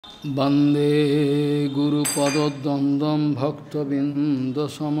वंदे गुरुपदद्वन्द्वं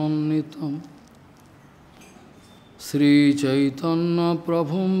भक्तबिंदसमन्वितं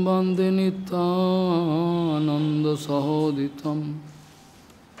श्रीचैतन्यप्रभुं वन्दे नित्यानन्दसहोदितं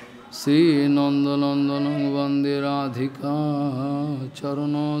श्रीनन्दनन्दनं वन्दे राधिका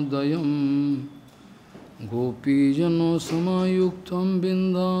चरणोदयं गोपीजनसमायुक्तं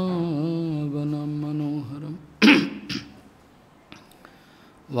बिन्दावनं मनोहरम्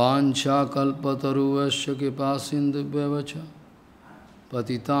वाञ्छाकल्पतरुश्च कृपासिन्धुभ्यश्च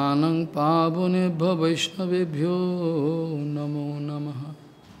पतितानं पावनेभ्यो वैष्णवेभ्यो नमो नमः।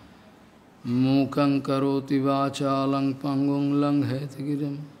 मूकं करोति वाचालं पङ्गुं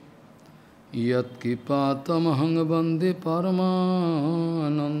लङ्घयतिगिरिं यत्कृपातमहं वन्दे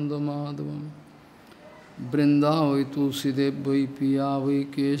परमानन्दमाधवं। वृन्दावै तुलसीदेव वै पिया वै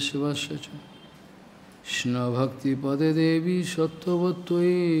केशवस्य च कृष्ण भक्ति पदे देवी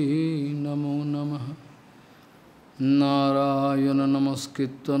सत्ववत्त्वयि नमो नमः। नारायण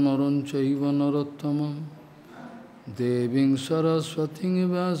नमस्कृत्य नरं चैव नरोत्तमं देवीं सरस्वतीं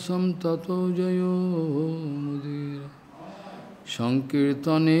व्यासं ततो जयो मुदीरये।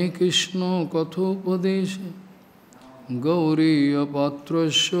 संकीर्तने कृष्ण कथोपदेशे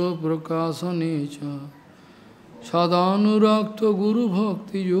गौरीयपात्रस्य प्रकाशने च सदानुरक्तो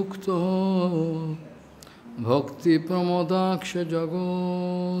गुरुभक्तियुक्तो भक्ति प्रमोदाक्ष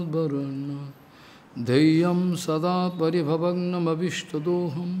जगोद्वरुण्य धैर्यं सदा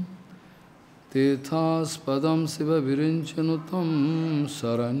परिभवग्नमभिष्टदोहं तीर्थास्पदं शिवविरिञ्चनुतं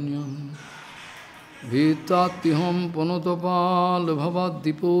शरण्यं भीतात्युहं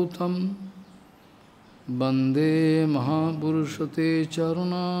पुनतपालभवाद्दिपूतं वन्दे महापुरुषते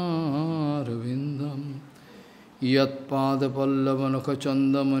चरणारविन्दं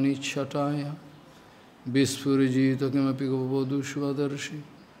यत्पादपल्लवनखचन्दमनिच्छटाय विस्फुरिजित किमपि गोपवधूष्वदर्शि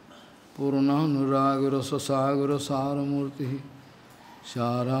पूर्णानुरागरससागरसारमूर्तिः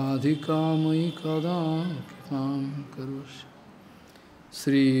साराधिकामयि कदा कृपां करोषि।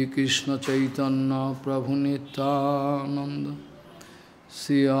 श्रीकृष्णचैतन्य प्रभुनित्यानन्द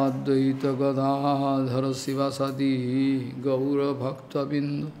श्री अद्वैत गदाधर शिवासादि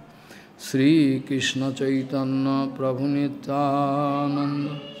गौरभक्तबिंद श्रीकृष्णचैतन्य प्रभुनित्यानन्द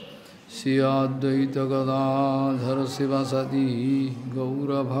श्री अद्वैत गदाधर शिवासादि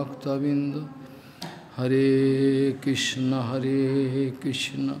गौरभक्तबिंद। हरे कृष्ण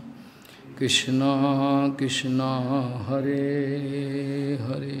कृष्ण कृष्ण हरे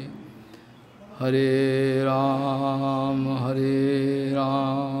हरे हरे राम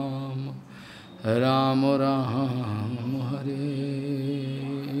राम राम हरे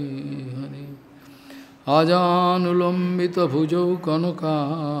हरे। आजानुलम्बितभुजौ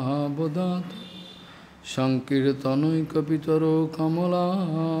कनकावदात संकीर्तनैकपितरो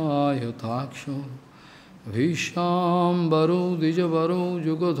कमलायताक्षो भीष्माम्बरो द्विजवरो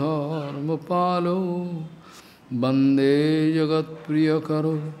युगधर्मपालो वन्दे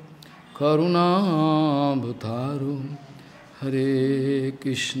जगत्प्रियकरो करुणावतारो। हरे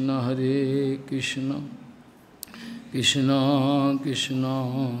कृष्ण कृष्ण कृष्ण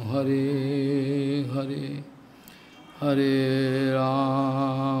हरे हरे हरे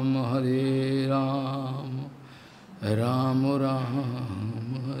राम राम राम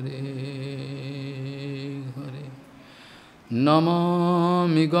हरे हरे।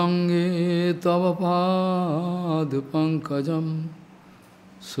 नमामि गंगे तव पादपङ्कजं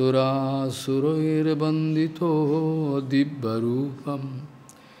सुरासुरैर्वन्दितो दिव्यरूपं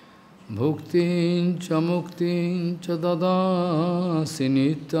भुक्तिं च मुक्तिं च ददासि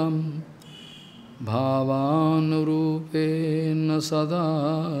नित्यं भावानुरूपेण सदा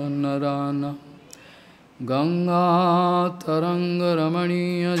नराणां।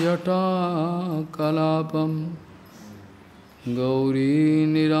 गङ्गातरङ्गरमणीयजटाकलापं गौरी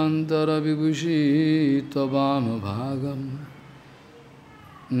निरन्तरविभूषी त्ववामभागं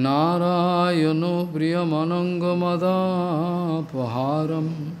नारायणो प्रियमनङ्गमदापहारं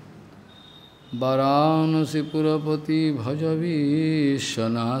वाराणसीपुरपति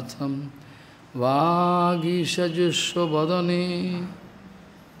भजवीशनाथं। वागीषजुष्वदने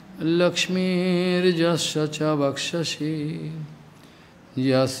लक्ष्मीर्यस्य च वक्षसि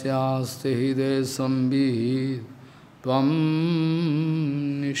यस्यास्ति हृदयसंवित् त्वं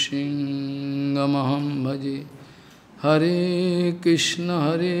नृसिंहमहं भजे। हरे कृष्ण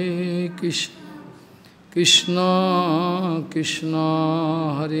कृष्ण कृष्ण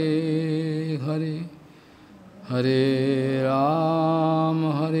हरे हरे हरे राम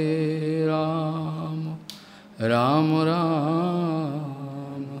राम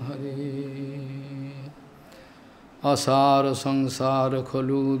राम हरे। असार संसार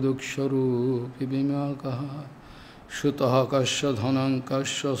खलु दुःखस्वरूपी विमकः श्रुतः कस्य धनं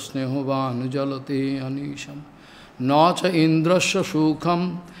कस्य स्नेहवान् जलते अनीशं न च इन्द्रस्य सुखं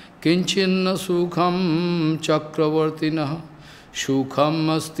किंचिन्न सुखं चक्रवर्तिनः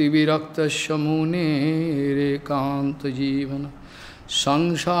सुखम अस्ति विरक्तस्य मुनेरेकान्त जीवन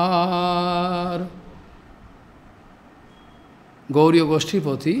संसार। गौरी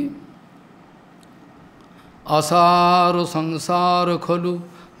गोष्ठीपति असार संसार खलु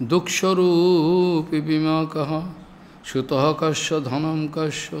दुःखस्वरूपी विमकः श्रुतः कस्य धनं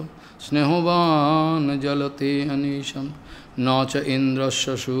कस्य स्नेहवान् जलते अनीशं न च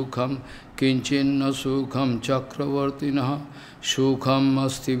इन्द्रस्य सुखं किंचिन्न सुखं चक्रवर्तिनः सुखम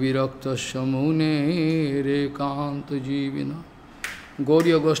अस्ति विरक्तस्य मुनेरेकान्त जीविनः।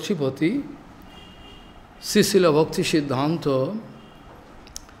 गौरी गोष्ठीपति श्रील भक्ति सिद्धांत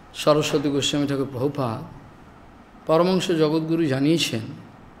सरस्वती गोस्वामी ठाकुर प्रभुपाद परमहंस जगद्गुरु জানিয়েছেন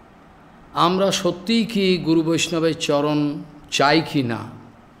আমরা সত্যি কি গুরু বৈষ্ণবের চরণ চাই কি না,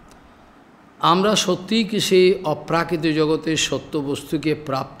 আমরা সত্যি কি সেই অপ্রাকৃত জগতের সত্য বস্তুকে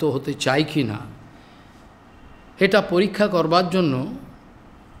প্রাপ্ত হতে চাই কি না, এটা পরীক্ষা করবার জন্য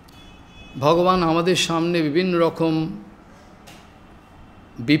ভগবান আমাদের সামনে বিভিন্ন রকম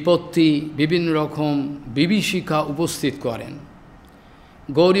বিপত্তি, বিভিন্ন রকম বিভীষিকা উপস্থিত করেন।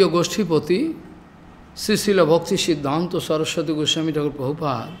 গৌরীয় গোষ্ঠীপতি শ্রীল ভক্তি সিদ্ধান্ত সরস্বতী গোস্বামী ঠাকুর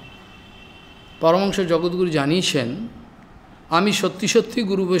প্রভুপাদ পরমহংস জগদ্গুরু জানিয়েছেন আমি সত্যি সত্যি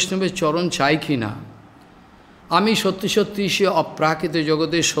গুরু বৈষ্ণবের চরণ চাই কি না, আমি সত্যি সত্যি সে অপ্রাকৃত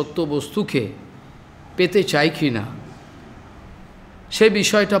জগতের সত্য বস্তুকে পেতে চাই কি না, সে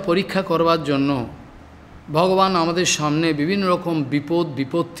বিষয়টা পরীক্ষা করবার জন্য ভগবান আমাদের সামনে বিভিন্ন রকম বিপদ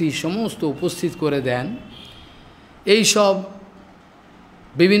বিপত্তি সমস্ত উপস্থিত করে দেন। এই সব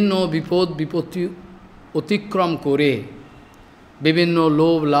বিভিন্ন বিপদ বিপত্তি অতিক্রম করে বিভিন্ন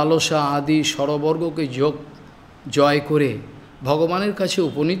লোভ লালসা আদি ষড়বর্গকে জয় করে ভগবানের কাছে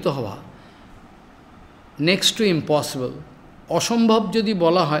উপনীত হওয়া নেক্সট টু ইম্পসিবল, অসম্ভব যদি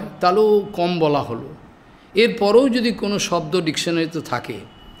বলা হয় তাহলেও কম বলা হলো। এরপরেও যদি কোনো শব্দ ডিকশনারিতে থাকে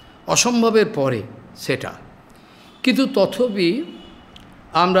অসম্ভবের পরে সেটা, কিন্তু তথাপি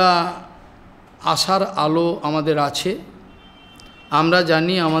আমরা আশার আলো আমাদের আছে। আমরা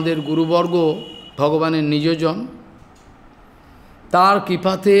জানি আমাদের গুরুবর্গ ভগবানের নিজজন, তার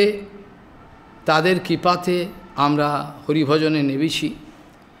কৃপাতে তাদের কৃপাতে আমরা হরিভজনে নেমেছি।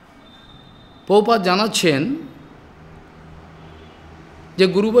 প্রভুপাদ জানাচ্ছেন যে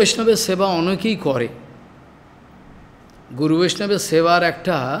গুরু বৈষ্ণবের সেবা অনেকেই করে, গুরু বৈষ্ণবের সেবার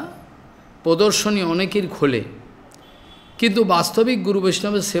একটা প্রদর্শনী অনেকের খোলে, কিন্তু বাস্তবিক গুরু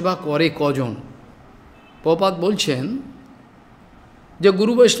বৈষ্ণবের সেবা করে কজন? প্রভুপাদ বলছেন যে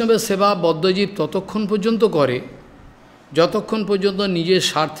গুরু বৈষ্ণবের সেবা বদ্ধজীব ততক্ষণ পর্যন্ত করে যতক্ষণ পর্যন্ত নিজের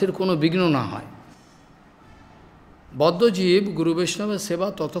স্বার্থের কোনো বিঘ্ন না হয়। বদ্ধজীব গুরু বৈষ্ণবের সেবা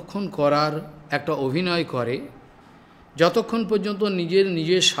ততক্ষণ করার একটা অভিনয় করে যতক্ষণ পর্যন্ত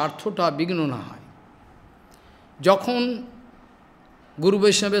নিজের স্বার্থটা বিঘ্ন না হয়। যখন গুরু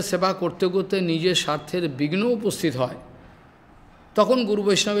বৈষ্ণবের সেবা করতে করতে নিজের স্বার্থের বিঘ্ন উপস্থিত হয় তখন গুরু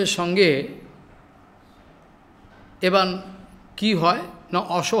বৈষ্ণবের সঙ্গে এবার কি হয় না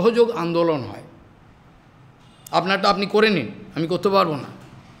অসহযোগ আন্দোলন হয়। আপনারটা আপনি করে নিন, আমি করতে পারবো না,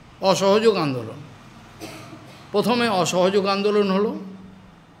 অসহযোগ আন্দোলন। প্রথমে অসহযোগ আন্দোলন হলো,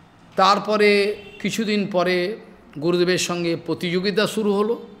 তারপরে কিছুদিন পরে গুরুদেবের সঙ্গে প্রতিযোগিতা শুরু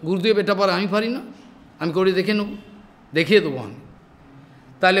হলো। গুরুদেব এটা পারে, আমি পারি না, আমি করে দেখে নেব, দেখিয়ে দেবো আমি।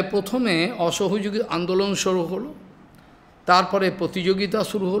 তাহলে প্রথমে অসহযোগী আন্দোলন শুরু হলো, তারপরে প্রতিযোগিতা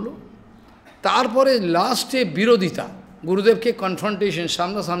শুরু হলো, তারপরে লাস্টে বিরোধিতা, গুরুদেবকে কনফ্রন্টেশন,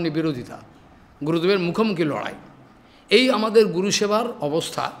 সামনাসামনি বিরোধিতা, গুরুদেবের মুখোমুখি লড়াই। এই আমাদের গুরু সেবার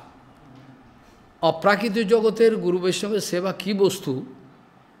অবস্থা। অপ্রাকৃত জগতের গুরু বৈষ্ণবের সেবা কী বস্তু,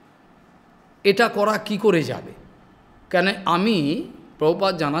 এটা করা কি করে যাবে? কেন আমি,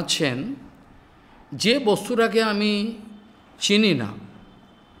 প্রভুপাদ জানাচ্ছেন, যে বস্তুটাকে আমি চিনি না,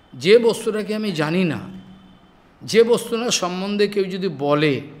 যে বস্তুটাকে আমি জানি না, যে বস্তুটা সম্বন্ধে কেউ যদি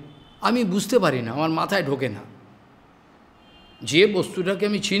বলে আমি বুঝতে পারি না, আমার মাথায় ঢোকে না। যে বস্তুটাকে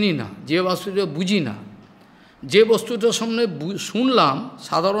আমি চিনি না, যে বস্তুটা বুঝি না, যে বস্তুটার সামনে শুনলাম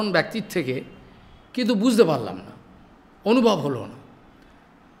সাধারণ ব্যক্তির থেকে কিন্তু বুঝতে পারলাম না, অনুভব হলো না,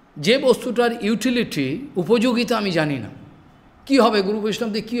 যে বস্তুটার ইউটিলিটি উপযোগিতা আমি জানি না, কি হবে গুরু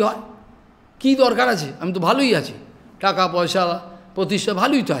বৈষ্ণবদের, কী হয়, কী দরকার আছে, আমি তো ভালোই আছি, টাকা পয়সা প্রতিষ্ঠা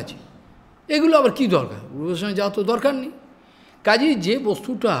ভালোই তো আছে, এগুলো আবার কি দরকার, গুরু বৈষ্ণব যাওয়া তো দরকার নেই। কাজেই যে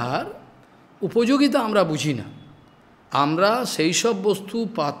বস্তুটার উপযোগিতা আমরা বুঝি না, আমরা সেই সব বস্তু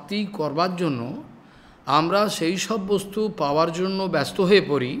প্রাপ্তি করবার জন্য আমরা সেই সব বস্তু পাওয়ার জন্য ব্যস্ত হয়ে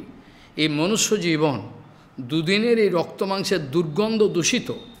পড়ি। এই মনুষ্য জীবন দুদিনের এই রক্ত মাংসের দুর্গন্ধ দূষিত,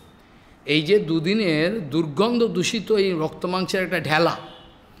 এই যে দুদিনের দুর্গন্ধ দূষিত এই রক্ত মাংসের একটা ঢেলা,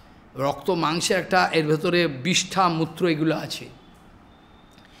 রক্ত মাংসের একটা এর ভেতরে বিষ্ঠা মূত্র এগুলো আছে,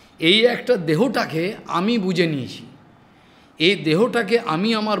 এই একটা দেহটাকে আমি বুঝে নিয়েছি, এই দেহটাকে আমি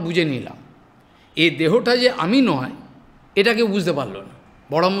আমার বুঝে নিলাম, এই দেহটা যে আমি নয় এটাকে বুঝতে পারল না,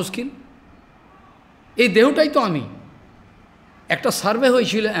 বড় মুশকিল। এই দেহটাই তো আমি। একটা সার্ভে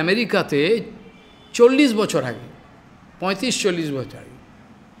হয়েছিল আমেরিকাতে 40 বছর আগে, 35-40 বছর আগে,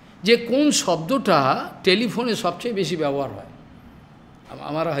 যে কোন শব্দটা টেলিফোনে সবচেয়ে বেশি ব্যবহার হয়।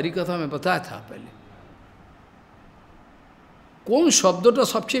 हमारा हरिकथा में बताया था पहले, কোন শব্দটা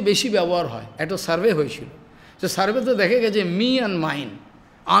সবচেয়ে বেশি ব্যবহার হয়, একটা সার্ভে হয়েছিল। সে সার্ভেতে দেখে গেছে মি অ্যান্ড মাইন,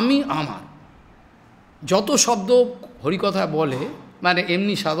 আমি আমার, যত শব্দ হরিকথা বলে মানে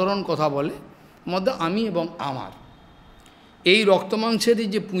এমনি সাধারণ কথা বলে মধ্যে আমি এবং আমার, এই রক্তমাংসের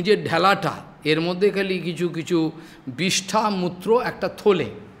যে পুঁজের ঢেলাটা এর মধ্যে খালি কিছু কিছু বিষ্ঠা মূত্র একটা থলে,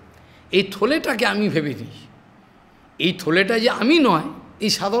 এই থলেটাকে আমি ভেবে নিই। এই থলেটা যে আমি নয়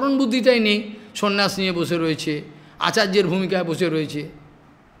এই সাধারণ বুদ্ধিটাই নেই, সন্ন্যাস নিয়ে বসে রয়েছে, আচার্যের ভূমিকায় বসে রয়েছে,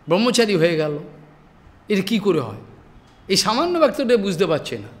 ব্রহ্মচারী হয়ে গেল। এটা কী করে হয়? এই সামান্য ব্যক্তিটা বুঝতে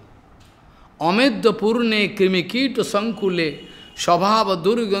পারছে না। অমেদ্য পূর্ণে কৃমিকীট সংকুলে স্বভাব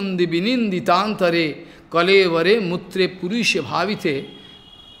দুর্গন্ধি বিনিন্দিতান্তরে কলেবরে মূত্রে পুরুষে ভাবিতে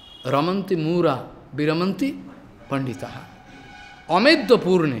রমন্তি মূরা বিরমন্তি পণ্ডিতা। অমেদ্য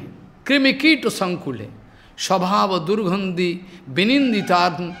পূর্ণে কৃমিকীট সংকুলে স্বভাব দুর্গন্ধি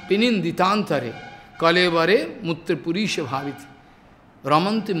বিনিন্দিতান্তরে কলেবরে মূত্রে পুরুষে ভাবিতে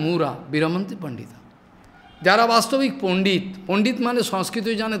রমন্তি মূরা বিরমন্তি পণ্ডিতা। যারা বাস্তবিক পণ্ডিত, পণ্ডিত মানে সংস্কৃত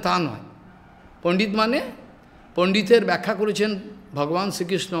জানে তা নয়, পণ্ডিত মানে, পণ্ডিতের ব্যাখ্যা করেছেন ভগবান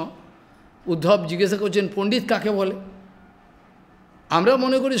শ্রীকৃষ্ণ। উদ্ধব জিজ্ঞাসা করছেন পণ্ডিত কাকে বলে? আমরা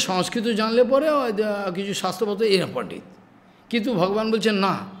মনে করি সংস্কৃত জানলে পরে কিছু শাস্ত্রপত্র এরা পণ্ডিত, কিন্তু ভগবান বলছেন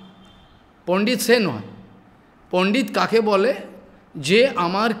না, পণ্ডিত সে নয়। পণ্ডিত কাকে বলে? যে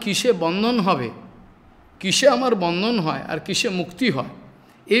আমার কিসে বন্ধন হবে, কিসে আমার বন্ধন হয় আর কিসে মুক্তি হয়,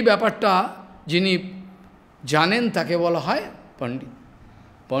 এই ব্যাপারটা যিনি জানেন তাকে বলা হয় পণ্ডিত।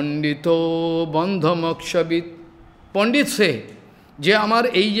 পণ্ডিত বন্ধমোক্ষবিদ, পণ্ডিত সে যে আমার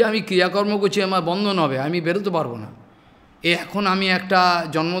এই যে আমি ক্রিয়াকর্ম করছি আমার বন্ধন হবে, আমি বেরোতে পারবো না। এখন আমি একটা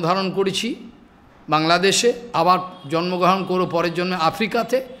জন্মধারণ করেছি বাংলাদেশে, আবার জন্মগ্রহণ করব পরের জন্মে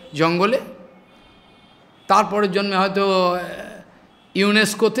আফ্রিকাতে জঙ্গলে, তারপরের জন্মে হয়তো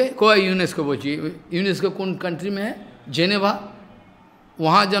यूनेस्को यूनेस्को बोची, यूनेस्को कौन कंट्री में है, जेनेवा,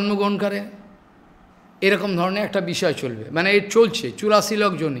 वहाँ जन्मग्रहण करे, এরকম ধরনের একটা বিষয় চলবে। মানে এই চলছে 84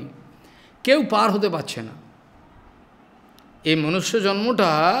 লাখ জনই, কেউ পার হতে পারছে না। এই মনুষ্য জন্মটা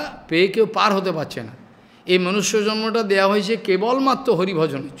পেয়ে কেউ পার হতে পারছে না। এই মনুষ্য জন্মটা দেওয়া হয়েছে কেবলমাত্র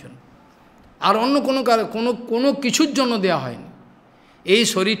হরিভজনের জন্য, আর অন্য কোনো কিছুর জন্য দেওয়া হয়নি। এই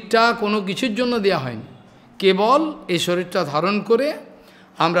শরীরটা কোনো কিছুর জন্য দেওয়া হয়নি, কেবল এই শরীরটা ধারণ করে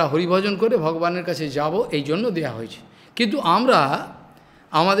আমরা হরিভজন করে ভগবানের কাছে যাব, এই জন্য দেওয়া হয়েছে। কিন্তু আমরা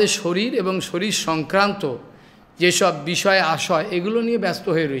আমাদের শরীর এবং শরীর সংক্রান্ত যেসব বিষয় আশয় এগুলো নিয়ে ব্যস্ত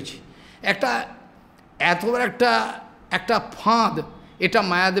হয়ে রয়েছি। এত বড় একটা ফাঁদ, এটা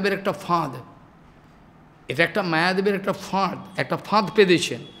মায়াদেবের একটা ফাঁদ, এটা একটা মায়াদেবের একটা ফাঁদ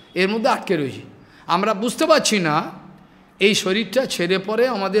পেতেছেন, এর মধ্যে আটকে রয়েছি। আমরা বুঝতে পারছি না এই শরীরটা ছেড়ে পরে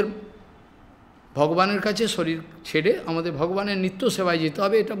আমাদের ভগবানের কাছে শরীর ছেড়ে আমাদের ভগবানের নিত্য সেবায় যেতে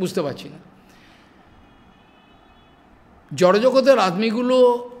হবে, এটা বুঝতে পারছি না। জড়জগতের আদমিগুলো,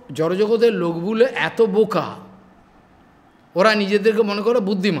 জড়জগতের লোকগুলো এত বোকা, ওরা নিজেদেরকে মনে করে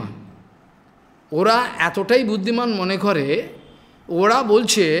বুদ্ধিমান, ওরা এতটাই বুদ্ধিমান মনে করে, ওরা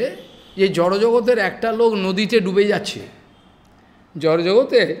বলছে যে জড়জগতের একটা লোক নদীতে ডুবে যাচ্ছে,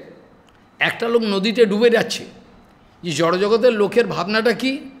 জড়জগতে একটা লোক নদীতে ডুবে যাচ্ছে। যে জড়জগতের লোকের ভাবনাটা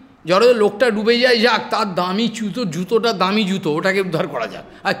কি? জড়জগতের লোকটা ডুবে যায়, যাক, তার দামি জুতোটা দামি জুতো, ওটাকে উদ্ধার করা যাক,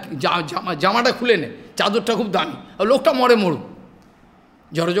 আর জামাটা খুলে নে, চাদরটা খুব দামি, আর লোকটা মরুক।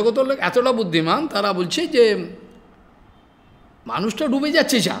 জড়জগতের লোক এতটা বুদ্ধিমান, তারা বলছে যে মানুষটা ডুবে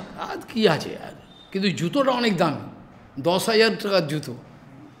যাচ্ছে, যাক, আর কী আছে, আর কিন্তু জুতোটা অনেক দামি, 10,000 টাকার জুতো,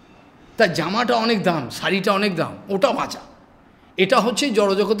 তার জামাটা অনেক দাম, শাড়িটা অনেক দাম, ওটা বাঁচা। এটা হচ্ছে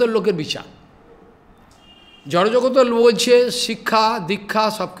জড়জগতের লোকের বিচার। জড়জগতের লোক বলছে শিক্ষা দীক্ষা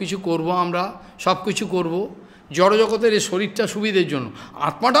সব কিছু করবো, আমরা সব কিছু করবো জড়জগতের এই শরীরটা সুবিধের জন্য,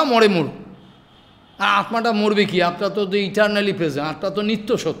 আত্মাটা মরুক। আর আত্মাটা মরবে কি? আত্মা তো ইটারনালি প্রেজেন্ট, আত্মা তো নিত্য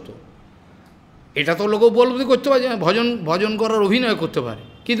সত্য। এটা তো লোক উপলব্ধি করতে পারে, ভজন করার অভিনয় করতে পারে,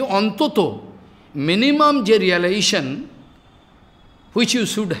 কিন্তু অন্তত মিনিমাম যে realisation which you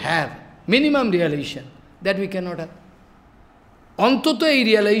should have, minimum realization, that we cannot have. অন্তত এই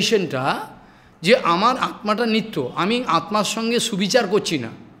রিয়েলাইজেশনটা যে আমার আত্মাটা নিত্য, আমি আত্মার সঙ্গে সুবিচার করছি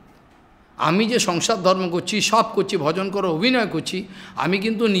না, আমি যে সংসার ধর্ম করছি, সব করছি, ভজন করে অভিনয় করছি, আমি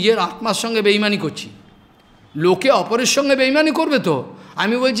কিন্তু নিজের আত্মার সঙ্গে বেঈমানি করছি। লোকে অপরের সঙ্গে বেঈমানি করবে তো,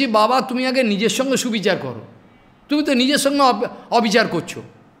 আমি বলছি বাবা তুমি আগে নিজের সঙ্গে সুবিচার করো, তুমি তো নিজের সঙ্গে অবিচার করছো,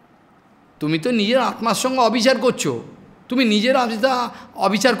 তুমি তো নিজের আত্মার সঙ্গে অবিচার করছো, তুমি নিজের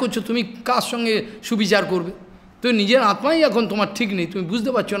অবিচার করছো, তুমি কার সঙ্গে সুবিচার করবে? তো নিজের আত্মাই এখন তোমার ঠিক নেই, তুমি বুঝতে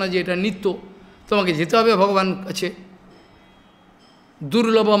পারছো না যে এটা নিত্য, তোমাকে যেতে হবে ভগবান কাছে।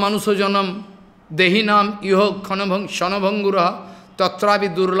 দুর্লভ মানুষ জনম দেহি নাম ইহ ক্ষণভঙ্গুর তত্রাবি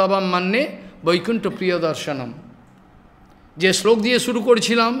দুর্লভম মান্যে বৈকুণ্ঠ প্রিয় দর্শনম। যে শ্লোক দিয়ে শুরু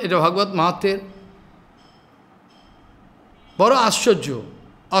করেছিলাম, এটা ভাগবত মাহাত্ম্যের বড় আশ্চর্য।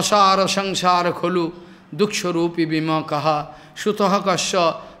 অসার সংসার খলু দুঃখস্বরূপী বিমা কাহা সুতঃ কস্য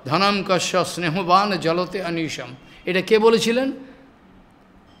ধনম কস্য স্নেহবান জলতে অনিশম। এটা কে বলেছিলেন?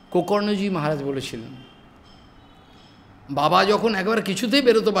 গোকর্ণজি মহারাজ বলেছিলেন। বাবা যখন একবার কিছুতেই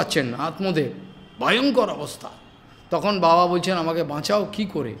বেরোতে পারছেন না, আত্মদেব ভয়ঙ্কর অবস্থা, তখন বাবা বলছেন আমাকে বাঁচাও,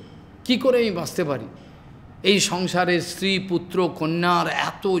 কি করে আমি বাঁচতে পারি? এই সংসারের স্ত্রী পুত্র কন্যার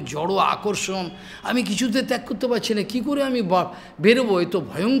এত জড়ো আকর্ষণ আমি কিছুতে ত্যাগ করতে পারছি না, কী করে আমি বেরোবো? এ তো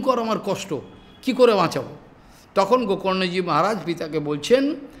ভয়ঙ্কর আমার কষ্ট, কি করে বাঁচাবো? তখন গোকর্ণজি মহারাজ পিতাকে বলছেন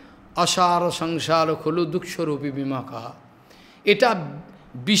অসার সংসার খলু দুঃখস্বরূপী বিমা কাহা, এটা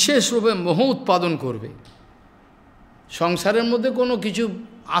বিশেষরূপে মোহ উৎপাদন করবে। সংসারের মধ্যে কোনো কিছু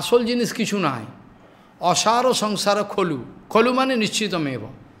আসল জিনিস কিছু নাই। অসার সংসার খলু, খলু মানে নিশ্চিতমেব,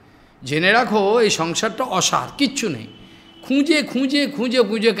 জেনে রাখো এই সংসারটা অসার, কিচ্ছু নেই। খুঁজে খুঁজে খুঁজে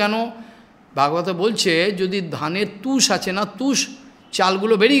খুঁজে কেন? ভাগবতে বলছে যদি ধানের তুষ আছে না, তুষ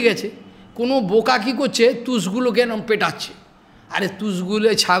চালগুলো বেরিয়ে গেছে, কোনো বোকা কী করছে, তুষগুলোকে এরকম পেটাচ্ছে। আরে তুষগুলো,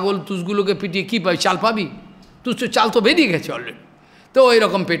 ছাগল তুষগুলোকে পিটিয়ে কী পাবি? চাল পাবি? তুষ তো চাল তো বেরিয়ে গেছে অলরেডি, তো ওই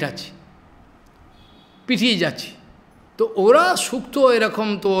রকম পেটাচ্ছে, পিটিয়ে যাচ্ছে। তো ওরা সুখ তো এরকম,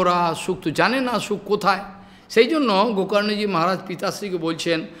 তো ওরা সুখ তো জানে না সুখ কোথায়। সেই জন্য গোকর্ণজি মহারাজ পিতাশ্রীকে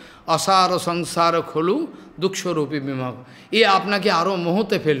বলছেন অসার সংসার খলু দুঃখস্বরূপী বিমা, এ আপনাকে আরও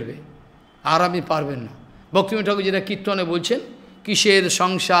মোহতে ফেলবে, আর আপনি পারবেন না। ভক্তিময় ঠাকুর যেটা কীর্তনে বলছেন, কিসের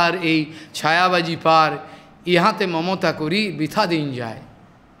সংসার এই ছায়াবাজি পার, ইহাতে মমতা করি বৃথা দিন যায়।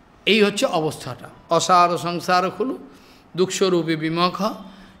 এই হচ্ছে অবস্থাটা। অসার সংসার খলু দুঃখস্বরূপী বিমখ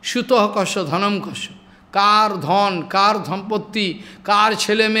সুতঃ কস্য ধনম কস্য, কার ধন, কার সম্পত্তি, কার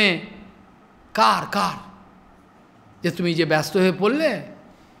ছেলে মেয়ে, কার কার যে তুমি যে ব্যস্ত হয়ে পড়লে।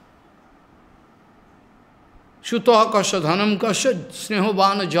 সুতঃ কস্য ধনম কস্য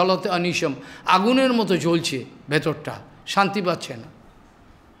স্নেহবান জলতে অনিশম, আগুনের মতো জ্বলছে ভেতরটা, শান্তি পাচ্ছে না।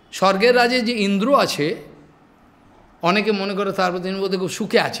 স্বর্গের রাজে যে ইন্দ্র আছে, অনেকে মনে করে তার মধ্যে খুব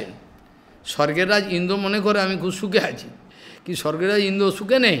সুখে আছেন। স্বর্গের রাজ ইন্দ্র মনে করে আমি খুব সুখে আছি, কি স্বর্গের রাজ ইন্দ্র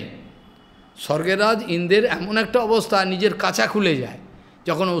সুখে নেই। স্বর্গের রাজ ইন্দ্রের এমন একটা অবস্থা, নিজের কাঁচা খুলে যায়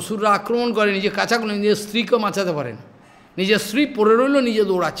যখন অসুররা আক্রমণ করে, নিজের কাঁচা খুলে, নিজের স্ত্রীকেও বাঁচাতে পারে না। নিজের স্ত্রী পড়ে রইল, নিজে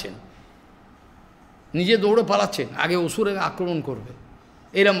দৌড়াচ্ছেন, নিজে দৌড়ে পালাচ্ছেন, আগে অসুরে আক্রমণ করবে,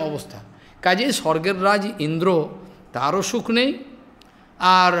 এরম অবস্থা। কাজেই স্বর্গের রাজ ইন্দ্র, তারও সুখ নেই।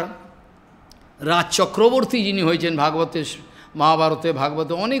 আর রাজ চক্রবর্তী যিনি হয়েছেন, ভাগবতে মহাভারতে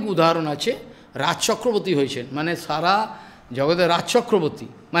ভাগবতে অনেক উদাহরণ আছে, রাজ চক্রবর্তী হয়েছেন, মানে সারা জগতের রাজ চক্রবর্তী,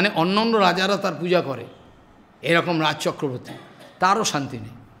 মানে অন্য অন্য রাজারা তার পূজা করে, এরকম রাজ চক্রবর্তী, তারও শান্তি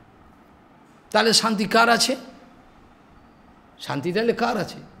নেই। তাহলে শান্তি কার আছে? শান্তি তাহলে কার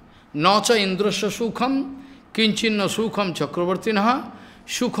আছে? ন চ ইন্দ্রস্য সুখম কিঞ্চিন্ন সুখম চক্রবর্তী নহ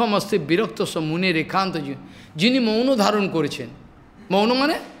সুখম অস্তি বিরক্তস্ব মুনির একান্ত, যিনি মৌন ধারণ করেছেন। মৌন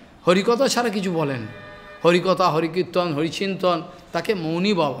মানে হরিকথা ছাড়া কিছু বলেন, হরিকথা, হরিকীর্তন, হরিচিন্তন, তাকে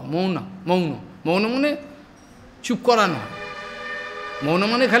মৌনী বাবা, মৌন। মৌন মানে চুপ করা নয়, মৌন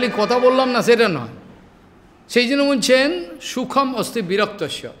মানে খালি কথা বললাম না সেটা নয়। সেই জন্য বলছেন সুখম অস্তি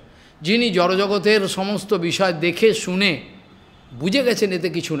বিরক্তস্য, যিনি জড়জগতের সমস্ত বিষয় দেখে শুনে বুঝে গেছেন এতে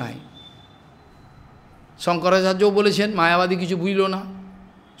কিছু নাই। শঙ্করাচার্যও বলেছেন মায়াবাদী কিছু বুঝল না,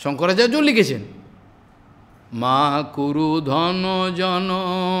 শঙ্করাচার্যও লিখেছেন মা কুরু ধন জন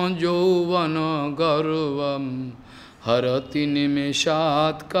যৌবন গর্বম হরতি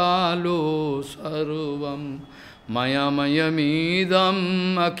নিমেষাৎ কালো সর্বম মায়াময়মিদম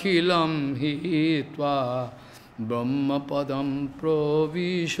অখিলম হিত্বা ব্রহ্মপদম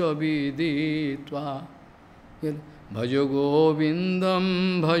প্রবিশবিদিত্বা। ভজ গোবিন্দম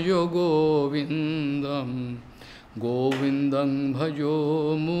গোবিন্দং ভজো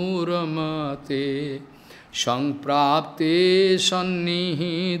মূরমতে সংপ্রাপ্তে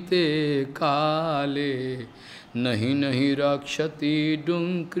সন্নিহিতে কালে nahi nahi rakshati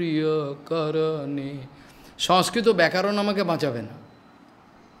dunkriya karane. সংস্কৃত ব্যাকরণ আমাকে বাঁচাবে না।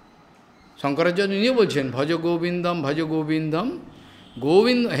 শঙ্করাচার্য নিজে বলছেন, ভজ গোবিন্দম ভজ গোবিন্দম,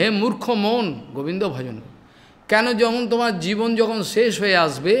 গোবিন্দ হে মূর্খ মন, গোবিন্দ ভজন। কেন? যখন তোমার জীবন যখন শেষ হয়ে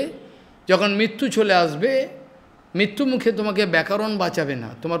আসবে, যখন মৃত্যু চলে আসবে, মৃত্যু মুখে তোমাকে ব্যাকরণ বাঁচাবে না,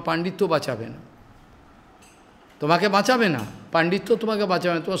 তোমার পাণ্ডিত্য বাঁচাবে না, তোমাকে বাঁচাবে না, পাণ্ডিত্য তোমাকে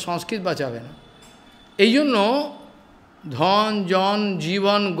বাঁচাবে না, তোমার সংস্কৃত বাঁচাবে না। এই জন্য ধন জন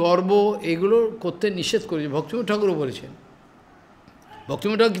জীবন গর্ব এগুলো করতে নিষেধ করেছে। ভক্তিমূল ঠাকুরও বলেছেন,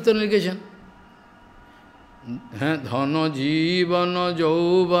 ভক্তিমূল ঠাকুর কীর্তন লিখেছেন, হ্যাঁ, ধন জীবন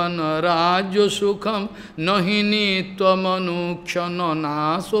যৌবন রাজ্য সুখম নহিনী ত্বমনুক্ষণ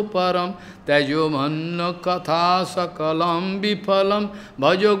নাশো পরম তেজোমন্ন কথা সকলম বিফলম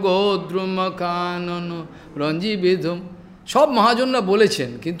ভজ গোদ্রুম কানন রঞ্জিবিধুম। সব মহাজনরা বলেছেন,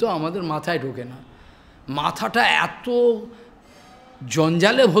 কিন্তু আমাদের মাথায় ঢোকে না। মাথাটা এত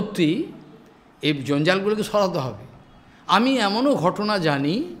জঞ্জালে ভর্তি, এই জঞ্জালগুলোকে সরাতে হবে। আমি এমনও ঘটনা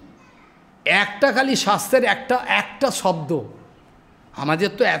জানি, একটা খালি শাস্ত্রের একটা শব্দ, আমাদের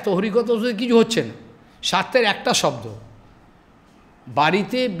তো এত হরিকথা কিছু হচ্ছে না, শাস্ত্রের একটা শব্দ,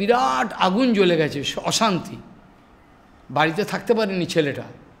 বাড়িতে বিরাট আগুন জ্বলে গেছে, অশান্তি, বাড়িতে থাকতে পারেনি ছেলেটা,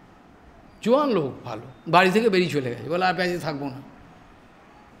 জোয়ান লোক ভালো, বাড়ি থেকে বেরিয়ে চলে গেছে, বলে আর বাড়িতে থাকবো না।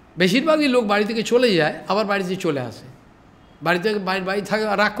 বেশিরভাগই লোক বাড়ি থেকে চলে যায়, আবার বাড়িতে চলে আসে, বাড়ি থেকে বাড়ি থাকে,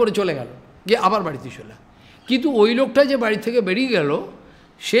 রাগ করে চলে গেল, গিয়ে আবার বাড়িতে চলে। কিন্তু ওই লোকটা যে বাড়ি থেকে বেরিয়ে গেল,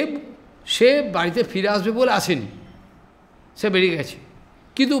 সে বাড়িতে ফিরে আসবে বলে আসেনি, সে বেরিয়ে গেছে।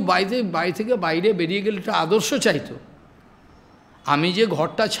 কিন্তু বাড়ি থেকে বাইরে বেরিয়ে গেলে একটা আদর্শ চাইতো, আমি যে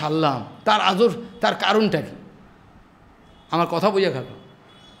ঘরটা ছাড়লাম তার কারণটা কি, আমার কথা বোঝা গেল।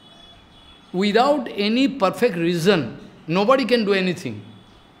 Without any perfect reason nobody can do anything.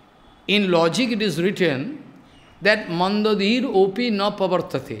 In logic it is written that mandadir opi na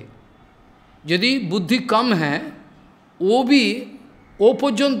pavartate. যদি বুদ্ধি কম হ্যাঁ, ও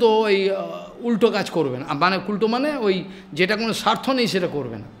পর্যন্ত ওই উল্টো কাজ করবে না, মানে উল্টো মানে ওই যেটা কোনো স্বার্থ নেই সেটা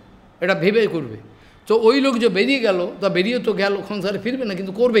করবে না, এটা ভেবে করবে। তো ওই লোক যে বেরিয়ে গেল, তা বেরিয়ে তো গেল, সংসারে ফিরবে না,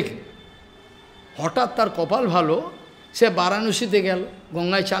 কিন্তু করবে কি? হঠাৎ তার কপাল ভালো, সে বারাণসীতে গেল,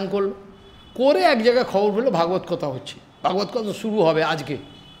 গঙ্গায় চান করলো, করে এক জায়গায় খবর পেলো ভাগবত কথা হচ্ছে, ভাগবত কথা শুরু হবে আজকে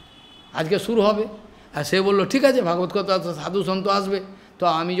শুরু হবে। আর সে বললো ঠিক আছে, ভাগবত কথা সাধু সন্ত আসবে, তো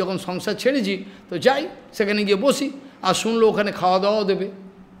আমি যখন সংসার ছেড়েছি তো যাই, সেখানে গিয়ে বসি। আর শুনলো ওখানে খাওয়া দাওয়াও দেবে,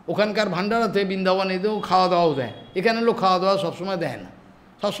 ওখানকার ভান্ডারাতে বৃন্দাবনে দেও খাওয়া দাওয়াও দেয়, এখানে লোক খাওয়া দাওয়া সবসময় দেয় না,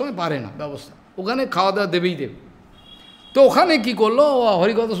 সবসময় পারে না ব্যবস্থা, ওখানে খাওয়া দাওয়া দেবেই দেবে। তো ওখানে কি করলো,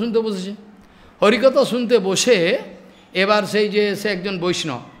 হরিকথা শুনতে বসেছে। হরিকথা শুনতে বসে এবার সে একজন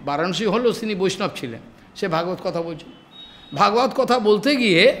বৈষ্ণব, বারাণসী হলো, তিনি বৈষ্ণব ছিলেন, সে ভাগবত কথা বলছে। ভাগবত কথা বলতে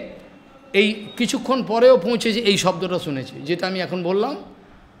গিয়ে এই কিছুক্ষণ পরেও পৌঁছেছে, এই শব্দটা শুনেছে যেটা আমি এখন বললাম,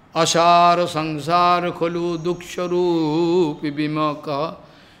 অসার সংসার খলু দুঃখস্বরূপ বিমক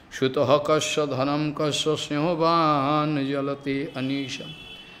সুতঃ কস্য ধনম কস্য স্নেহবান জলতে অনিশম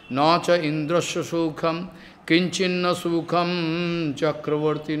ন চ ইন্দ্রস্য সুখম কিঞ্চিন্ন সুখম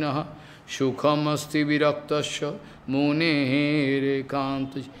চক্রবর্তিনঃ সুখম অস্তি বিরক্তস্য মুনের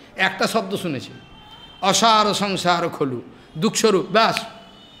একান্ত। একটা শব্দ শুনেছে, অসার সংসার খলু দুঃখস্বরূপ, ব্যাস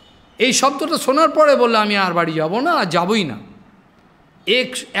এই শব্দটা শোনার পরে বললো আমি আর বাড়ি যাব না, আর যাবই না।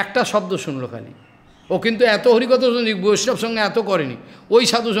 একটা শব্দ শুনলো খালি, ও কিন্তু এত হরিকথা শুনছি, বৈষ্ণব সঙ্গে এত করেনি, ওই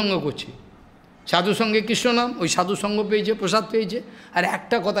সাধুসঙ্গ করছে, সাধুসঙ্গে কৃষ্ণ নাম, ওই সাধুসঙ্গ পেয়েছে, প্রসাদ পেয়েছে, আর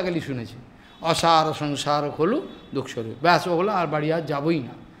একটা কথা খালি শুনেছে, অসার সংসার খলু দুঃখস্বরূপ, ব্যাস ও হলো আর বাড়ি আর যাবই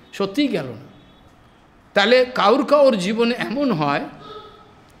না, সত্যিই গেল না। তাহলে কাউর জীবনে এমন হয়,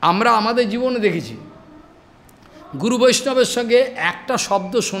 আমরা আমাদের জীবনে দেখেছি, গুরু বৈষ্ণবের সঙ্গে একটা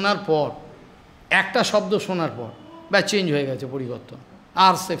শব্দ শোনার পর ব্যাস চেঞ্জ হয়ে গেছে, পরিবর্তন,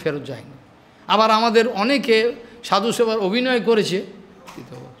 আর সে ফেরত যায়নি। আবার আমাদের অনেকে সাধু সেবার অভিনয় করেছে,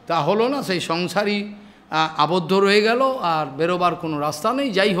 তা হলো না, সেই সংসারই আবদ্ধ রয়ে গেল, আর বেরোবার কোনো রাস্তা নেই।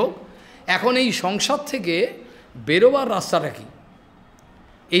 যাই হোক, এখন এই সংসার থেকে বেরোবার রাস্তাটা কি?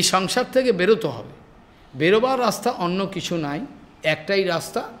 এই সংসার থেকে বেরোতে হবে, বেরোবার রাস্তা অন্য কিছু নাই, একটাই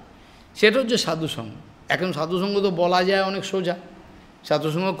রাস্তা, সেটা হচ্ছে সাধুসঙ্গ। এখন সাধুসঙ্গ তো বলা যায় অনেক সোজা,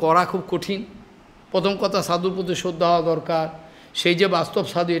 সাধুসঙ্গ করা খুব কঠিন। প্রথম কথা, সাধুর প্রতি শ্রদ্ধা হওয়া দরকার, সেই যে বাস্তব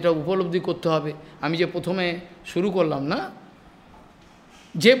সাধু এটা উপলব্ধি করতে হবে। আমি যে প্রথমে শুরু করলাম না,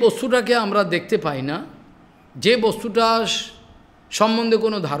 যে বস্তুটাকে আমরা দেখতে পাই না, যে বস্তুটা সম্বন্ধে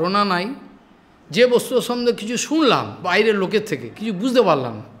কোনো ধারণা নাই, যে বস্তুটার সম্বন্ধে কিছু শুনলাম বাইরের লোকের থেকে, কিছু বুঝতে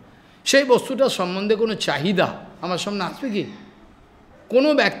পারলাম না, সেই বস্তুটার সম্বন্ধে কোনো চাহিদা আমার সামনে আসবে কি? কোনো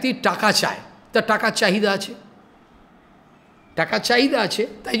ব্যক্তি টাকা চায়, তার টাকার চাহিদা আছে,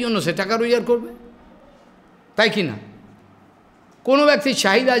 তাই জন্য সে টাকা রোজগার করবে, তাই কি না? কোনো ব্যক্তির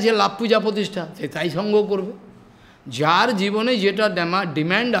চাহিদা আছে লাভ পূজা প্রতিষ্ঠা, সে তাই সঙ্গ করবে। যার জীবনে যেটা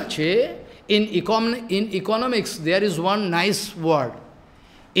ডিম্যান্ড আছে, in economics there is one nice word.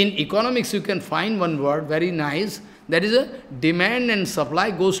 In economics you can find one word very nice, that is a demand and supply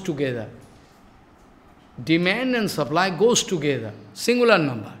goes together. Demand and supply goes together, singular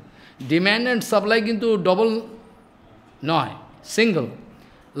number. Demand and supply কিন্তু double নয়, single.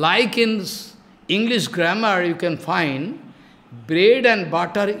 Like in English grammar you can find bread and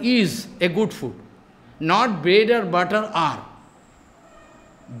butter is a good food, not bread or butter are.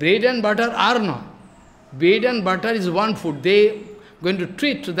 Bread and butter are not. Bread and butter is one food. They going to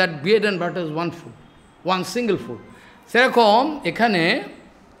treat that bread and butter is one food, one single food. সেরকম এখানে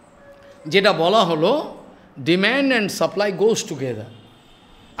যেটা বলা হলো demand and supply goes together.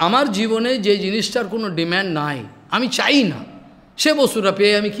 আমার জীবনে যে জিনিসটার কোনো ডিম্যান্ড নাই, আমি চাই না, সে বস্তুটা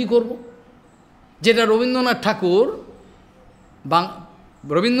পেয়ে আমি কি করব? যেটা রবীন্দ্রনাথ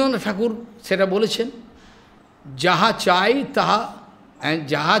ঠাকুর সেটা বলেছেন, যাহা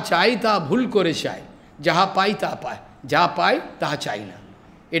চাই তা ভুল করে চাই, যাহা পাই তা পায়, যা পাই তাহা চাই না।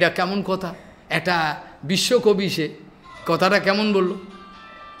 এটা কেমন কথা? এটা বিশ্বকবি, সে কথাটা কেমন বলল?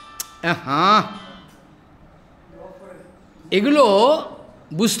 হ্যাঁ, এগুলো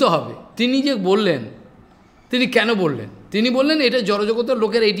বুঝতে হবে। তিনি যে বললেন, তিনি কেন বললেন? তিনি বললেন এটা জড়জগতের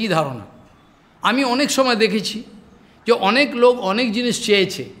লোকের এইটি ধারণা। আমি অনেক সময় দেখেছি যে অনেক লোক অনেক জিনিস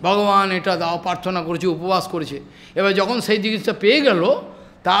চেয়েছে, ভগবান এটা দাও, প্রার্থনা করেছে, উপবাস করেছে, এবার যখন সেই জিনিসটা পেয়ে গেল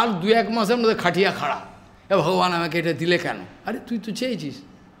তার 2-1 মাসের মধ্যে খাটিয়া খাড়া, ভগবান আমাকে এটা দিলে কেন? আরে তুই তো চেয়েছিস।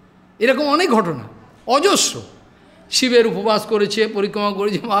 এরকম অনেক ঘটনা, অজস্র। শিবের উপবাস করেছে, পরিক্রমা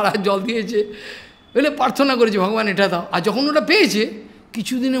করেছে, মহারাজ জল দিয়েছে, বলে প্রার্থনা করেছে ভগবান এটা দাও, আর যখন ওটা পেয়েছে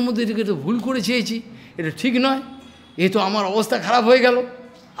কিছুদিনের মধ্যে এটাকে তো ভুল করে চেয়েছি, এটা ঠিক নয়, এ তো আমার অবস্থা খারাপ হয়ে গেল,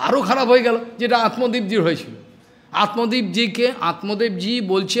 আরও খারাপ হয়ে গেল। যেটা আত্মদীপজির হয়েছিল। আত্মদেবজি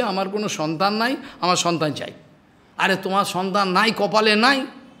বলছে আমার কোনো সন্তান নাই, আমার সন্তান চাই। আরে তোমার সন্তান নাই, কপালে নাই,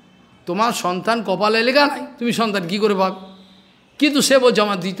 তোমার সন্তান কপালে লেখা নাই, তুমি সন্তান কি করে পাবে? কিন্তু সে বলছে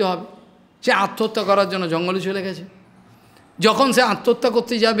আমার দিতে হবে। সে আত্মহত্যা করার জন্য জঙ্গলে চলে গেছে। যখন সে আত্মহত্যা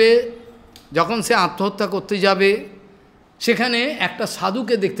করতে যাবে সেখানে একটা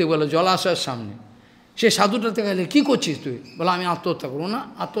সাধুকে দেখতে গেল জলাশয়ের সামনে। সে সাধুটাতে গেলে, কী করছিস তুই? বলে আমি আত্মহত্যা করবো না,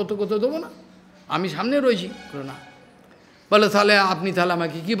 আত্মহত্যা করতে দেবো না, আমি সামনে রয়েছি। বলে না। বলে তাহলে আপনি তাহলে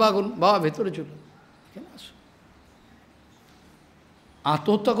আমাকে কী পাগল? বাবা ভেতরে চলো, কেন আসো?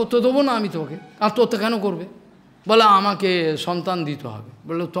 আত্মহত্যা করতে দেবো না আমি তোমাকে। আত্মহত্যা কেন করবে? বলে আমাকে সন্তান দিতে হবে।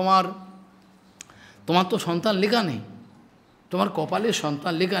 বললো তোমার তো সন্তান লেখা নেই, তোমার কপালে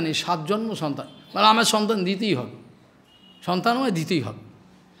সন্তান লেখা নেই, 7 জন্ম সন্তান। বলে আমার সন্তান দিতেই হবে, সন্তান আমায় দিতেই হবে।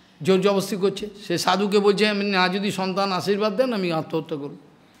 জোর জবরদস্তি করছে। সে সাধুকে বলছে আমি না, যদি সন্তান আশীর্বাদ দেন আমি আত্মহত্যা করব।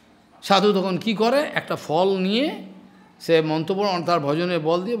 সাধু তখন কি করে, একটা ফল নিয়ে সে মন্তব্য তার ভজনের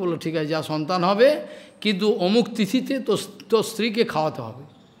বল দিয়ে বললো ঠিক আছে, যা সন্তান হবে, কিন্তু অমুক তিথিতে তোর স্ত্রীকে খাওয়াতে হবে।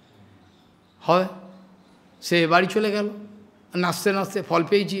 হয় সে বাড়ি চলে গেল, নাচতে নাচতে ফল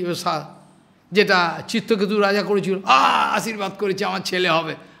পেয়েছি। যেটা চিত্তকেতু রাজা করেছিল, আশীর্বাদ করেছে আমার ছেলে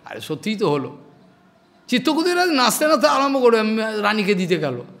হবে। আরে সত্যিই তো হলো। চিত্তকেতু রাজা নাচতে নাচতে আরম্ভ করে রানীকে দিতে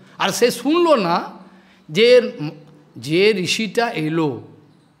গেল। আর সে শুনলো না যে ঋষিটা এলো,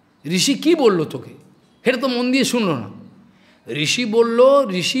 ঋষি কি বললো তোকে, সেটা তো মন দিয়ে শুনলো না।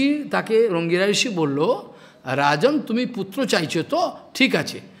 তাকে রঙ্গিরা ঋষি বলল, রাজন তুমি পুত্র চাইছো তো ঠিক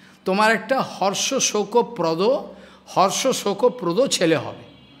আছে, তোমার একটা হর্ষ-শোকপ্রদ ছেলে হবে।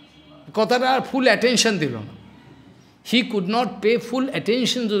 কথাটা আর ফুল অ্যাটেনশন দিল না। He could not pay full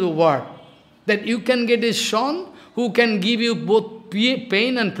attention to the word that you can get A Son who can give you both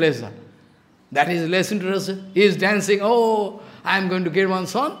pain and pleasure. That is less interested. He is dancing, O I am going to get one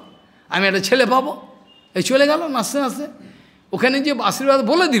সন, আমি একটা ছেলে পাবো। এই চলে গেল নাচতে নাচতে। ওখানে যে আশীর্বাদ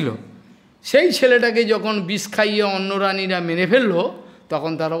বলে দিল, সেই ছেলেটাকে যখন বিষ খাইয়ে অন্য রানীরা মেরে ফেললো,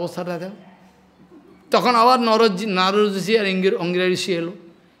 তখন তার অবস্থাটা দেখ। তখন আবার নারদ ঋষি আর অঙ্গিরা ঋষি এলো,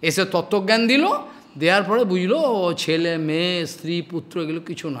 এসে তত্ত্বজ্ঞান দিল। দেওয়ার পরে বুঝলো ছেলে মেয়ে স্ত্রী পুত্র এগুলো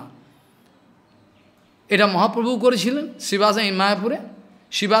কিছু না। এটা মহাপ্রভু করেছিলেন শিবাসা মায়াপুরে।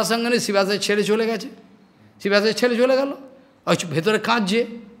 শিবাসাঙ্গনে শিবাসের ছেড়ে চলে গেছে, শিবাসের ছেড়ে চলে গেল, ওই ভেতরে কাঁদছে।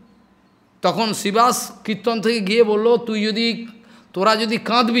 তখন শিবাস কীর্তন থেকে গিয়ে বলল, তোরা যদি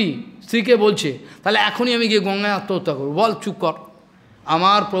কাঁদবি, স্ত্রীকে বলছে, তাহলে এখনই আমি গিয়ে গঙ্গায় আত্মহত্যা করব। বল চুপ কর।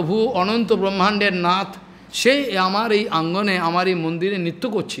 আমার প্রভু অনন্ত ব্রহ্মাণ্ডের নাথ, সে আমার এই আঙ্গনে আমার এই মন্দিরে নৃত্য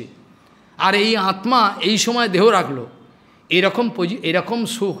করছে, আর এই আত্মা এই সময় দেহ রাখলো।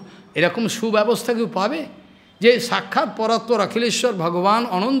 এরকম সুব্যবস্থা কেউ পাবে? যে সাক্ষাৎ পরাত্পর অখিলেশ্বর ভগবান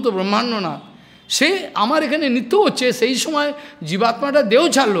অনন্ত ব্রহ্মাণ্ডনাথ, সে আমার এখানে নৃত্য হচ্ছে, সেই সময় জীবাত্মাটা দেহ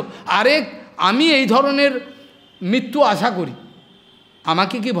ছাড়লো। আমি এই ধরনের মৃত্যু আশা করি,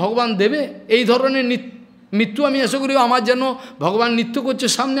 আমাকে কি ভগবান দেবে? এই ধরনের মৃত্যু আমি আশা করি আমার যেন ভগবান নৃত্য করছে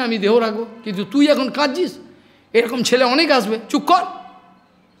সামনে, আমি দেহ রাখবো, কিন্তু তুই এখন কাঁদছিস, এরকম ছেলে অনেক আসবে, চুপ কর।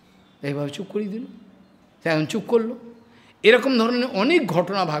 এইভাবে চুপ করিয়ে দিল, এখন চুপ করলো। এরকম ধরনের অনেক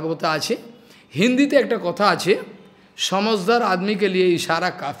ঘটনা ভাগবতে আছে। হিন্দিতে একটা কথা আছে, समझदार आदमी के लिए इशारा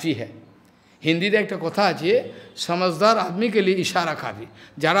काफ़ी है। হিন্দিতে একটা কথা আছে, समझदार आदमी के लिए इशारा काफ़ी।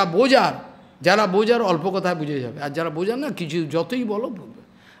 যারা বোঝার অল্প কথায় বুঝে যাবে, আর যারা বোঝার না কিছু যতই বলো বুঝবে।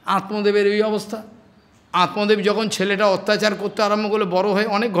 আত্মদেবের এই অবস্থা। আত্মদেব যখন ছেলেটা অত্যাচার করতে আরম্ভ করলে বড় হয়ে,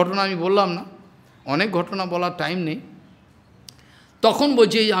 অনেক ঘটনা আমি বললাম না, অনেক ঘটনা বলার টাইম নেই, তখন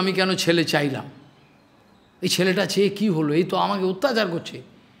বলছে আমি কেন ছেলে চাইলাম, এই ছেলেটা চেয়ে কী হলো, এই তো আমাকে অত্যাচার করছে,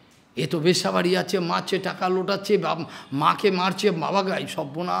 এ তো বেশ্যাবাড়ি যাচ্ছে, মারছে, টাকা লোটাচ্ছে, মাকে মারছে, বাবাকে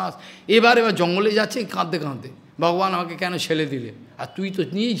সর্বনাশ, এবার জঙ্গলে যাচ্ছে কাঁদতে কাঁদতে, ভগবান আমাকে কেন ছেলে দিলে, আর তুই তো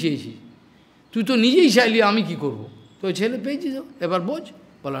নিজেই চেয়েছিস, তুই তো নিজেই চাইলি, আমি কি করব, তো ছেলে পেয়েছিস, এবার বোঝ।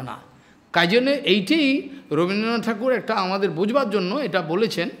 বলে না, কাই জন্যে এইটাই রবীন্দ্রনাথ ঠাকুর একটা আমাদের বোঝবার জন্য এটা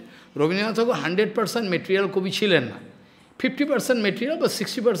বলেছেন। রবীন্দ্রনাথ ঠাকুর 100% মেটেরিয়াল কবি ছিলেন না, 50% মেটেরিয়াল বা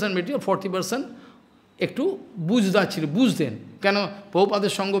 60% মেটেরিয়াল, 40% একটু বুঝদার ছিল, বুঝতেন, কেন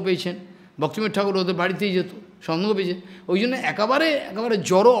প্রভুপাদের সঙ্গ পেয়েছেন, ভক্তিমোহন ঠাকুর ওদের বাড়িতেই যেত, সঙ্গ পেয়েছেন, ওই জন্য একেবারে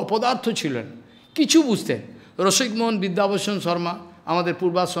জড় অপদার্থ ছিলেন, কিছু বুঝতেন। রসিকমোহন বিদ্যাভূষণ শর্মা আমাদের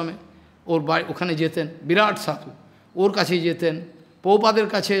পূর্বাশ্রমে, ওর বাড়ি ওখানে যেতেন, বিরাট সাধু, ওর কাছেই যেতেন, প্রভুপাদের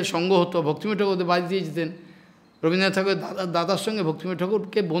কাছে সঙ্গ হতো, ভক্তিমোহন ঠাকুর ওদের বাড়িতেই যেতেন। রবীন্দ্রনাথ ঠাকুর দাদার সঙ্গে ভক্তিমোহন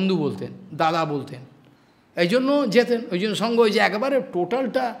ঠাকুরকে বন্ধু বলতেন, দাদা বলতেন, এই জন্য যেতেন, ওই জন্য সঙ্গ হয়েছে, একেবারে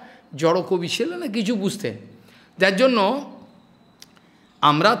টোটালটা জড় কবি ছিলেন না, কিছু বুঝতেন, যার জন্য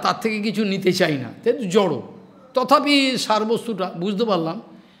আমরা তার থেকে কিছু নিতে চাই না, জড়, তথাপি সারবস্তুটা বুঝতে পারলাম,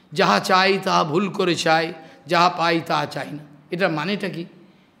 যাহা চাই তাহা ভুল করে চাই, যাহা পাই তাহা চাই না, এটার মানেটা কি?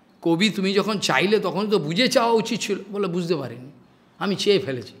 কবি তুমি যখন চাইলে তখন তো বুঝে চাওয়া উচিত ছিল, বলে বুঝতে পারিনি, আমি চেয়ে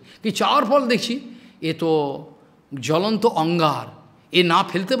ফেলেছি, কি চাওয়ার ফল দেখছি এ তো জ্বলন্ত অঙ্গার, এ না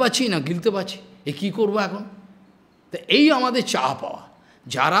ফেলতে পারছি না গিলতে পারছি, এ কী করবো এখন? তো এই আমাদের চাওয়া পাওয়া,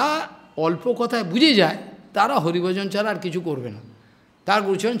 যারা অল্প কথায় বুঝে যায় তারা হরিভজন ছাড়া আর কিছু করবে না, তার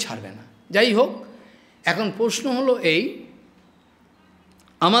গুরুচরণ ছাড়বে না। যাই হোক, এখন প্রশ্ন হলো এই,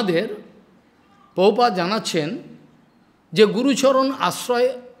 আমাদের প্রভুপাদ জানাচ্ছেন যে গুরুচরণ আশ্রয়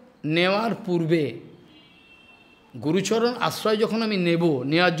নেওয়ার পূর্বে, গুরুচরণ আশ্রয় যখন আমি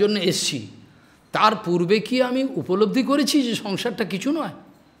নেওয়ার জন্য এসছি, তার পূর্বে কি আমি উপলব্ধি করেছি যে সংসারটা কিছু নয়?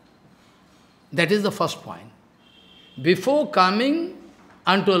 That is the first point. Before coming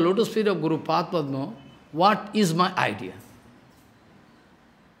unto a lotus feet of Guru Padma, what is my idea?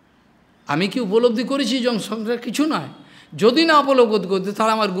 আমি কি উপলব্ধি করেছি যে সংসার কিছু নয়? যদি না উপলব্ধি করতে,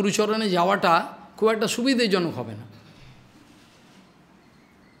 তাহলে আমার গুরুচরণে যাওয়াটা খুব একটা সুবিধাজনক হবে না।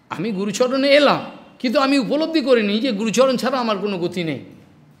 আমি গুরুচরণে এলাম, কিন্তু আমি উপলব্ধি করিনি যে গুরুচরণ ছাড়া আমার কোনো গতি নেই।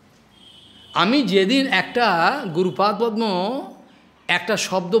 আমি যেদিন একটা গুরুপাদ পদ্ম একটা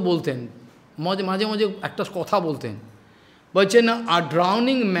শব্দ বলতেন, মাঝে মাঝে একটা কথা বলতেন, বলছেন a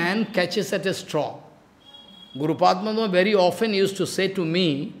drowning man catches at a straw. Guru Padma very often used to say to me,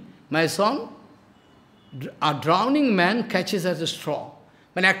 my son, a drowning man catches at a straw.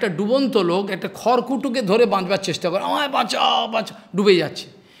 মানে একটা ডুবন্ত লোক একটা খড়কুটোকে ধরে বাঁধবার চেষ্টা করে, আমায় বাঁচাও বাঁচাও, ডুবে যাচ্ছে,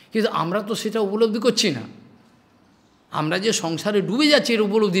 কিন্তু আমরা তো সেটা উপলব্ধি করছি না। আমরা যে সংসারে ডুবে যাচ্ছি এর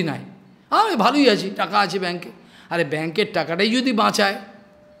উপলব্ধি নাই। আমি ভালোই আছি, টাকা আছে ব্যাংকে, আরে ব্যাংকের টাকাটাই যদি বাঁচায়,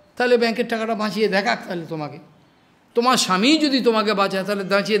 তাহলে ব্যাংকের টাকাটা বাঁচিয়ে দেখাক, তাহলে তোমাকে, তোমার স্বামী যদি তোমাকে বাঁচায় তাহলে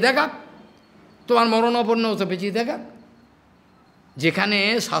বাঁচিয়ে দেখাক, তোমার মরণাপন্ন হতে বেঁচিয়ে দেখাক। যেখানে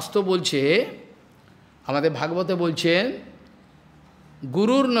শাস্ত্র বলছে, আমাদের ভাগবতে বলছেন,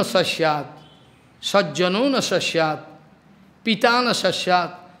 গুরুর ন সস্যাৎ, সজ্জনও ন সস্যাৎ, পিতা ন সস্যাৎ,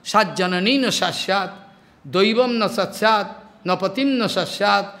 সজ্জননী ন সস্যাৎ, দৈবম ন সস্যাৎ, ন পতিম ন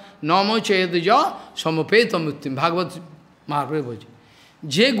সস্যাৎ, নমচেদ য সমপেত মৃত্যুম। ভাগবত মহাপ্রভু বলছে,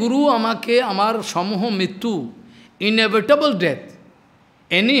 যে গুরু আমাকে আমার সমূহ মৃত্যু, inevitable death,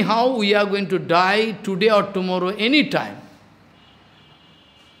 anyhow we are going to die today or tomorrow, any time,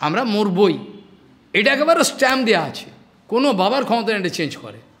 আমরা মরবই, এটা একেবারে স্ট্যাম্প দেওয়া আছে, কোনো বাবার ক্ষমতা এটা চেঞ্জ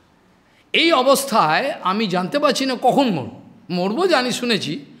করে। এই অবস্থায় আমি জানতে পারছি না কখন মরবো, জানি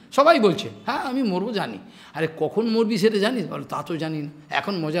শুনেছি, সবাই বলছে হ্যাঁ আমি মরবো জানি, আরে কখন মরবি সেটা জানিস? বলে তা তো জানি না,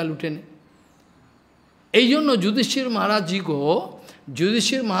 এখন মজা লুটে নে। এই জন্য যুধিষ্ঠির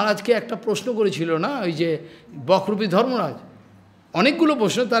মহারাজকে একটা প্রশ্ন করেছিল না, ওই যে বকরূপী ধর্মরাজ, অনেকগুলো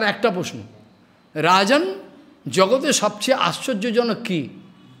প্রশ্ন, তার একটা প্রশ্ন, রাজন জগতে সবচেয়ে আশ্চর্যজনক কী?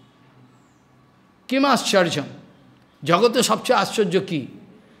 কিম আশ্চর্যম, জগতে সবচেয়ে আশ্চর্য কী?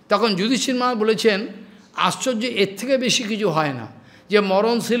 তখন যুধিষ্ঠির মহারাজ বলেছেন, আশ্চর্য এর থেকে বেশি কিছু হয় না, যে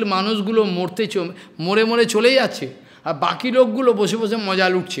মরণশীল মানুষগুলো মরে মরে চলে যাচ্ছে, আর বাকি লোকগুলো বসে বসে মজা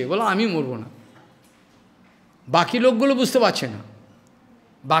লুটছে, বলো আমি মরবো না। বাকি লোকগুলো বুঝতে পারছে না,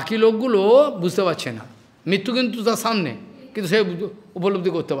 বাকি লোকগুলো বুঝতে পারছে না, মৃত্যু কিন্তু তার সামনে, কিন্তু সে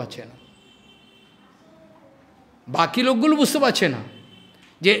উপলব্ধি করতে পারছে না। বাকি লোকগুলো বুঝতে পারছে না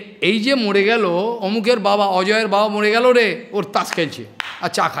যে এই যে মরে গেল, অমুকের বাবা, অজয়ের বাবা মরে গেল রে, ওর তাস খেলছে আর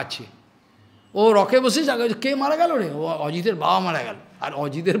চা খাচ্ছে, ও রকে বসে চা খাচ্ছে, কে মারা গেল রে, ও অজিতের বাবা মারা গেল। আর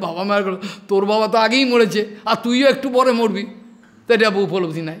অজিতের বাবা মারা গেল, তোর বাবা তো আগেই মরেছে, আর তুইও একটু পরে মরবি, তো এটা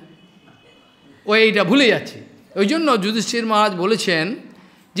উপলব্ধি নাই, ও এইটা ভুলে যাচ্ছে। ওই জন্য যুধিষ্ঠির মহারাজ বলেছেন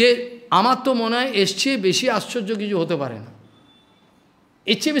যে আমার তো মনে হয় এর চেয়ে বেশি আশ্চর্য কিছু হতে পারে না।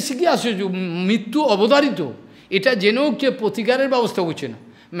 এর চেয়ে বেশি কি আশ্চর্য, মৃত্যু অবধারিত, এটা জেনেও কে প্রতিকারের ব্যবস্থা করছে না।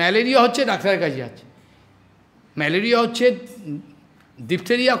 ম্যালেরিয়া হচ্ছে, ডাক্তারের কাছে যাচ্ছে, ম্যালেরিয়া হচ্ছে,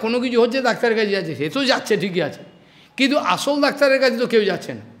 ডিপথেরিয়া কোনো কিছু হচ্ছে, ডাক্তারের কাছে যাচ্ছে, সে তো যাচ্ছে ঠিকই আছে, কিন্তু আসল ডাক্তারের কাছে তো কেউ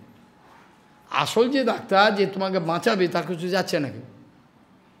যাচ্ছে না। আসল যে ডাক্তার যে তোমাকে বাঁচাবে তার কাছে যাচ্ছে না কেউ,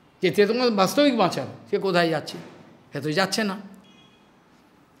 যে সে তোমাকে বাস্তবিক বাঁচাবে, সে কোথায় যাচ্ছে, সে তো যাচ্ছে না।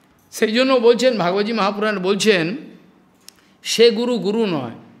 সেই জন্য বলছেন ভাগবতী মহাপুরাণ বলছেন, সে গুরু গুরু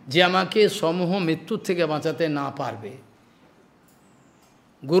নয় যে আমাকে সমূহ মৃত্যুর থেকে বাঁচাতে না পারবে।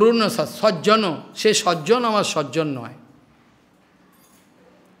 গুরু না সজ্জন, সে সজ্জন আমার সজ্জন নয়,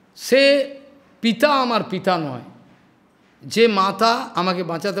 সে পিতা আমার পিতা নয়, যে মাতা আমাকে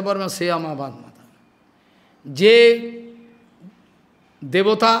বাঁচাতে পারবে না সে আমার মাতা, যে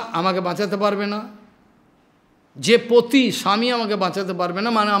দেবতা আমাকে বাঁচাতে পারবে না, যে পতি স্বামী আমাকে বাঁচাতে পারবে না,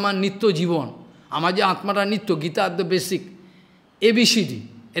 মানে আমার নিত্য জীবন, আমার যে আত্মাটা নিত্য, গীতা দ্য বেসিক এবিসিডি,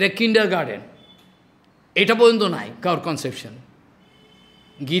 এটা কিন্ডার গার্ডেন, এটা পর্যন্ত নাই কারোর কনসেপশন।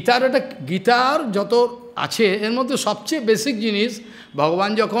 গীতার যত আছে এর মধ্যে সবচেয়ে বেসিক জিনিস,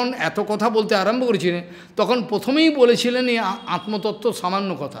 ভগবান যখন এত কথা বলতে আরম্ভ করেছিলেন তখন প্রথমেই বলেছিলেন এই আত্মতত্ত্ব সামান্য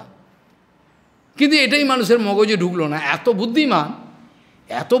কথা, কিন্তু এটাই মানুষের মগজে ঢুকলো না। এত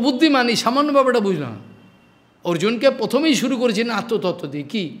বুদ্ধিমান এই সামান্য ব্যাপারটা বুঝল না। অর্জুনকে প্রথমেই শুরু করেছিলেন আত্মতত্ত্ব দিয়ে,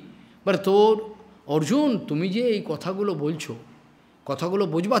 কি বাট তোর অর্জুন তুমি যে এই কথাগুলো বলছো, কথাগুলো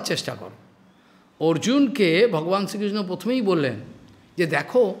বুঝবার চেষ্টা করো। অর্জুনকে ভগবান শ্রীকৃষ্ণ প্রথমেই বললেন যে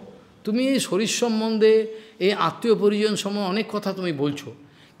দেখো তুমি এই শরীর সম্বন্ধে, এই আত্মীয় পরিজন সম্বন্ধে অনেক কথা তুমি বলছো,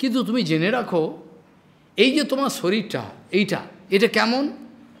 কিন্তু তুমি জেনে রাখো এই যে তোমার শরীরটা এটা কেমন,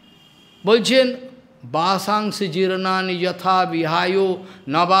 বলছেন বাসাংসি জীর্ণানি যথা বিহায়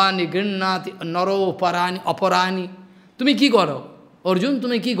নবানি গৃহ্ণাতি নর অপরাণি। তুমি কি করো অর্জুন,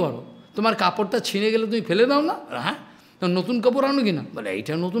 তুমি কি করো, তোমার কাপড়টা ছিঁড়ে গেলে তুমি ফেলে দাও না? হ্যাঁ, নতুন কাপড় আনো কিনা? বলে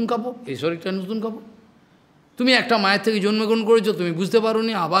এইটা নতুন কাপড়, এই শরীরটা নতুন কাপড়। তুমি একটা মায়ের থেকে জন্মগ্রহণ করেছো, তুমি বুঝতে পারো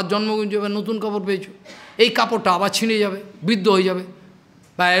নি, আবার জন্মগ্রহণ যাবে, নতুন কাপড় পেয়েছো, এই কাপড়টা আবার ছিঁড়ে যাবে, বৃদ্ধ হয়ে যাবে,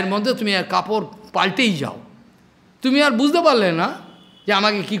 বা এর মধ্যে তুমি আর কাপড় পাল্টেই যাও। তুমি আর বুঝতে পারলে না যে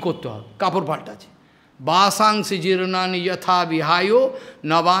আমাকে কি করতে হবে, কাপড় পাল্টাচ্ছে। বাসাংসি জীর্ণানি যথা বিহায়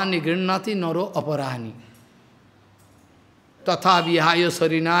নবানি গৃহ্ণাতি নর অপরাণি তথা বিহায়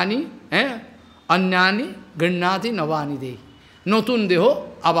শরীরানি অন্যানি গৃহ্ণাতি নবানি দেহ। নতুন দেহ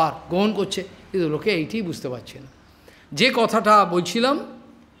আবার গ্রহণ করছে, কিন্তু লোকে এইটাই বুঝতে পারছে না। যে কথাটা বলছিলাম,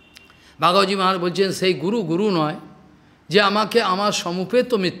 ভাগবতী মহারাজ বলছেন সেই গুরু গুরু নয় যে আমাকে আমার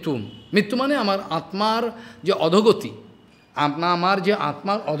সমুপেত মৃত্যু মানে আমার আত্মার যে অধোগতি, আমার যে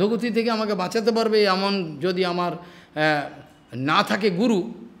আত্মার অধোগতি থেকে আমাকে বাঁচাতে পারবে এমন যদি আমার না থাকে গুরু,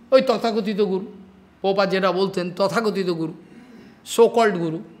 ওই তথাকথিত গুরু, প্রভুপাদ যেটা বলতেন তথাকথিত গুরু, সো কল্ড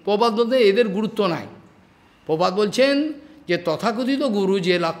গুরু। প্রভুপাদ বলতে এদের গুরুত্ব নাই। প্রভুপাদ বলছেন যে তথাকথিত গুরু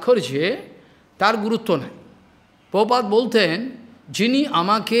যে লাভ করেছে তার গুরুত্ব নাই। প্রভুপাদ বলতেন যিনি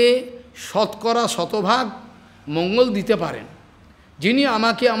আমাকে শতকরা শতভাগ মঙ্গল দিতে পারেন, যিনি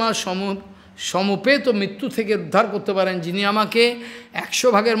আমাকে আমার সমুপেত মৃত্যু থেকে উদ্ধার করতে পারেন, যিনি আমাকে 100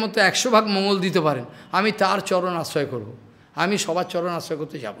 ভাগের মতো 100 ভাগ মঙ্গল দিতে পারেন, আমি তার চরণ আশ্রয় করব। আমি সবার চরণ আশ্রয়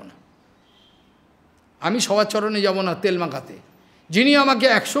করতে যাব না, আমি সবার চরণে যাব না তেল মাখাতে। যিনি আমাকে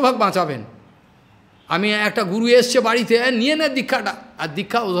 100 ভাগ বাঁচাবেন, আমি একটা গুরু এসছে বাড়িতে, নিয়ে নে দীক্ষাটা, আর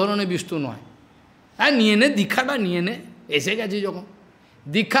দীক্ষা ও ধরনের বস্তু নয়, হ্যাঁ নিয়ে নে দীক্ষাটা, নিয়ে নে, এসে গেছে যখন,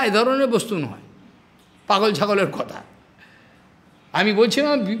 দীক্ষা এ ধরনের বস্তু নয়, পাগল ছাগলের কথা। আমি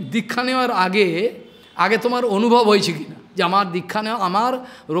বলছিলাম দীক্ষা নেওয়ার আগে তোমার অনুভব হয়েছে কিনা যে আমার দীক্ষা নেওয়া, আমার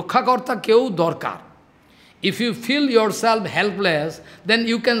রক্ষাকর্তা কেউ দরকার। If you feel your self helpless, then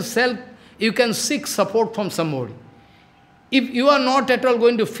you can seek support from somebody. If you are not at all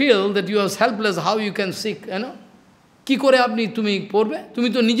going to feel that you are helpless, how you can seek, কি করে তুমি পড়বে? তুমি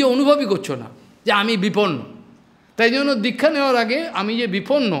তো নিজে অনুভবই করছো না যে আমি বিপন্ন। তাই জন্য দীক্ষা নেওয়ার আগে আমি যে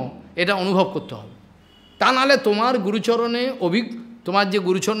বিপন্ন এটা অনুভব করতে হবে। তা নাহলে তোমার গুরুচরণে তোমার যে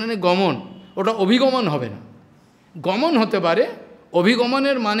গুরুচরণে গমন, ওটা অভিগমন হবে না। গমন হতে পারে,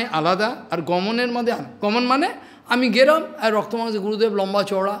 অভিগমনের মানে আলাদা, আর গমনের মধ্যে গমন মানে আমি গেলাম আর রক্তমাংসে গুরুদেব লম্বা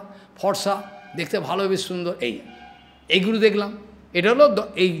চওড়া ফর্সা দেখতে ভালো বেশ সুন্দর, এইগুলো দেখলাম, এটা হলো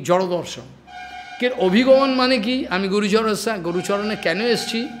এই জড় দর্শন। কিন্তু অভিগমন মানে কি, আমি গুরুচরণে কেন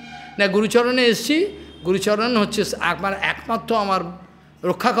এসছি না, গুরুচরণে এসছি, গুরুচরণ হচ্ছে একমাত্র আমার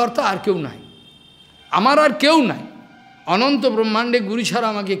রক্ষাকর্তা, আর কেউ নাই, আমার আর কেউ নাই, অনন্ত ব্রহ্মাণ্ডে গুরু ছাড়া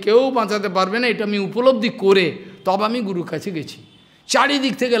আমাকে কেউ বাঁচাতে পারবে না, এটা আমি উপলব্ধি করে তবে আমি গুরুর কাছে গেছি।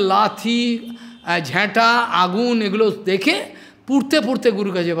 চারিদিক থেকে লাথি ঝ্যাঁটা আগুন এগুলো দেখে পুড়তে পুড়তে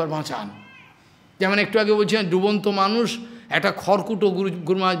গুরুর কাছে এবার বাঁচান। যেমন একটু আগে বলছিলেন ডুবন্ত মানুষ, একটা খড়কুটো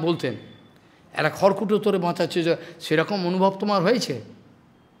গুরু মহারাজ বলতেন, একটা খড়কুটো তোরে বাঁচাচ্ছে, সেরকম অনুভব তোমার হয়েছে?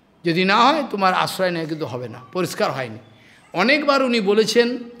 যদি না হয় তোমার আশ্রয় নেওয়া কিন্তু হবে না, পরিষ্কার হয়নি। অনেকবার উনি বলেছেন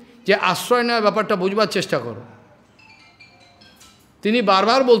যে আশ্রয় নেওয়ার ব্যাপারটা বুঝবার চেষ্টা করো। তিনি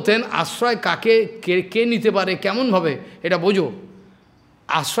বারবার বলতেন আশ্রয় কাকে কে নিতে পারে, কেমনভাবে এটা বোঝো।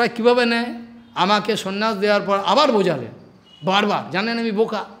 আশ্রয় কীভাবে নেয়, আমাকে সন্ন্যাস দেওয়ার পর আবার বোঝালেন বারবার, জানেন আমি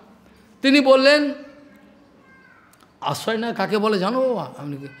বোকা। তিনি বললেন আশ্রয় না কাকে বলে জানো বাবা?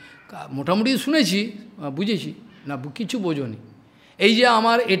 আমি মোটামুটি শুনেছি, বুঝেছি না, কিছু বোঝোনি। এই যে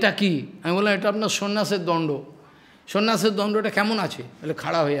আমার এটা কি, আমি বললাম এটা আপনার সন্ন্যাসের দণ্ড। সন্ন্যাসের দণ্ডটা কেমন আছে? বলে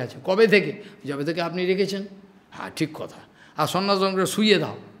খাড়া হয়ে আছে। কবে থেকে? যবে থেকে আপনি রেখেছেন। হ্যাঁ ঠিক কথা। আর সন্ন্যাস দণ্ডটা শুইয়ে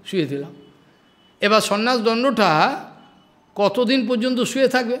দাও, শুয়ে দিলাম। এবার সন্ন্যাস দণ্ডটা কতদিন পর্যন্ত শুয়ে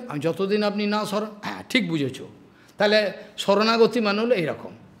থাকবে? আমি যতদিন আপনি না সরান। হ্যাঁ ঠিক বুঝেছ। তাহলে শরণাগতি মানে হলো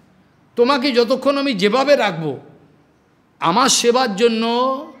এইরকম, তোমাকে যতক্ষণ আমি যেভাবে রাখবো আমার সেবার জন্য,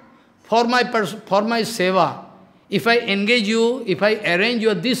 ফর মাই সেবা, if I engage you, if I arrange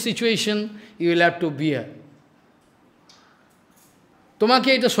you this situation, you will have to bear. তোমাকে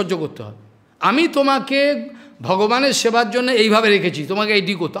এটা সহ্য করতে হবে। আমি তোমাকে ভগবানের সেবার জন্য এইভাবে রেখেছি, তোমাকে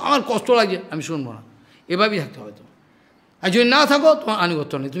এইটি করতে, আমার কষ্ট লাগে, আমি শুনবো না, এভাবেই থাকতে হবে তোমার। আর যদি না থাকো তোমার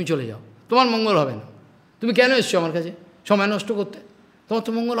আনুগত্য নেই, তুমি চলে যাও, তোমার মঙ্গল হবে না। তুমি কেন এসছো আমার কাছে সময় নষ্ট করতে? তোমার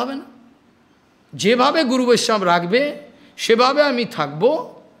তো মঙ্গল হবে না। যেভাবে গুরু বৈষ্ণব রাখবে সেভাবে আমি থাকবো,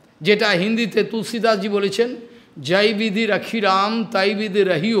 যেটা হিন্দিতে তুলসীদাসজি বলেছেন, যাই বিধি রাখি রাম তাই বিধি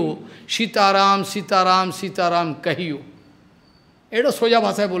রহিও, সীতারাম সীতারাম সীতারাম কহিও। এটা সোজা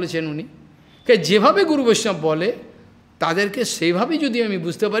ভাষায় বলেছেন উনি। কে যেভাবে গুরু বৈষ্ণব বলে তাদেরকে সেইভাবেই যদি আমি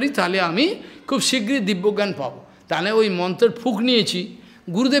বুঝতে পারি, তাহলে আমি খুব শীঘ্রই দিব্যজ্ঞান পাবো। তাহলে ওই মন্ত্রের ফুঁক নিয়েছি,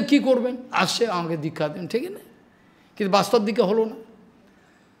 গুরুদেব কি করবেন, আসছে আমাকে দীক্ষা দেন, ঠিক না, কিন্তু বাস্তব দীক্ষা হলো না।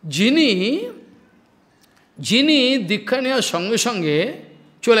 যিনি দীক্ষা নেওয়ার সঙ্গে সঙ্গে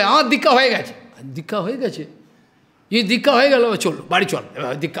চলে, আমার দীক্ষা হয়ে গেছে, দীক্ষা হয়ে গেছে, এই দীক্ষা হয়ে গেল, চল বাড়ি চল,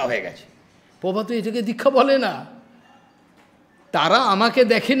 এবার দীক্ষা হয়ে গেছে। প্রভা তো এটাকে দীক্ষা বলে না। তারা আমাকে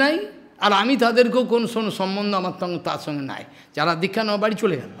দেখে নাই, আর আমি তাদেরকেও কোন সম্বন্ধ আমার তার সঙ্গে নাই। যারা দীক্ষা নেওয়া বাড়ি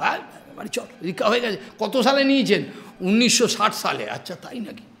চলে গেল, বাড়ি চল, দীক্ষা হয়ে গেছে। কত সালে নিয়েছেন? 1960 সালে। আচ্ছা তাই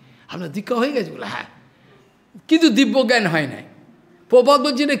নাকি, আপনার দীক্ষা হয়ে গেছে? বলে হ্যাঁ, কিন্তু দিব্যজ্ঞান হয় নাই। প্রভা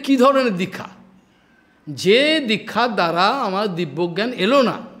বলছেন কী ধরনের দীক্ষা? যে দীক্ষার দ্বারা আমার দিব্যজ্ঞান এলো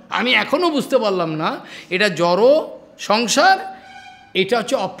না, আমি এখনও বুঝতে পারলাম না এটা জড় সংসার, এটা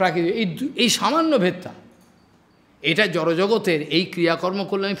হচ্ছে অপ্রাকৃত, এই সামান্য ভেদটা, এটা জড়জগতের এই ক্রিয়াকর্ম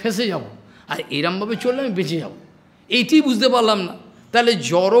করলে আমি ফেঁসে যাব, আর এরমভাবে চললে আমি বেঁচে যাব, এইটি বুঝতে পারলাম না। তাহলে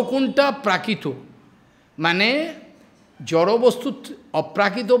জড় কোনটা, প্রাকৃত, মানে জড় বস্তু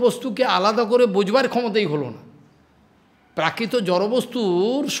অপ্রাকৃত বস্তুকে আলাদা করে বোঝবার ক্ষমতাই হলো না। প্রাকৃত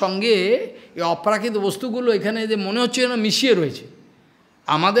জড়বস্তুর সঙ্গে এই অপ্রাকৃত বস্তুগুলো এখানে যে মনে হচ্ছে যেন মিশিয়ে রয়েছে।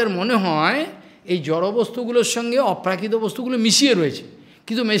 আমাদের মনে হয় এই জড়বস্তুগুলোর সঙ্গে অপ্রাকৃত বস্তুগুলো মিশিয়ে রয়েছে,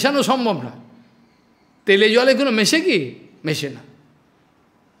 কিন্তু মেশানো সম্ভব না। তেলে জলে কোনো মেশে কি? মেশে না।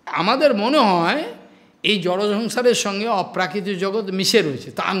 আমাদের মনে হয় এই জড় সংসারের সঙ্গে অপ্রাকৃত জগৎ মিশে রয়েছে,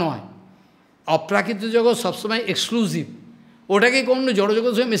 তা নয়। অপ্রাকৃত জগৎ সবসময় এক্সক্লুসিভ, ওটাকে কোনো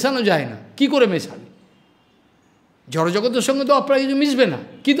জড়জগতের সঙ্গে মেশানো যায় না। কি করে মেশাবে? জড়জগতের সঙ্গে তো অপ্রাকৃত মিশবে না,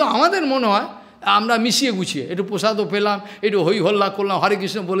 কিন্তু আমাদের মনে হয় আমরা মিশিয়ে গুছিয়ে একটু প্রসাদও পেলাম, একটু হই হল্লা করলাম, হরে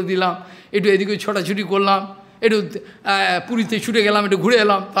কৃষ্ণ বলে দিলাম, একটু এদিকে ছোটাছুটি করলাম, একটু পুরীতে ছুটে গেলাম, একটু ঘুরে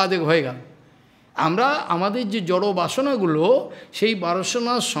এলাম, তাদের হয়ে গেল। আমরা আমাদের যে জড় বাসনাগুলো, সেই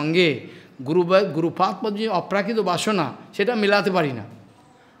বাসনার সঙ্গে গুরুপাদ যে অপ্রাকৃত বাসনা, সেটা মেলাতে পারি না,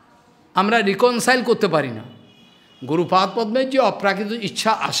 আমরা রিকনসাইল করতে পারি না। গুরুপাদ পদ্মের যে অপ্রাকৃত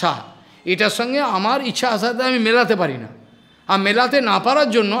ইচ্ছা আশা, এটার সঙ্গে আমার ইচ্ছা আশাতে আমি মেলাতে পারি না, আর মেলাতে না পারার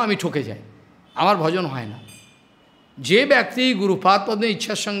জন্য আমি ঠকে যাই, আমার ভজন হয় না। যে ব্যক্তি গুরুপাদ পদ্মের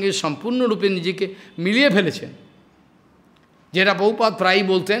ইচ্ছার সঙ্গে সম্পূর্ণরূপে নিজেকে মিলিয়ে ফেলেছেন, যেটা বহুপাদ প্রায়ই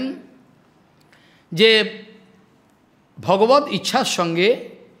বলতেন যে ভগবত ইচ্ছার সঙ্গে,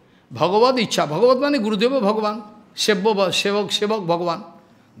 ভগবত ইচ্ছা, ভগবত মানে গুরুদেব ভগবান, সেবক ভগবান,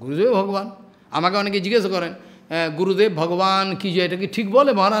 গুরুদেব ভগবান। আমাকে অনেকে জিজ্ঞেস করেন গুরুদেব ভগবান কি যে এটা কি ঠিক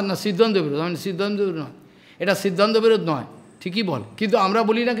বলে মহারাজ না সিদ্ধান্ত বিরোধ? সিদ্ধান্ত বিরোধ নয়, এটা সিদ্ধান্ত বিরোধ নয়, ঠিকই বলে, কিন্তু আমরা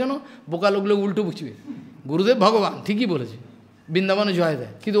বলি না কেন? বোকা লোকগুলো উল্টো বুঝবে, গুরুদেব ভগবান ঠিকই বলেছে, বৃন্দাবনে জয়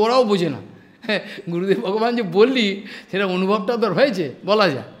দেয়, কিন্তু ওরাও বোঝে না। হ্যাঁ, গুরুদেব ভগবান যে বললি সেটা অনুভবটা তোর হয়েছে, বলা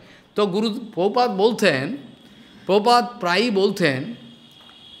যায়। তো প্রভুপাদ প্রায়ই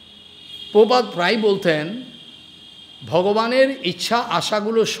বলতেন ভগবানের ইচ্ছা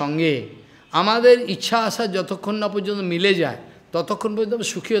আশাগুলোর সঙ্গে আমাদের ইচ্ছা আশা যতক্ষণ না পর্যন্ত মিলে যায় ততক্ষণ পর্যন্ত আমরা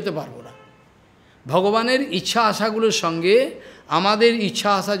সুখী হতে পারবো না। ভগবানের ইচ্ছা আশাগুলোর সঙ্গে আমাদের ইচ্ছা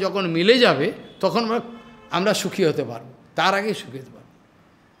আশা যখন মিলে যাবে তখন আমরা সুখী হতে পারবো, তার আগে সুখী হতে পারবো।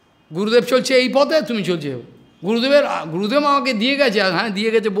 গুরুদেব চলছে এই পথে, তুমি চলছে, গুরুদেব আমাকে দিয়ে গেছে, হ্যাঁ দিয়ে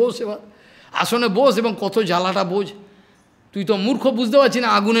গেছে, বস এবার আসনে বস এবং কত জ্বালাটা বোঝ, তুই তো মূর্খ, বুঝতে পারছি না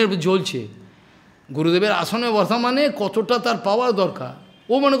আগুনের জ্বলছে। গুরুদেবের আসনে বসা মানে কতটা তার পাওয়ার দরকার।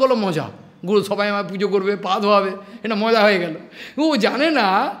 ও মনে করলো মজা, গুরু সবাই আমার পুজো করবে, পা ধোয়াবে, এটা মজা হয়ে গেল। ও জানে না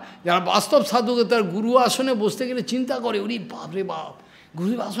যারা বাস্তব সাধুকে তার গুরু আসনে বসতে গেলে চিন্তা করে, ওরে বাপ রে বাপ,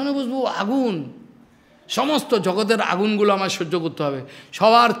 গুরুদেব আসনে বসবো, আগুন, সমস্ত জগতের আগুনগুলো আমায় সহ্য করতে হবে,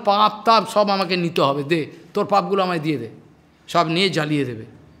 সবার পাপ তাপ সব আমাকে নিতে হবে, দে তোর পাপগুলো আমায় দিয়ে দে, সব নিয়ে জ্বালিয়ে দেবে।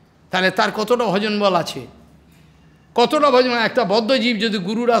 তাহলে তার কতটা ভজন বল আছে, কতটা ভজন। একটা বদ্ধজীব যদি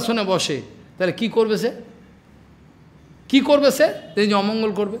গুরুর আসনে বসে তাহলে কি করবে সে? কি করবে সে? যে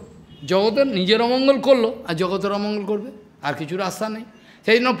অমঙ্গল করবে, জগতের নিজের অমঙ্গল করলো আর জগতের অমঙ্গল করবে, আর কিছু রাস্তা নেই।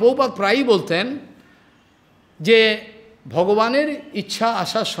 সেই জন্য প্রভুপাদ প্রায়ই বলতেন যে ভগবানের ইচ্ছা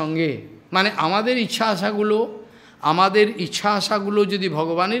আশার সঙ্গে, মানে আমাদের ইচ্ছা আশাগুলো যদি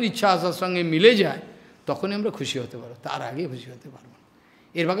ভগবানের ইচ্ছা আশার সঙ্গে মিলে যায় তখনই আমরা খুশি হতে পারবো, তার আগে খুশি হতে পারবো না,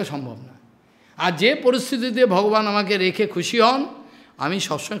 এর ভাগে সম্ভব না। আর যে পরিস্থিতিতে ভগবান আমাকে রেখে খুশি হন আমি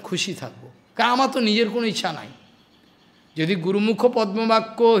সবসময় খুশি থাকবো, কারণ আমার তো নিজের কোনো ইচ্ছা নাই। যদি গুরুমুখ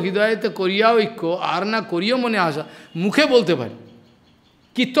পদ্মবাক্য হৃদয়েতে করিয়াও ঐক্য আর না করিও মনে আসা, মুখে বলতে পারি,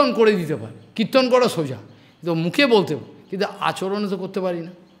 কীর্তন করে দিতে পারি, কীর্তন করা সোজা, কিন্তু মুখে বলতে পারি, কিন্তু আচরণে তো করতে পারি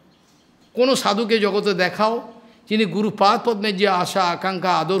না। কোনো সাধুকে জগতে দেখাও যিনি গুরুপাদ পদ্মের যে আশা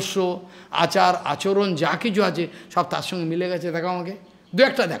আকাঙ্ক্ষা আদর্শ আচার আচরণ যা কিছু আছে সব তার সঙ্গে মিলে গেছে, দেখাও আমাকে, দু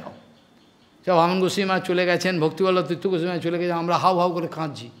একটা দেখাও। সব বামন গোস্বামী চলে গেছেন, ভক্তিবল্লভ তীর্থ গোস্বামী চলে গেছেন, আমরা হাউ হাউ করে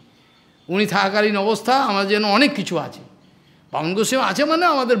কাঁদছি। উনি থাকাকালীন অবস্থা আমার যেন অনেক কিছু আছে, বামন গোস্বামী আছে মানে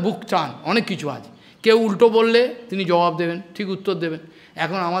আমাদের বুক টান, অনেক কিছু আছে। কেউ উল্টো বললে তিনি জবাব দেবেন, ঠিক উত্তর দেবেন।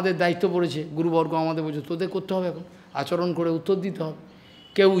 এখন আমাদের দায়িত্ব পড়েছে, গুরুবর্গ আমাদের বলছে তোদের করতে হবে, এখন আচরণ করে উত্তর দিতে হবে।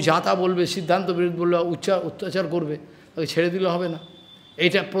 কেউ যাতা বলবে, সিদ্ধান্ত বিরোধ বললে, অত্যাচার করবে, তাকে ছেড়ে দিলে হবে না,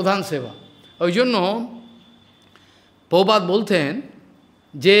 এইটা প্রধান সেবা। ওই জন্য প্রভুপাদ বলতেন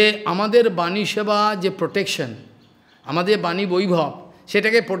যে আমাদের বাণী সেবা যে প্রোটেকশন, আমাদের বাণী বৈভব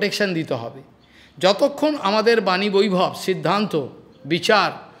সেটাকে প্রোটেকশন দিতে হবে। যতক্ষণ আমাদের বাণী বৈভব সিদ্ধান্ত বিচার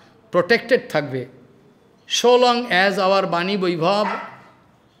প্রোটেক্টেড থাকবে, so long as our বাণী বৈভব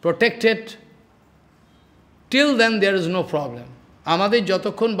protected, till then there is no problem. আমাদের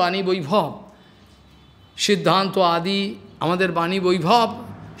যতক্ষণ বাণী বৈভব সিদ্ধান্ত আদি আমাদের বাণী বৈভব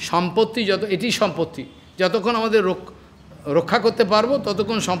সম্পত্তি, এটি সম্পত্তি যতক্ষণ আমাদের রক্ষা করতে পারবো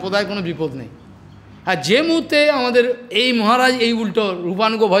ততক্ষণ সম্প্রদায় কোনো বিপদ নেই। আর যে মুহূর্তে আমাদের এই মহারাজ এই উল্টো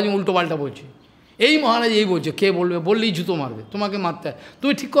রূপানুগ ভজন উল্টো পাল্টা বলছে, এই মহারাজ এই বলছে, কে বলবে? বললেই জুতো মারবে, তোমাকে মারতে হয়,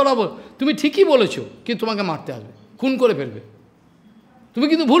 তুমি ঠিক করাবো, তুমি ঠিকই বলেছো কিন্তু তোমাকে মারতে আসবে, খুন করে ফেলবে, তুমি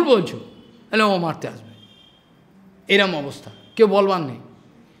কিন্তু ভুল বলছো, তাহলে ও মারতে আসবে। এরম অবস্থা, কেউ বলবার নেই।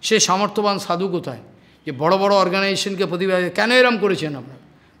 সে সামর্থ্যবান সাধু কোথায় যে বড় বড় অর্গানাইজেশনকে প্রতিবাদ, কেন এরম করেছেন আপনারা,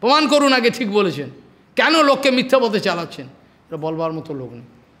 প্রমাণ করুন আগে ঠিক বলেছেন, কেন লোককে মিথ্যা পথে চালাচ্ছেন, এটা বলবার মতো লোক নেই।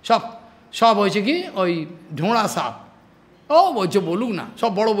 সব হয়েছে কি ওই ঢোঁড়া সাপ, ও বলছে বলুক না,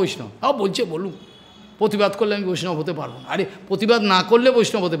 সব বড় বৈষ্ণব, বলছে বলুক, প্রতিবাদ করলে আমি বৈষ্ণব হতে পারবো না। আরে প্রতিবাদ না করলে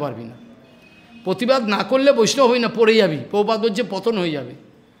বৈষ্ণব হতে পারবি না, প্রতিবাদ না করলে বৈষ্ণব হই না, পড়ে যাবি। প্রভুপাদ বলছে পতন হয়ে যাবে,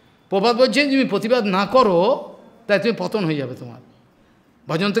 প্রভুপাদ বলছে তুমি প্রতিবাদ না করো তাই তুমি পতন হয়ে যাবে, তোমার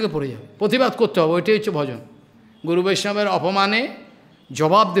ভজন থেকে পড়ে যাবে। প্রতিবাদ করতে হবে, ওইটাই হচ্ছে ভজন। গুরু বৈষ্ণবের অপমানে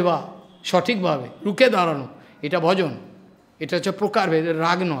জবাব দেওয়া সঠিকভাবে, রুখে দাঁড়ানো, এটা ভজন। এটা হচ্ছে প্রকারভেদ,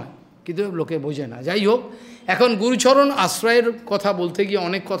 রাগ নয়, কিন্তু লোকে বোঝে না। যাই হোক, এখন গুরুচরণ আশ্রয়ের কথা বলতে গিয়ে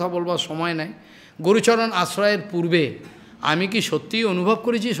অনেক কথা বলবার সময় নেই। গুরুচরণ আশ্রয়ের পূর্বে আমি কি সত্যিই অনুভব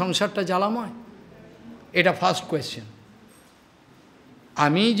করেছি সংসারটা জ্বালাময়? এটা ফার্স্ট কোয়েশ্চেন।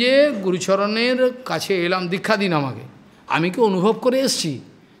 আমি যে গুরুচরণের কাছে এলাম, দীক্ষা দিন আমাকে, আমি কি অনুভব করে এসছি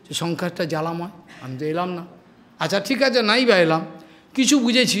যে সংসারটা জ্বালাময়? আমি তো এলাম না। আচ্ছা ঠিক আছে, নাই বা এলাম, কিছু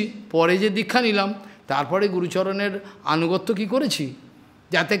বুঝেছি, পরে যে দীক্ষা নিলাম তারপরে গুরুচরণের আনুগত্য কি করেছি,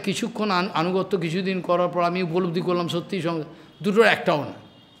 যাতে কিছুক্ষণ আনুগত্য কিছুদিন করার পর আমি উপলব্ধি করলাম সত্যি দুটোর একটাও না।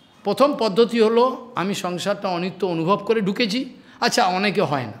 প্রথম পদ্ধতি হলো আমি সংসারটা অনিত্য অনুভব করে ঢুকেছি। আচ্ছা অনেকে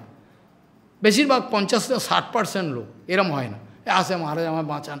হয় না, বেশিরভাগ 50-60% লোক এরম হয় না, আসে মহারাজ আমার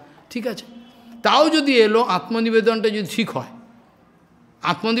বাঁচান, ঠিক আছে। তাও যদি এলো আত্মনিবেদনটা যদি ঠিক হয়,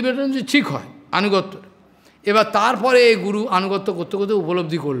 আত্মনিবেদন যদি ঠিক হয় আনুগত্য, এবার তারপরে এই গুরু আনুগত্য করতে করতে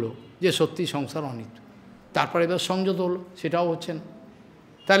উপলব্ধি করলো যে সত্যি সংসার অনিত্য, তারপরে এবার সংযত হলো, সেটাও হচ্ছে না।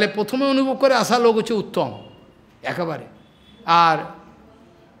 তাহলে প্রথমে অনুভব করে আসা লোক হচ্ছে উত্তম একেবারে। আর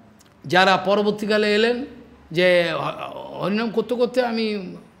যারা পরবর্তীকালে এলেন যে হরিনাম করতে করতে আমি,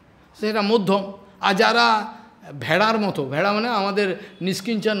 সেটা মধ্যম। আর যারা ভেড়ার মতো, ভেড়া মানে আমাদের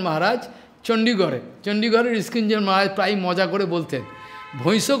নিষ্কিঞ্চন মহারাজ চণ্ডীগড়ের নিষ্কিঞ্চন মহারাজ প্রায় মজা করে বলতেন,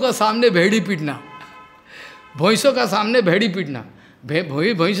 ভৈঁসো কা সামনে ভেড়ি পিটনা, ভৈঁসো কা সামনে ভেড়ি পিটনা,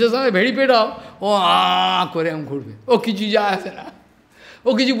 ভৈঁসের সামনে ভেড়ি পেটাও, ও করে আমি ঘুরবে, ও কিছু যা আসে না, ও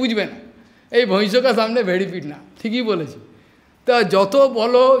কিছু বুঝবে না, এই ভৈঁসো কা সামনে ভেড়ি পিটনা, ঠিকই বলেছি। তা যত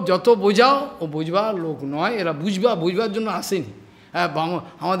বলো, যত বোঝাও, ও বুঝবার লোক নয়, এরা বুঝবার জন্য আসেনি। হ্যাঁ,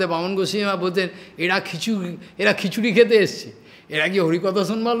 আমাদের বামন গোস্বামী বলতেন, এরা খিচুড়ি খেতে এসছে, এরা কি হরিকথা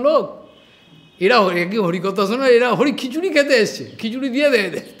শুনবার লোক, এরা কি হরিকথা শোনা, এরা খিচুড়ি খেতে এসছে, খিচুড়ি দিয়ে দেয়,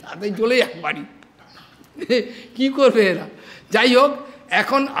 তাতে চলে যাক বাড়ি, কী করবে এরা। যাই হোক,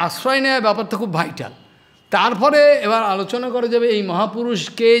 এখন আশ্রয় নেওয়ার ব্যাপারটা খুব ভাইটাল। তারপরে এবার আলোচনা করা যাবে এই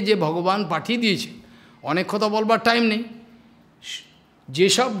মহাপুরুষকে যে ভগবান পাঠিয়ে দিয়েছে। অনেক কথা বলবার টাইম নেই।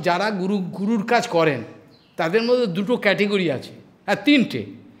 যেসব যারা গুরুর কাজ করেন তাদের মধ্যে দুটো ক্যাটেগরি আছে, আর তিনটে।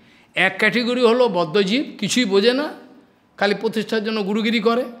 এক ক্যাটেগরি হলো বদ্ধজীব, কিছুই বোঝে না, খালি প্রতিষ্ঠার জন্য গুরুগিরি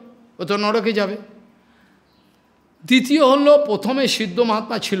করে, ও তো নরকে যাবে। দ্বিতীয় হলো প্রথমে সিদ্ধ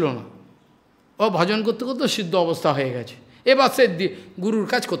মহাত্মা ছিল না, ও ভজন করতে করতে সিদ্ধ অবস্থা হয়ে গেছে, এবার সে গুরুর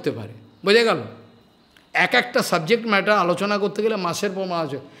কাজ করতে পারে। বোঝা গেল? একটা সাবজেক্ট ম্যাটার আলোচনা করতে গেলে মাসের পর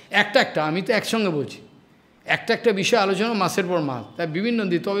মাস, একটা আমি তো একসঙ্গে বলছি, একটা বিষয় আলোচনা মাসের পর মাস, তাই বিভিন্ন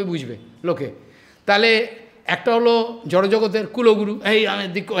দিক তবে বুঝবে লোকে। তাহলে একটা হলো জড়জগতের কুলগুরু, এই আমি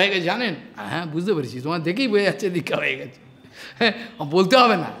দীক্ষা হয়ে গেছে, জানেন? হ্যাঁ, বুঝতে পেরেছি, তোমার দেখেই বোঝা যাচ্ছে দীক্ষা হয়ে গেছে, হ্যাঁ, বলতে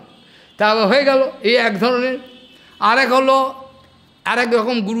হবে না। তা হয়ে গেল এই এক ধরনের। আরেক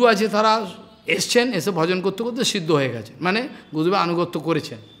রকম গুরু আছে, তারা এসছেন, এসে ভজন করতে করতে সিদ্ধ হয়ে গেছে, মানে গুরুদেব আনুগত্য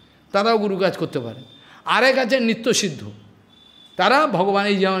করেছেন, তারাও গুরু কাজ করতে পারেন। আরেক আছে নিত্য সিদ্ধ, তারা ভগবান,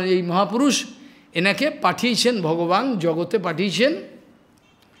 এই যেমন এই মহাপুরুষ এনাকে পাঠিয়েছেন ভগবান, জগতে পাঠিয়েছেন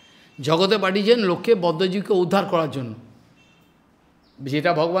লোককে, বদ্ধজীবকে উদ্ধার করার জন্য।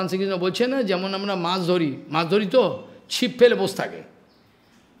 যেটা ভগবান শ্রীকৃষ্ণ বলছেন না, যেমন আমরা মাছ ধরি তো ছিপ ফেলে বসে থাকে,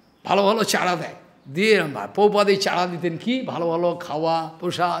 ভালো ভালো চারা দেয়, দিয়ে পৌপাদেই চারা দিতেন, কি ভালো ভালো খাওয়া,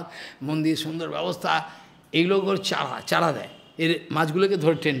 প্রসাদ, মন্দির, সুন্দর ব্যবস্থা, এইগুলো করে চারা দেয়, এর মাছগুলোকে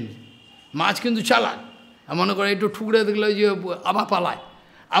ধরে টেনে। মাছ কিন্তু চালাক, মনে করে একটু ঠুকরে দেখলো যে আবার পালায়,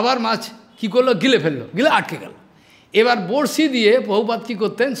 আবার মাছ কী করলো, গিলে আটকে গেল। এবার বড়শি দিয়ে বহুপাত কী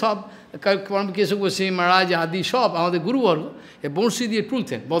করতেন, সব কেশব গোস্বামী মহারাজ আদি সব আমাদের গুরুবর্গ এ বড়শি দিয়ে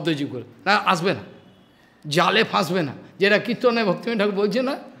তুলতেন বদ্ধজীব করে, না আসবে না, জালে ফাঁসবে না, যেটা কীর্তনে ভক্তিময় ঠাকুর বলছে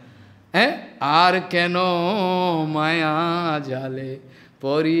না, হ্যাঁ, আর কেন মায়া জালে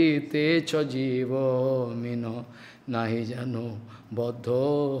পরিতেছ জীব মিন, নাহি জানো বদ্ধ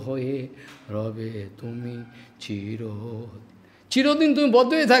হয়ে রবে তুমি চিরদিন তুমি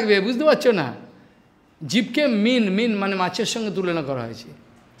বদ্ধ হয়ে থাকবে, বুঝতে পারছো না? জীবকে মিন মানে মাছের সঙ্গে তুলনা করা হয়েছে।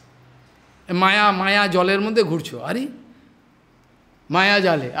 মায়া জলের মধ্যে ঘুরছো, আরে মায়া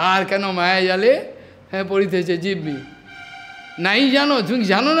জালে, আর কেন মায়া জালে হ্যাঁ পড়িতেছে জীববি, নাই জানো, তুমি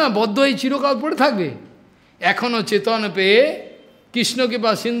জানো না বদ্ধ হয়ে চিরকাল পড়ে থাকবে। এখনও চেতন পেয়ে কৃষ্ণকে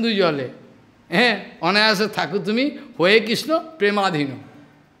বা সিন্ধু জলে, হ্যাঁ, অনায়াসে থাকো তুমি হয়ে কৃষ্ণ প্রেমাধীন।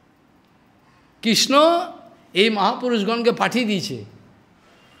 কৃষ্ণ এই মহাপুরুষগণকে পাঠিয়ে দিয়েছে,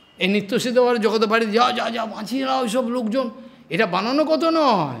 এই নিত্যসিদ্ধ জগতে পাঠিয়ে যা বাঁচিয়ে নাও ওইসব লোকজন, এটা বানানো কত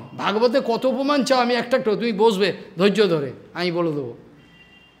নয়, ভাগবতে কত প্রমাণ চাও, আমি একটা তুমি বসবে ধৈর্য ধরে, আমি বলে দেবো।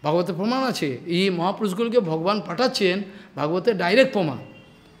 ভাগবতের প্রমাণ আছে, এই মহাপুরুষগুলোকে ভগবান পাঠাচ্ছেন, ভাগবতের ডাইরেক্ট প্রমাণ।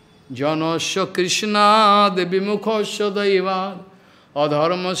 জনস্য কৃষ্ণাদ বিমুখস্য দৈবাদ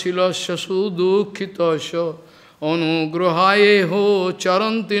অধর্মশীলস্য সুদুঃখিতস্য অনুগ্রহায় হো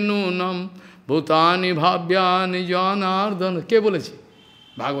চরন্তি নূনম ভূতানি ভাব্যানি জনার্দন। কে বলেছে?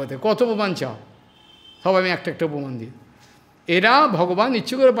 ভাগবতে। কত প্রমাণ চাও? সব আমি একটা প্রমাণ দিই। এরা ভগবান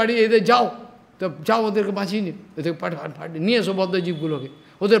ইচ্ছে করে পাঠিয়ে, এদের যাও তো যাও, ওদেরকে বাঁচিয়ে নিও, ওদের পাঠিয়ে নিয়ে এসো বদ্ধজীবগুলোকে,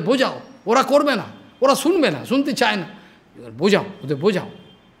 ওদের বোঝাও, ওরা করবে না, ওরা শুনবে না, শুনতে চায় না, ওদের বোঝাও,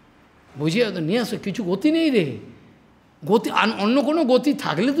 বুঝিয়ে ওদের নিয়ে আসো। কিছু গতি নেই রে, গতি অন্য কোনো গতি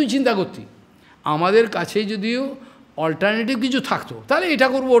থাকলে তুই চিন্তা করতি। আমাদের কাছে যদিও অল্টারনেটিভ কিছু থাকতো, তাহলে এটা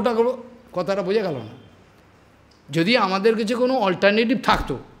করবো ওটা করবো, কথাটা বোঝা গেল না। যদি আমাদের কাছে কোনো অল্টারনেটিভ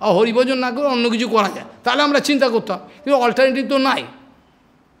থাকতো, আর হরিভজন না করে অন্য কিছু করা যায়, তাহলে আমরা চিন্তা করতাম, কিন্তু অল্টারনেটিভ তো নাই।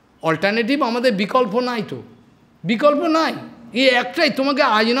 অল্টারনেটিভ আমাদের বিকল্প নাই, তো বিকল্প নাই, এই একটাই, তোমাকে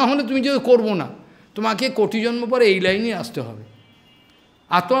আজ না হলে তুমি যদি করবো না, তোমাকে কোটি জন্ম পরে এই লাইনে আসতে হবে।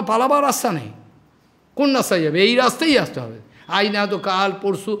 আর তোমার পালাবার রাস্তা নেই। কোন রাস্তায় যাবে? এই রাস্তায় আসতে হবে। আজ না তো কাল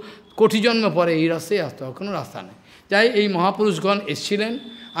পরশু কোটি জন্ম পরে এই রাস্তায় আসতে হবে, কোনো রাস্তা নেই। তাই এই মহাপুরুষগণ এসেছিলেন,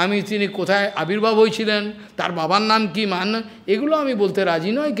 তিনি কোথায় আবির্ভাব হয়েছিলেন, তার বাবার নাম কি, মান, এগুলো আমি বলতে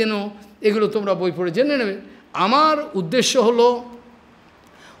রাজি নয়। কেন? এগুলো তোমরা বই পড়ে জেনে নেবে। আমার উদ্দেশ্য হলো,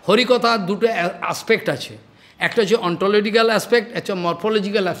 হরিকথার দুটো অ্যাসপেক্ট আছে, একটা হচ্ছে অন্টোলজিক্যাল অ্যাসপেক্ট, একটা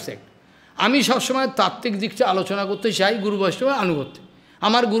মরফোলজিক্যাল অ্যাসপেক্ট। আমি সবসময় তাত্ত্বিক দিকটা আলোচনা করতে চাই, গুরু বৈষ্ণবের আনুগত্য।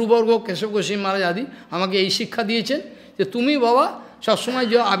 আমার গুরুবর্গ কেশব গোস্বামী মহারাজ আদি আমাকে এই শিক্ষা দিয়েছেন যে তুমি বাবা সবসময়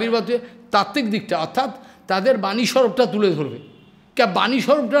যে আবির্ভাব তাত্ত্বিক দিকটা, অর্থাৎ তাদের বাণী স্বরূপটা তুলে ধরবে। কে বাণী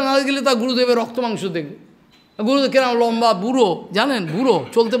স্বরূপটা না গেলে তা গুরুদেবের রক্ত মাংস দেখবে। গুরুদেব কেন লম্বা বুড়ো, জানেন, বুড়ো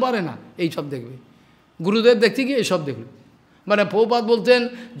চলতে পারে না, এইসব দেখবে। গুরুদেব দেখতে গিয়ে এসব দেখবে। মানে প্রভুপাদ বলতেন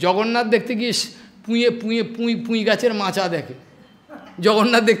জগন্নাথ দেখতে গিয়ে পুঁই গাছের মাচা দেখে।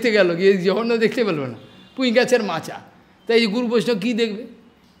 জগন্নাথ দেখতে গেল, গিয়ে জগন্নাথ দেখতে পেলবে না, পুঁই গাছের মাচা। তাই এই গুরু বৈষ্ণব কী দেখবে?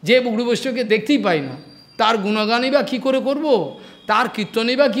 যে গুরু বৈষ্ণবকে দেখতেই পাই না, তার গুণগানই বা কী করে করব, তার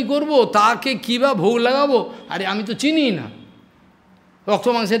কীর্তনই বা কী করব, তাকে কী বা ভোগ লাগাবো? আরে আমি তো চিনি না, রক্ত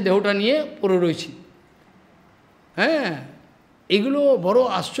মাংসের দেহটা নিয়ে পড়ে রয়েছি। হ্যাঁ, এগুলো বড়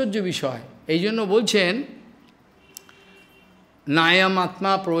আশ্চর্য বিষয়। এই জন্য বলছেন নায়াম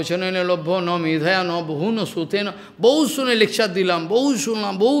আত্মা প্রবচনে লভ্য ন মেধায়া ন বহু ন শ্রুতে ন। বহু শুনে লেকচার দিলাম, বহু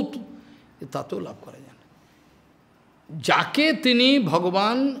শুনলাম, বহুত, তাতেও লাভ করা যায় না। যাকে তিনি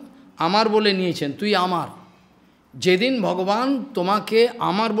ভগবান আমার বলে নিয়েছেন, তুই আমার, যেদিন ভগবান তোমাকে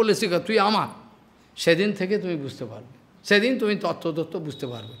আমার বলে শেখা, তুই আমার, সেদিন থেকে তুমি বুঝতে পারবে, সেদিন তুমি তত্ত্ব বুঝতে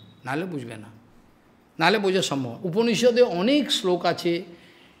পারবে, নাহলে বুঝবে না, নাহলে বোঝা সম্ভব। উপনিষদে অনেক শ্লোক আছে,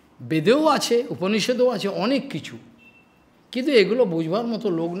 বেদেও আছে, উপনিষদেও আছে, অনেক কিছু, কিন্তু এগুলো বুঝবার মতো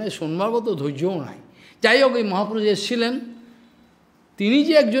লোক নেই, শুনবার মতো ধৈর্যও নাই। যাই হোক, এই মহাপুরুষ এসেছিলেন, তিনি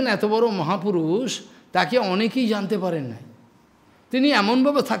যে একজন এত বড় মহাপুরুষ তাকে অনেকেই জানতে পারেন নাই। তিনি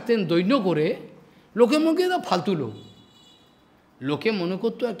এমনভাবে থাকতেন দৈন্য করে, লোকে মুখে তো ফালতু লোক, লোকে মনে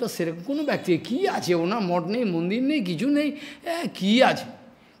করতো একটা সেরকম কোনো ব্যক্তি, কী আছে ওনার, মঠ নেই, মন্দির নেই, কিছু নেই, কী আছে,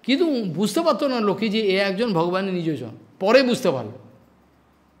 কিন্তু বুঝতে পারতো না লোকে যে এ একজন ভগবানের নিজজন। পরে বুঝতে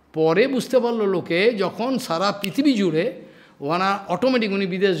পারলো লোকে, যখন সারা পৃথিবী জুড়ে ওনার অটোমেটিক, উনি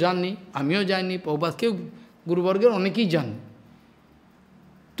বিদেশ যাননি, আমিও যাইনি, প্রভাতকেও গুরুবর্গের অনেকেই যাননি,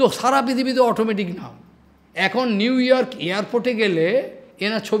 তো সারা পৃথিবীতে অটোমেটিক নাম। এখন নিউ ইয়র্ক এয়ারপোর্টে গেলে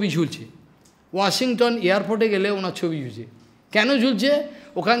এনার ছবি ঝুলছে, ওয়াশিংটন এয়ারপোর্টে গেলে ওনার ছবি ঝুলছে। কেন ঝুলছে?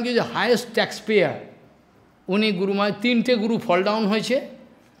 ওখানকে যে হায়েস্ট ট্যাক্স পেয়ার, উনি গুরুমায় 3টে গুরু ফল ডাউন হয়েছে,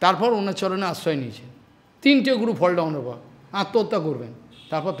 তারপর ওনার চরণে আশ্রয় নিয়েছে। 3টে গুরু ফল ডাউনের পর আত্মহত্যা করবেন,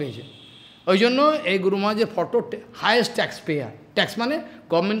 তারপর পেয়েছেন। ওই জন্য এই গুরুমাজের photo highest tax payer, tax মানে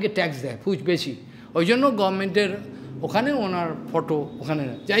গভর্নমেন্টকে ট্যাক্স দেয় বেশি, ওই জন্য গভর্নমেন্টের ওখানে ওনার ফটো ওখানে।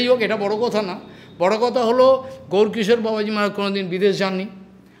 যাই হোক, এটা বড় কথা না, বড় কথা হলো গৌরকিশোর বাবাজি মহারাজ কোনোদিন বিদেশ যাননি।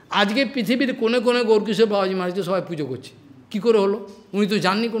 আজকে পৃথিবীর কোণে কোণে গৌরকিশোর বাবাজি মহারাজকে সবাই পুজো করছে। কী করে হলো? উনি তো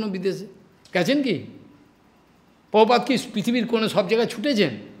যাননি কোনো বিদেশে, গেছেন কি? প্রভুপাদ কি পৃথিবীর কোণে সব জায়গায়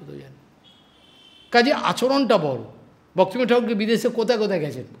ছুটেছেন? কোথাও যান। কাজে আচরণটা বড়। ভক্তিময় ঠাকুরকে বিদেশে কোথায় কোথায়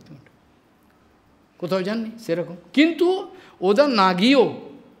গেছেন? কোথাও যাননি সেরকম। কিন্তু ওদের না গিয়েও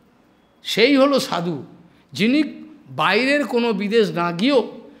সেই হলো সাধু, যিনি বাইরের কোনো বিদেশ না গিয়েও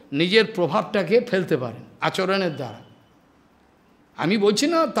নিজের প্রভাবটাকে ফেলতে পারেন আচরণের দ্বারা। আমি বলছি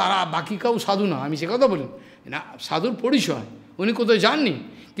না তারা বাকি কাউ সাধু না, আমি সে কথা বলি না, সাধুর পরিচয়, উনি কোথাও যাননি,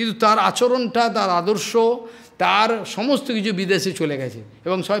 কিন্তু তার আচরণটা, তার আদর্শ, তার সমস্ত কিছু বিদেশে চলে গেছে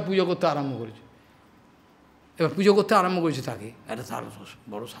এবং সবাই পুজো করতে আরম্ভ করেছে। এবার পুজো করতে আরম্ভ করেছে তাকে, এটা তার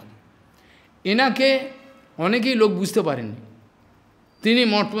বড় সাধু। এনাকে অনেকেই লোক বুঝতে পারেননি। তিনি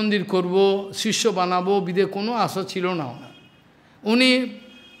মঠ মন্দির করবো, শিষ্য বানাবো, বিদে কোনো আশা ছিল না ওনার। উনি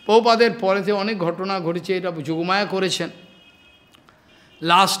প্রভুপাদের পরেতে অনেক ঘটনা ঘটেছে, এটা যোগমায়া করেছেন।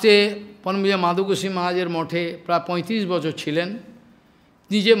 লাস্টে পরমবিজয় মাধব গোস্বামী মহারাজের মঠে প্রায় 35 বছর ছিলেন।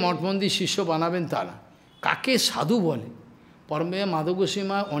 নিজে মঠ মন্দির শিষ্য বানাবেন তারা, কাকে সাধু বলে? পরমবিজয় মাধব গোস্বামী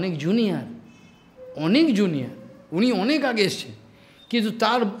মহারাজ অনেক জুনিয়র, উনি অনেক আগে এসছেন, কিন্তু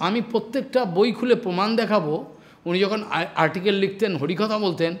তার আমি প্রত্যেকটা বই খুলে প্রমাণ দেখাবো। উনি যখন আর্টিকেল লিখতেন, হরিকথা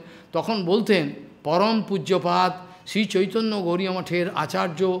বলতেন, তখন বলতেন পরম পূজ্যপাদ শ্রী চৈতন্য গৌরীয় মঠের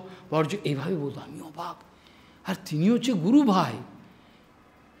আচার্য বর্জ, এইভাবে বলতো। আমি অবাক, আর তিনি হচ্ছে গুরু ভাই,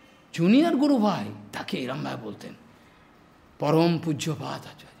 জুনিয়র গুরু ভাই, তাকে এরমভাবে বলতেন পরম পূজ্যপাদ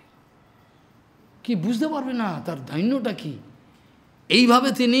আচার্য। কি বুঝতে পারবে না তার দৈন্যটা কি? এইভাবে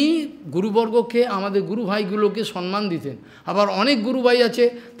তিনি গুরুবর্গকে, আমাদের গুরু ভাইগুলোকে সম্মান দিতেন। আবার অনেক গুরু ভাই আছে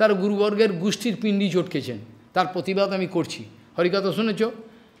তার গুরুবর্গের গোষ্ঠীর পিণ্ডি চটকেছেন, তার প্রতিবাদ আমি করছি। হরিকথা শুনেছ?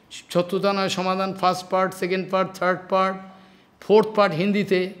 ৭৪ নয় সমাধান, first part, second part, third part, 4th part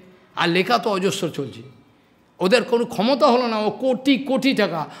হিন্দিতে, আর লেখা তো অজস্র চলছে। ওদের কোনো ক্ষমতা হলো না, ও কোটি কোটি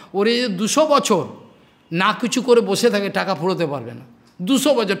টাকা, ওর এই 200 বছর না কিছু করে বসে থাকে, টাকা ফুরোতে পারবে না। 200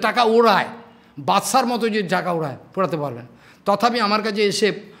 বছর টাকা ওড়ায়, বাদশার মতো যে টাকা ওড়ায়, ফোরাতে পারবে না। তথাপি আমার কাছে এসে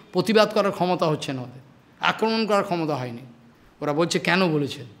প্রতিবাদ করার ক্ষমতা হচ্ছে না, ওদের আক্রমণ করার ক্ষমতা হয়নি। ওরা বলছে কেন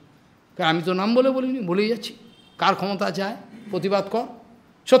বলেছে, কারণ আমি তো নাম বলিনি, বলেই যাচ্ছি। কার ক্ষমতা চায় প্রতিবাদ কর,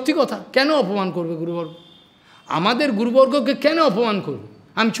 সত্যি কথা। কেন অপমান করবে গুরুবর্গ? আমাদের গুরুবর্গকে কেন অপমান করবে?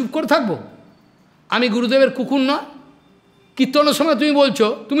 আমি চুপ করে থাকবো? আমি গুরুদেবের কুকুর না? কীর্তনের সময় তুমি বলছো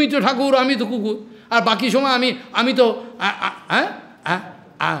তুমি তো ঠাকুর, আমি তো কুকুর, আর বাকি সময় আমি তো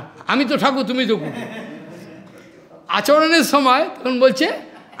আমি তো ঠাকুর, তুমি তো কুকুর। আচরণের সময় তখন বলছে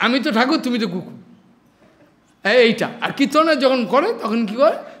আমি তো ঠাকুর, তুমি তো কুকুর, এইটা। আর কীর্তনে যখন করে তখন কি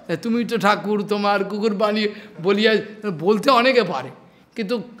করে, তুমি তো ঠাকুর, তোমার কুকুর বানিয়ে বলিয়া বলতে অনেকে পারে,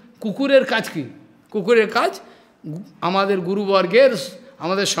 কিন্তু কুকুরের কাজ কি? কুকুরের কাজ আমাদের গুরুবর্গের,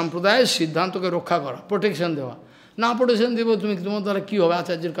 আমাদের সম্প্রদায়ের সিদ্ধান্তকে রক্ষা করা, প্রোটেকশন দেওয়া। না প্রোটেকশন দেবো তুমি, তোমার দ্বারা কী হবে?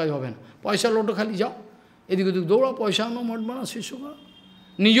 আচার্যের কাজ হবে না। পয়সা লোটো খালি যাও, এদিক ওদিক দৌড়াও, পয়সা আনো, মঠ বানা, শিষ্য করা।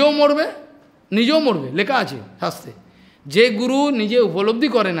 নিজেও মরবে, লেখা আছে শাস্ত্রে। যে গুরু নিজে উপলব্ধি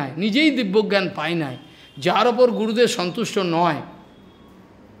করে নাই, নিজেই দিব্যজ্ঞান পায় নাই, যার ওপর গুরুদেব সন্তুষ্ট নয়,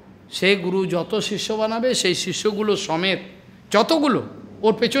 সে গুরু যত শিষ্য বানাবে, সেই শিষ্যগুলো সমেত যতগুলো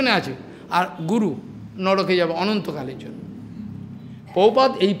ওর পেছনে আছে, আর গুরু নরকে যাবে অনন্তকালের জন্য।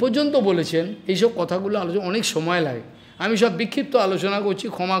 প্রভুপাদ এই পর্যন্ত বলেছেন। এইসব কথাগুলো আলোচনা অনেক সময় লাগে, আমি সব বিক্ষিপ্ত আলোচনা করছি,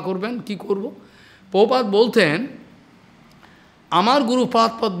 ক্ষমা করবেন, কি করব। প্রভুপাদ বলতেন, আমার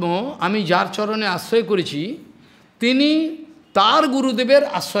গুরুপাদ পদ্ম আমি যার চরণে আশ্রয় করেছি, তিনি তার গুরুদেবের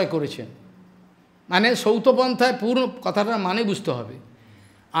আশ্রয় করেছেন। মানে সৌতপন্থায় পূর্ণ কথাটার মানে বুঝতে হবে।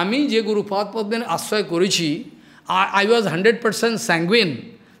 আমি যে গুরুপাদ পদ্মের আশ্রয় করেছি, I was 100% sanguine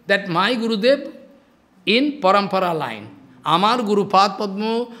that my গুরুদেব ইন পরম্পরা লাইন, আমার গুরুপাদ পদ্ম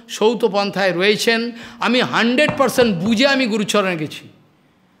সৌতপন্থায় রয়েছেন। আমি 100% বুঝে আমি গুরুচরণে গেছি,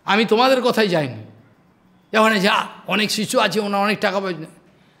 আমি তোমাদের কথাই যাইনি। যেমন যা অনেক শিশু আছে, ওনার অনেক টাকা পয়সা,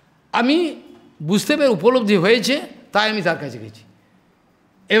 আমি বুঝতে পেরে উপলব্ধি হয়েছে, তাই আমি তার কাছে গেছি।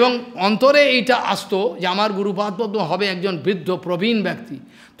 এবং অন্তরে এইটা আসতো যে আমার গুরুপাদ পদ্ম হবে একজন বৃদ্ধ প্রবীণ ব্যক্তি।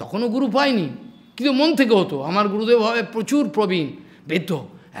 তখনও গুরু পাইনি, কিন্তু মন থেকে হতো আমার গুরুদেব হবে প্রচুর প্রবীণ বৃদ্ধ।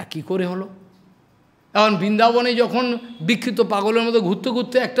 কী করে হলো? এখন বৃন্দাবনে যখন বিক্ষিপ্ত পাগলের মতো ঘুরতে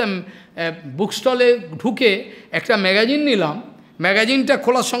ঘুরতে একটা বুক স্টলে ঢুকে একটা ম্যাগাজিন নিলাম, ম্যাগাজিনটা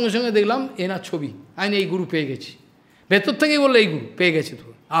খোলার সঙ্গে সঙ্গে দেখলাম এনার ছবি। আমি এই গুরু পেয়ে গেছি, ভেতর থেকেই বললে এই গুরু পেয়ে গেছি। তো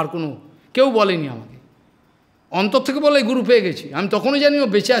আর কোনো কেউ বলেনি আমাকে, অন্তর থেকে বলে এই গুরু পেয়ে গেছি। আমি তখনও জানি ও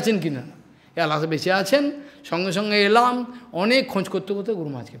বেঁচে আছেন কি না, এলাকা বেঁচে আছেন। সঙ্গে সঙ্গে এলাম, অনেক খোঁজ করতে করতে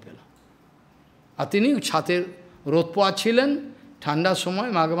গুরু মাঝকে পেলাম। আর তিনি ছাতের রোদ পোয়া ছিলেন, ঠান্ডার সময়,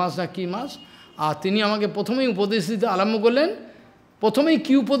 মাঘ মাস না কী মাস। আর তিনি আমাকে প্রথমেই উপদেশ দিতে আরম্ভ করলেন। প্রথমেই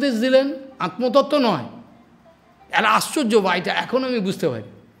কী উপদেশ দিলেন? আত্মতত্ত্ব নয়। এরা আশ্চর্য বা এটা এখন আমি বুঝতে পারি।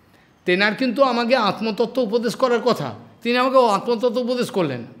 তেনার কিন্তু আমাকে আত্মতত্ত্ব উপদেশ করার কথা, তিনি আমাকে আত্মতত্ত্ব উপদেশ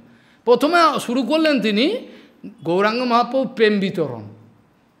করলেন। প্রথমে শুরু করলেন তিনি গৌরাঙ্গ মহাপ্রভু প্রেম বিতরণ।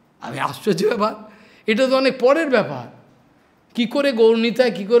 আমি আশ্চর্য ব্যাপার, এটা তো অনেক পরের ব্যাপার। কি করে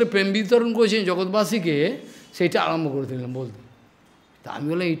গৌরনীতায় কী করে প্রেম বিতরণ করেছেন জগৎবাসীকে, সেইটা আরম্ভ করে দিলেন বলতে। তা আমি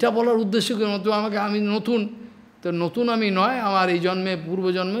বললাম এটা বলার উদ্দেশ্য কেন? তো আমাকে, আমি নতুন, তো নতুন আমি নয়, আমার এই জন্মে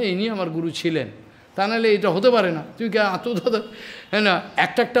পূর্বজন্মে এই নিয়ে আমার গুরু ছিলেন, তা নাহলে এটা হতে পারে না। তুই কে আত্মদাতা, হ্যাঁ না,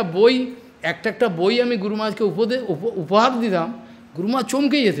 একটা বই আমি গুরু মহারাজকে উপহার দিতাম, গুরু মহারাজ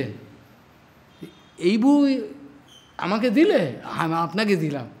চমকে যেতেন, এই বই আমাকে দিলে, আমি আপনাকে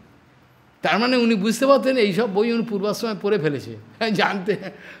দিলাম। তার মানে উনি বুঝতে পারতেন এইসব বই উনি পূর্বাশ্রমে পড়ে ফেলেছে, জানতে,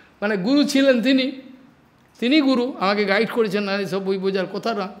 মানে গুরু ছিলেন তিনি গুরু, আমাকে গাইড করেছেন না এইসব বই বোঝার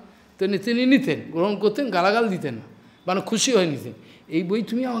কথা না। তিনি নিতেন, গ্রহণ করতেন, গালাগাল দিতেন না, মানে খুশি হয়ে নিতেন। এই বই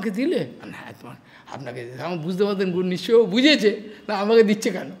তুমি আমাকে দিলে, হ্যাঁ তোমার আপনাকে, আমার বুঝতে পারতেন গুরু নিশ্চয়ই বুঝেছে, না আমাকে দিচ্ছে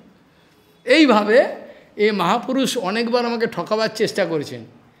কেন। এইভাবে এই মহাপুরুষ অনেকবার আমাকে ঠকাবার চেষ্টা করেছেন,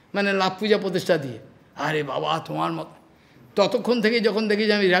 মানে লাভ পূজা প্রতিষ্ঠা দিয়ে। আরে বাবা তোমার মতো, ততক্ষণ থেকে যখন দেখি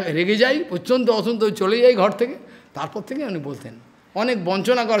যে আমি রেগে যাই, প্রচণ্ড অসন্ত চলে যাই ঘর থেকে, তারপর থেকে উনি বলতেন, অনেক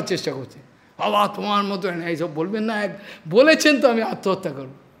বঞ্চনা করার চেষ্টা করতেন। বাবা তোমার মতো এইসব বলবেন না, বলেছেন তো আমি আত্মহত্যা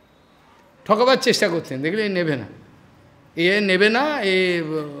করব, ঠকাবার চেষ্টা করতেন। দেখলে নেবে না, নেবে না,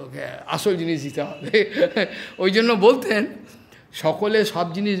 আসল জিনিস দিতে হবে। ওই জন্য বলতেন সকলে সব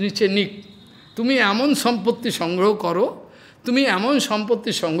জিনিস নিচ্ছে নিক, তুমি এমন সম্পত্তি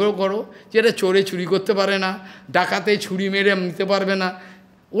সংগ্রহ করো, যেটা চোরে চুরি করতে পারে না, ডাকাতে ছুরি মেরে নিতে পারবে না,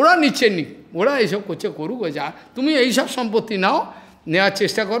 ওরা নিচ্ছে নিক, ওরা এইসব করছে করুক, যা তুমি এইসব সম্পত্তি নাও, নেওয়ার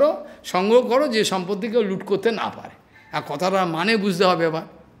চেষ্টা করো, সংগ্রহ করো, যে সম্পত্তিকে লুট করতে না পারে। আর কথাটা মানে বুঝতে হবে, এবার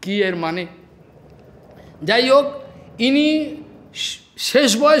কী এর মানে। যাই হোক, ইনি শেষ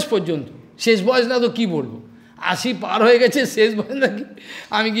বয়স পর্যন্ত, শেষ বয়স না তো কী বলবো, 80 পার হয়ে গেছে, শেষ বয়স নাকি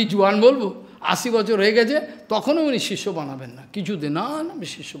আমি কি জোয়ান বলবো, 80 বছর হয়ে গেছে, তখনও উনি শিষ্য বানাবেন না কিছুতে, না না আমি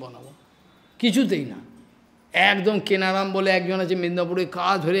শিষ্য বানাবো কিছুতেই না। একদম কেনারাম বলে একজন আছে মেদিনীপুরে,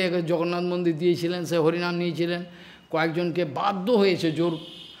 কাজ ধরে জগন্নাথ মন্দির দিয়েছিলেন, সে হরিনাম নিয়েছিলেন, কয়েকজনকে বাধ্য হয়েছে জোর।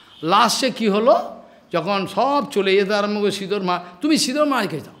 লাস্টে কি হলো, যখন সব চলে যেতে আরম্ভ করে, সিঁদুর মা, তুমি সিঁদুর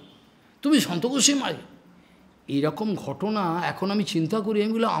মারকে যাও, তুমি সন্তোষী মার, এইরকম ঘটনা এখন আমি চিন্তা করি,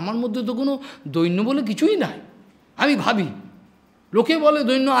 আমি বলি আমার মধ্যে তো কোনো দৈন্য বলে কিছুই নাই। আমি ভাবি লোকে বলে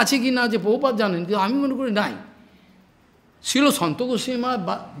দৈন্য আছে কি না, যে প্রভুপাদ জানেন, কিন্তু আমি মনে করি নাই। ছিল সন্তোষী মা,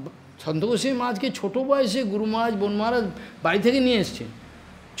 সন্তোষী মা আজকে ছোটো বয়সে গুরু মহারাজ বন মহারাজ বাড়ি থেকে নিয়ে এসছেন,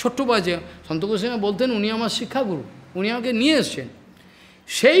 ছোট্ট বয়সে সন্তোষী মা বলতেন উনি আমার শিক্ষাগুরু, উনি আমাকে নিয়ে এসছেন।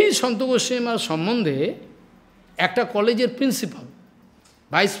 সেই সন্তোষী মার সম্বন্ধে একটা কলেজের প্রিন্সিপাল,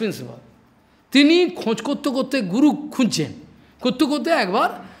 ভাইস প্রিন্সিপাল, তিনি খোঁজ করতে করতে গুরু খুঁজছেন, করতে করতে একবার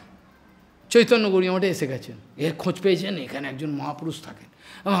চৈতন্য গৌরী মঠে এসে গেছেন, এর খোঁজ পেয়েছেন এখানে একজন মহাপুরুষ থাকেন,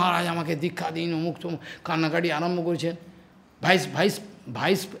 মহারাজ আমাকে দীক্ষা দিন, অমুক তমুক কান্নাকাটি আরম্ভ করেছেন। ভাইস ভাইস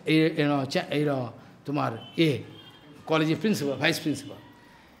ভাইস এরা তোমার কলেজের প্রিন্সিপাল, ভাইস প্রিন্সিপাল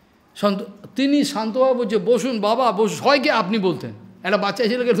তিনি শান্তভাবে বলছে, বসুন বাবা বসুন, সবাইকে আপনি বলতেন, একটা বাচ্চা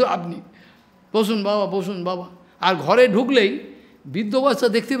ছেলেকে আপনি, বসুন বাবা বসুন বাবা। আর ঘরে ঢুকলেই বৃদ্ধ বাচ্চা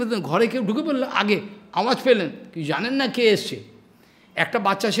দেখতে পেতেন, ঘরে কেউ ঢুকে পড়লে আগে আওয়াজ পেলেন, কি জানেন না কে এসছে, একটা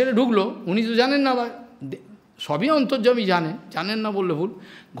বাচ্চা ছেলে ঢুকলো, উনি তো জানেন না, বা সবই অন্তর্যামী জানেন, জানেন না বললে ভুল,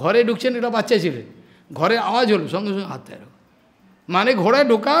 ঘরে ঢুকছেন একটা বাচ্চা ছেলে, ঘরে আওয়াজ হলো, সঙ্গে সঙ্গে হাত এরকম, মানে ঘোড়ায়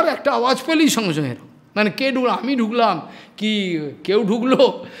ঢোকার একটা আওয়াজ পেলেই সঙ্গে সঙ্গে এরকম, মানে কে ঢুকলো, আমি ঢুকলাম কি কেউ ঢুকলো,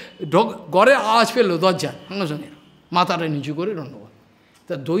 ঘরে আওয়াজ পেলো দরজা, সঙ্গে সঙ্গে মাথাটা নিচু করে ধন্যবাদ।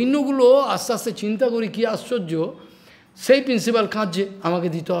 তা দৈন্যগুলো আস্তে আস্তে চিন্তা করি কী আশ্চর্য, সেই প্রিন্সিপাল কাঁদছে, আমাকে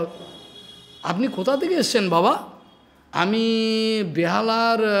দিতে হবে। আপনি কোথা থেকে এসছেন বাবা? আমি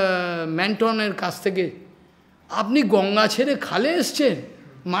বেহালার ম্যান্টনের কাছ থেকে। আপনি গঙ্গা ছেড়ে খালে এসছেন,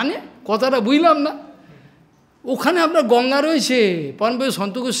 মানে কথাটা বুঝলাম না। ওখানে আপনার গঙ্গা রয়েছে, পরমপুর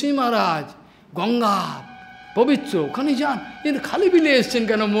সন্তোষী মহারাজ, গঙ্গা পবিত্র, ওখানে যান, কিন্তু খালি বিলে এসছেন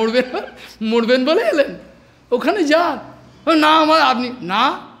কেন, মরবেন বলে এলেন, ওখানে যান। না আমার আপনি না,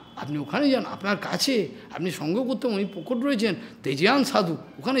 আপনি ওখানে যান, আপনার কাছে, আপনি সঙ্গ করতে উনি প্রকট রয়েছেন, তেজিয়ান সাধু,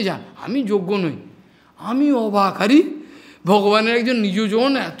 ওখানে যান, আমি যোগ্য নই। আমি অবাকারী, ভগবানের একজন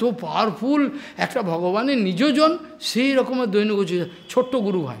নিজজন, এত পাওয়ারফুল একটা ভগবানের নিজজন, সেই রকমের দৈন্য করছে, ছোট্ট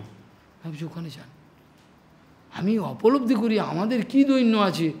গুরু ভাই, আমি ওখানে যান। আমি উপলব্ধি করি আমাদের কি দৈন্য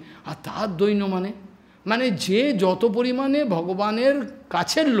আছে, আর তার দৈন্য মানে যে যত পরিমাণে ভগবানের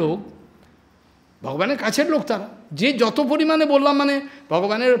কাছের লোক, ভগবানের কাছের লোক তারা, যে যত পরিমাণে বললাম, মানে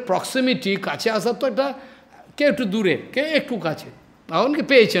ভগবানের প্রক্সিমিটি, কাছে আসার তো একটা, কে একটু দূরে, কে একটু কাছে, ভগবানকে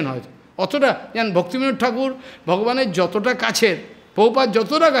পেয়েছেন হয়তো, অতটা যেন ভক্তিবিনোদ ঠাকুর ভগবানের যতটা কাছের, প্রভুপাদ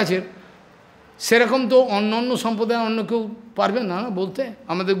যতটা কাছের, সেরকম তো অন্য অন্য সম্প্রদায় অন্য কেউ পারবে না বলতে,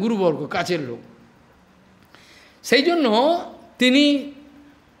 আমাদের গুরুবর্গ কাছের লোক। সেই জন্য তিনি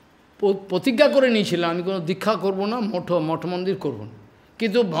প্রতিজ্ঞা করে নিয়েছিলেন, আমি কোনো দীক্ষা করব না, মঠ মন্দির করব না।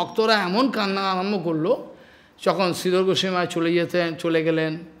 কিন্তু ভক্তরা এমন কান্না আরম্ভ করলো, যখন শ্রীধর গোস্বামী চলে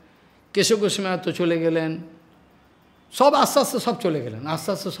গেলেন, কেশব গোস্বামী তো চলে গেলেন, সব আস্তে আস্তে সব চলে গেলেন, আস্তে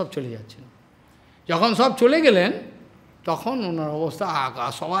আস্তে সব চলে যাচ্ছেন। যখন সব চলে গেলেন, তখন ওনার অবস্থা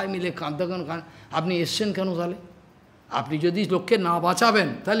সবাই মিলে কাঁদতে আপনি এসছেন কেন তাহলে? আপনি যদি লোককে না বাঁচাবেন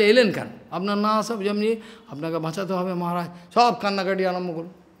তাহলে এলেন কেন? আপনার না আসা যেমনি আপনাকে বাঁচাতে হবে মহারাজ, সব কান্নাকাটি আরম্ভ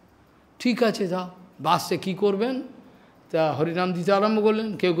করুন। ঠিক আছে যা, বাসে কী করবেন? তা হরিনাম দিতে আরম্ভ করলেন,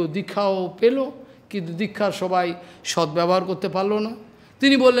 কেউ কেউ দীক্ষাও পেল, কিন্তু দীক্ষার সবাই সদ্ব্যবহার করতে পারলো না।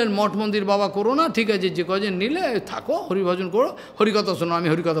 তিনি বললেন মঠ মন্দির বাবা করো না, ঠিক আছে যে কজন নিলে থাকো, হরিভজন করো, হরিকথা শোনো, আমি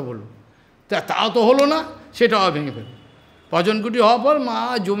হরিকথা বললো। তাও তো হলো না, সেটাও ভেঙে ফেলো। ভজনকুটি হওয়ার পর মা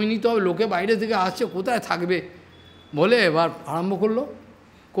জমি নিতে হবে, লোকে বাইরে থেকে আসছে, কোথায় থাকবে বলে এবার আরম্ভ করলো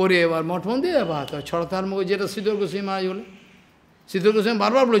করে, এবার মঠ মন্দির এবার ছড়াতে আরম্ভ করে, যেটা শ্রীধর গোস্বামী মহারাজ বলে। শ্রীধর গোস্বামী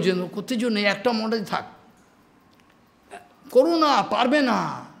বারবার বলেছেন করতে জন্য একটা মঠে থাক, করো না,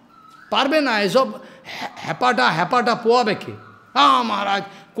 পারবে না, এসব হ্যাপাটা পোয়াবে কে? মহারাজ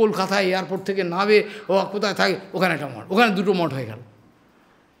কলকাতায় এয়ারপোর্ট থেকে নামে, ও কোথায় থাকে, ওখানে একটা মঠ, ওখানে দুটো মঠ হয়ে গেল।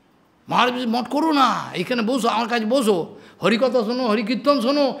 মহারাজ মঠ করো না, এখানে বসো, আমার কাছে বসো, হরিকথা শোনো, হরিকীর্তন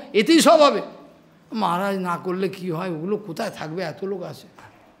শোনো, এতেই সব হবে। মহারাজ না করলে কি হয়, ওগুলো কোথায় থাকবে, এত লোক আসে।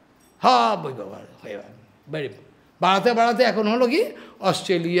 বই বাবা হয়ে বাড়াতে এখন হলো কি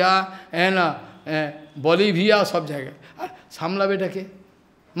অস্ট্রেলিয়া, বলিভিয়া, সব জায়গায়। আর সামলাবে এটাকে,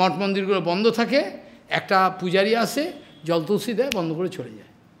 মঠ মন্দিরগুলো বন্ধ থাকে, একটা পূজারি আসে, জল তুলসী দেয়, বন্ধ করে চলে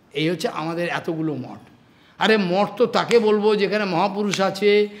যায়। এই হচ্ছে আমাদের এতগুলো মঠ। আরে মঠ তো তাকে বলবো যেখানে মহাপুরুষ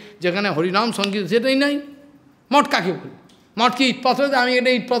আছে, যেখানে হরিনাম সংগীত, সেটাই নাই। মঠ কাকে বলবো? মঠ কি ইট পাথরে? আমি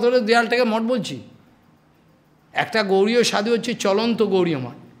এটা ইট পাথরের দেয়ালটাকে মঠ বলছি? একটা গৌড়ীয় সাধু হচ্ছে চলন্ত গৌড়ীয়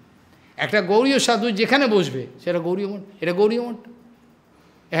মঠ। একটা গৌড়ীয় সাধু যেখানে বসবে সেটা গৌড়ীয় মঠ, এটা গৌড়ীয় মঠ।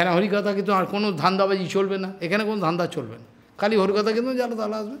 এখানে হরিকথা কিন্তু আর কোনো ধান্দাবাজি চলবে না, এখানে কোনো ধান্দা চলবে না, খালি হরিকথা কিন্তু যারা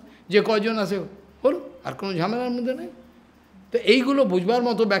তারা আসবে, যে কয়জন আসে হল, আর কোনো ঝামেলার মধ্যে নেই। তো এইগুলো বুঝবার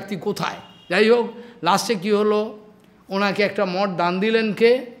মতো ব্যক্তি কোথায়? যাই হোক, লাস্টে কী হলো, ওনাকে একটা মঠ দান দিলেন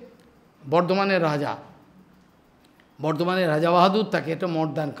কে? বর্ধমানের রাজা, বর্ধমানের রাজা বাহাদুর তাকে একটা মঠ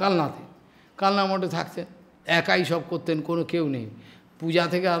দান, কালনাতে, কালনা মঠে থাকতেন, একাই সব করতেন, কোনো কেউ নেই, পূজা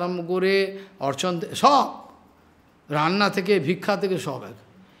থেকে আরম্ভ করে অর্চন সব, রান্না থেকে ভিক্ষা থেকে সব।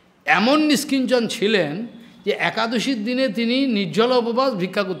 এমন নিষ্কিঞ্চন ছিলেন যে একাদশীর দিনে তিনি নির্জল উপবাস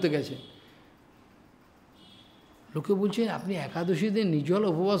ভিক্ষা করতে গেছেন। লোকে বলছে আপনি একাদশীর দিন নির্জল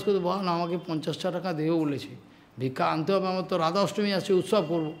উপবাস করতে বলেন, আমাকে 50টা টাকা দেও বলেছে, ভিক্ষা আনতে হবে, আমার তো রাধা অষ্টমী আছে, উৎসব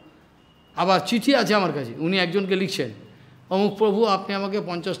করব। আবার চিঠি আছে আমার কাছে, উনি একজনকে লিখছেন, অমুক প্রভু আপনি আমাকে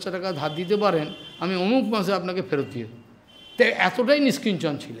 50টা টাকা ধার দিতে পারেন, আমি অমুক মাসে আপনাকে ফেরত দিয়ে দেব। তো এতটাই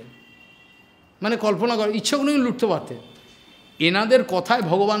নিষ্কিঞ্চন ছিলেন, মানে কল্পনা করে ইচ্ছা করে লুটতে পারতেন। এনাদের কথায়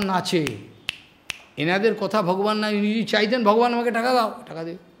ভগবান নাচে, এনাদের কথা ভগবান না, ইনি চাইতেন ভগবান আমাকে টাকা দাও, টাকা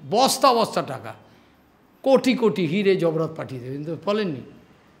দেবে, বস্তা বস্তা টাকা, কোটি কোটি হিরে জবরত পাঠিয়ে দেবে, কিন্তু বলেননি,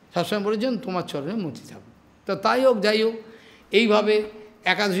 সবসময় বলেছেন তোমার চরণে মতি থাকবে। তো তাই হোক, যাই হোক, এইভাবে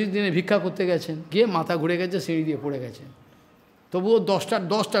একাদশীর দিনে ভিক্ষা করতে গেছেন, গিয়ে মাথা ঘুরে গেছে, সিঁড়ি দিয়ে পড়ে গেছেন। তবুও 10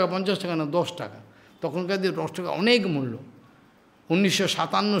 টাকা, 50 টাকা না, 10 টাকা, তখনকার দিয়ে 10 টাকা অনেক মূল্য।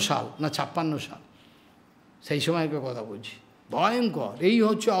 1957 সাল না 56 সাল, সেই সময়কার কথা বলছি, ভয়ঙ্কর। এই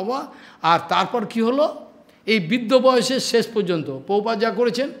হচ্ছে অবাক। আর তারপর কি হলো, এই বৃদ্ধ বয়সের শেষ পর্যন্ত প্রভুপাদ যা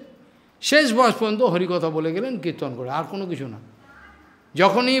করেছেন, শেষ বয়স পর্যন্ত হরিকথা বলে গেলেন, কীর্তন করে, আর কোনো কিছু না।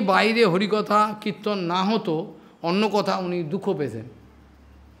 যখনই বাইরে হরিকথা কীর্তন না হতো, অন্য কথা, উনি দুঃখ পেতেন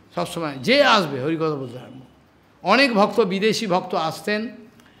সবসময়, যে আসবে হরিকথা বলতে পারবো। অনেক ভক্ত, বিদেশি ভক্ত আসতেন,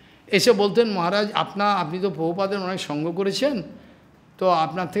 এসে বলতেন মহারাজ আপনি তো প্রভুপাদের অনেক সঙ্গ করেছেন, তো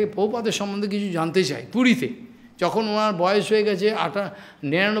আপনার থেকে প্রভুপাদের সম্বন্ধে কিছু জানতে চাই। পুরীতে যখন ওনার বয়স হয়ে গেছে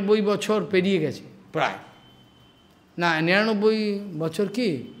 99 বছর পেরিয়ে গেছে প্রায়, না 99 বছর, কি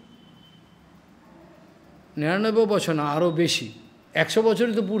 99 বছর না, আরও বেশি, 100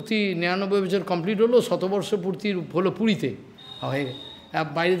 বছরই তো পূর্তি, 99 বছর কমপ্লিট হলো, 100 বর্ষ পূর্তি হলো পুরীতে হয়ে,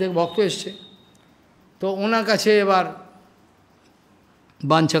 বাইরে থেকে ভক্ত এসছে। তো ওনার কাছে এবার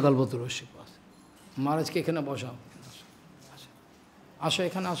বাঞ্ছাকল্পতরুস্য, মহারাজকে এখানে বসাও, আসো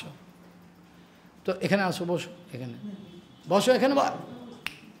এখানে আসো, তো এখানে আসো, বসো এখানে, বসো এখানে,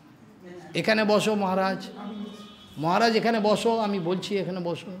 এখানে বসো মহারাজ, মহারাজ এখানে বসো, আমি বলছি এখানে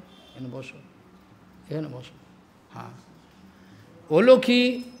বসো, এখানে বসো, এখানে বসো। হ্যাঁ, হলো কি,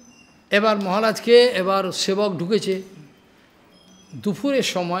 এবার মহারাজকে এবার সেবক ঢুকেছে দুপুরের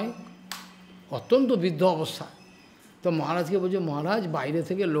সময়, অত্যন্ত বৃদ্ধ অবস্থা। তো মহারাজকে বলছে মহারাজ বাইরে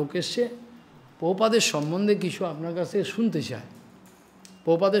থেকে লোক এসছে, প্রভুপাদের সম্বন্ধে কিছু আপনার কাছে শুনতে চায়,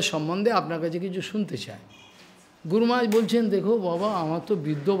 প্রভুপাদের সম্বন্ধে আপনার কাছে কিছু শুনতে চায়। গুরু মহারাজ বলছেন দেখো বাবা, আমার তো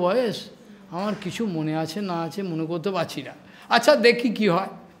বৃদ্ধ বয়স, আমার কিছু মনে আছে না আছে মনে করতে পারছি না, আচ্ছা দেখি কি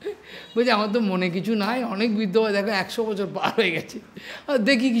হয়। বলছে আমার তো মনে কিছু নাই, অনেক বৃদ্ধ বয়স, দেখো 100 বছর পার হয়ে গেছে, আর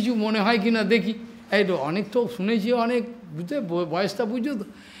দেখি কিছু মনে হয় কি না দেখি। এই তো অনেক তো শুনেছি, অনেক বুঝতে, বয়সটা বুঝছো তো।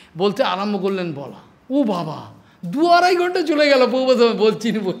 বলতে আরম্ভ করলেন বলা, ও বাবা 2-2.5 ঘন্টা চলে গেল, প্রভুপাদ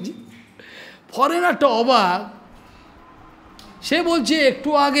বলছি। ফরেনারটা অবাক, সে বলছে একটু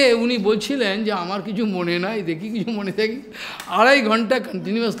আগে উনি বলছিলেন যে আমার কিছু মনে নাই, দেখি কিছু মনে থাকি, 2.5 ঘন্টা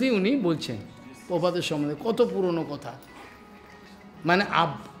কন্টিনিউয়াসলি উনি বলছেন প্রভুপাদের সম্বন্ধে, কত পুরনো কথা।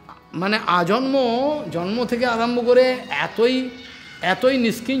 মানে জন্ম থেকে আরম্ভ করে এতই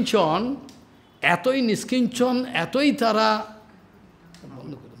নিষ্কিঞ্চন, এতই তারা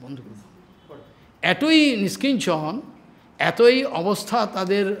এতই নিষ্কিঞ্চন, এতই অবস্থা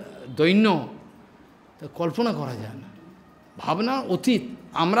তাদের দৈন্য, কল্পনা করা যায় না, ভাবনা অতীত,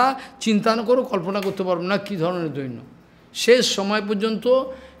 আমরা চিন্তা না করে কল্পনা করতে পারবো না কী ধরনের দৈন্য। শেষ সময় পর্যন্ত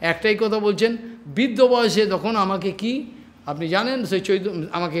একটাই কথা বলছেন, বৃদ্ধ বয়সে তখন আমাকে কি আপনি জানেন, সেই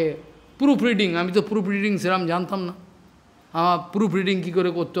আমাকে প্রুফ রিডিং, আমি তো প্রুফ রিডিং সেরকম জানতাম না, আমার প্রুফ রিডিং কী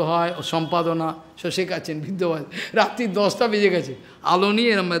করে করতে হয়, সম্পাদনা সব শেখাচ্ছেন বৃদ্ধ বয়স, রাত্রি 10টা বেজে গেছে, আলো নিয়ে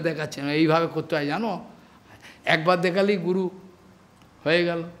এরমভাবে দেখাচ্ছেন, এইভাবে করতে হয় জানো, একবার দেখালেই গুরু হয়ে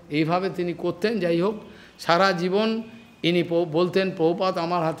গেল, এইভাবে তিনি করতেন। যাই হোক, সারা জীবন ইনি বলতেন প্রভুপাদ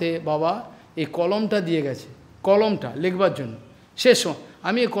আমার হাতে বাবা এই কলমটা দিয়ে গেছে, কলমটা লিখবার জন্য, শেষ সময়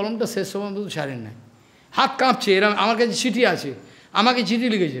আমি এই কলমটা শেষ সময় মতো ছাড়েন নাই, হাত কাঁপছে, এরম আমার কাছে চিঠি আছে, আমাকে চিঠি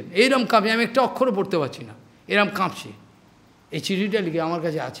লিখেছেন, এইরকম কাঁপছে, আমি একটা অক্ষরও পড়তে পারছি না, এরম কাঁপছে, এই চিঠিটা লিখে আমার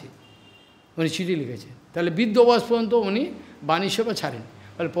কাছে আছে, উনি চিঠি লিখেছেন। তাহলে বৃদ্ধ বয়স পর্যন্ত উনি বাণী সেবা ছাড়েন,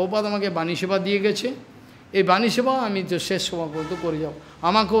 তাহলে প্রভুপাদ আমাকে বাণী সেবা দিয়ে গেছে, এই বাণী সেবা আমি তো শেষ সময় পর্যন্ত করে যাব।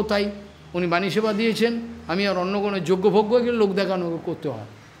 আমাকেও তাই উনি বাণী সেবা দিয়েছেন, আমি আর অন্য কোনো যজ্ঞভোগ্য গেলে লোক দেখানো করতে হয়,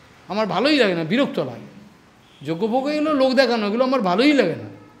 আমার ভালোই লাগে না, বিরক্ত লাগে। যজ্ঞভোগ এগুলো লোক দেখানো, এগুলো আমার ভালোই লাগে না।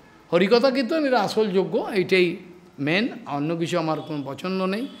 হরিকথা কীর্তন এটা আসল যজ্ঞ, এইটাই মেন, অন্য কিছু আমার কোনো পছন্দ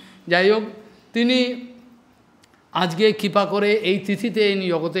নেই। যাই হোক, তিনি আজকে কৃপা করে এই তিথিতে এই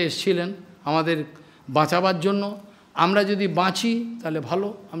জগতে এসেছিলেন আমাদের বাঁচাবার জন্য। আমরা যদি বাঁচি তাহলে ভালো,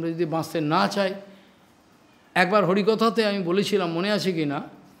 আমরা যদি বাঁচতে না চাই। একবার হরিকথাতে আমি বলেছিলাম, মনে আছে কি না,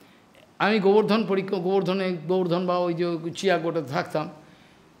 আমি গোবর্ধন বা ওই যে চিয়াগোটাতে থাকতাম,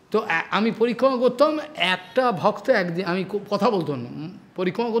 তো আমি পরিক্রমা করতাম, একটা ভক্ত একদিন, আমি কথা বলতাম না,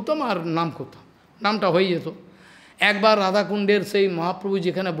 পরিক্রমা করতাম আর নাম করতাম, নামটা হয়ে যেত। একবার রাধাকুণ্ডের সেই মহাপ্রভু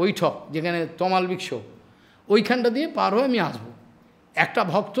যেখানে বৈঠক, যেখানে তমাল বৃক্ষ, ওইখানটা দিয়ে পার হয়ে আমি আসব। একটা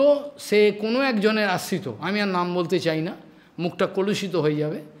ভক্ত, সে কোনো একজনের আশ্রিত, আমি আর নাম বলতে চাই না, মুখটা কলুষিত হয়ে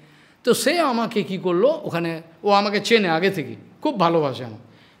যাবে। তো সে আমাকে কি করলো, ওখানে ও আমাকে চেনে আগে থেকে, খুব ভালোবাসে আমার।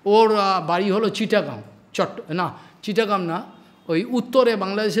 ওর বাড়ি হলো চিটাগাং, চিটাগাং না, ওই উত্তরে,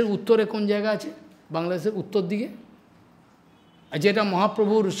 বাংলাদেশের উত্তরে কোন জায়গা আছে, বাংলাদেশের উত্তর দিকে, যেটা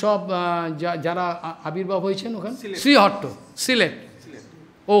মহাপ্রভুর সব যারা আবির্ভাব হয়েছেন ওখানে, শ্রীহট্ট, সিলেট,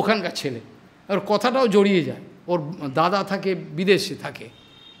 ও ওখানকার ছেলে। ওর কথাটাও জড়িয়ে যায়, ওর দাদা থাকে বিদেশে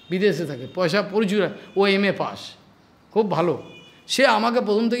থাকে, পয়সা প্রচুর, ও MA পাস, খুব ভালো। সে আমাকে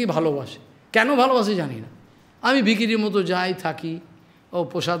প্রথম থেকেই ভালোবাসে, কেন ভালোবাসে জানি না। আমি ভিখিরির মতো যাই থাকি, ও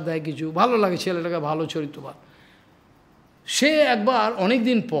প্রসাদ দেয় কিছু, ভালো লাগে, ছেলেটাকে ভালো চরিত্রবান। সে একবার অনেক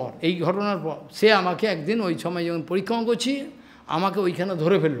দিন পর, এই ঘটনার পর, সে আমাকে একদিন ওই সময় যখন পরিক্রমা করছি, আমাকে ওইখানে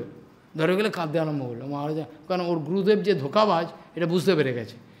ধরে ফেললো, ধরে গেলে কাঁদতে আরম্ভ করলো মহারাজ, কারণ ওর গুরুদেব যে ধোকাবাজ এটা বুঝতে পেরে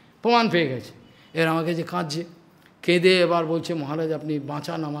গেছে, প্রমাণ পেয়ে গেছে। এর আমাকে যে কাঁদছে, কেঁদে এবার বলছে, মহারাজ আপনি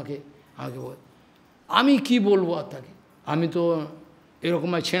বাঁচান আমাকে। বল, আমি কি বলবো আর তাকে, আমি তো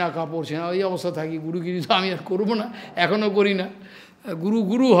এরকম ছেঁড়া কাপড়, ছেঁড়া ওই অবস্থা থাকি, গুরুগিরি তো আমি আর করবো না, এখনও করি না।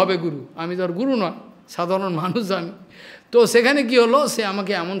 গুরু হবে গুরু, আমি তো আর গুরু নয়, সাধারণ মানুষ আমি। তো সেখানে কি হলো, সে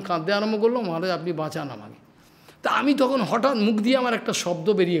আমাকে এমন কাঁদতে আরম্ভ করলো, মহারাজ আপনি বাঁচান আমাকে। তা আমি তখন হঠাৎ মুখ দিয়ে আমার একটা শব্দ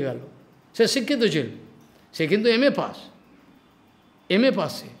বেরিয়ে গেল। সে শিক্ষিত ছিল, সে কিন্তু MA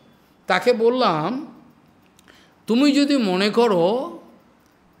পাসে। তাকে বললাম, তুমি যদি মনে করো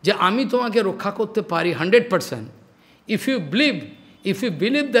যে আমি তোমাকে রক্ষা করতে পারি 100%, if you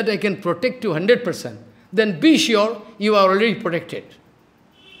believe that I can protect you 100%, then be sure you are already protected.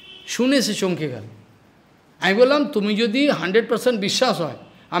 শুনে সে চমকে গেল। আমি বললাম, তুমি যদি 100% বিশ্বাস হয়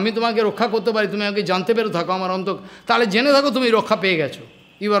আমি তোমাকে রক্ষা করতে পারি, তুমি আমাকে জানতে পেরে থাকো আমার অন্তর, তাহলে জেনে থাকো তুমি রক্ষা পেয়ে গেছো,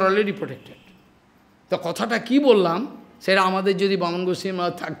 ইউ আর অলরেডি প্রোটেক্টেড। তো কথাটা কি বললাম, সেটা আমাদের যদি বামন গোস্বামী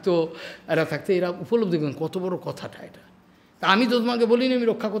থাকতো, এরা উপলব্ধি করেন কত বড় কথাটা এটা। তা আমি তো তোমাকে বলিনি আমি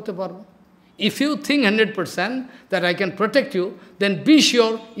রক্ষা করতে পারবো। If you think 100% that I can protect you, then be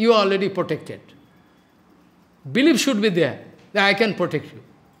sure you are already protected. Belief should be there that I can protect you.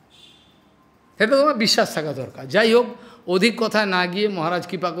 এটা তোমার বিশ্বাস থাকা দরকার। যাই হোক, অধিক কথায় না গিয়ে মহারাজ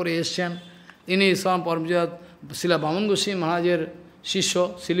কৃপা করে এসছেন। তিনি ইসলাম পরমজাত শ্রীলা বামন গোস্বামী মহারাজের শিষ্য,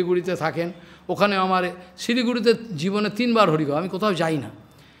 শিলিগুড়িতে থাকেন। ওখানে আমার শিলিগুড়িতে জীবনে 3 বার হরিকথা, আমি কোথাও যাই না।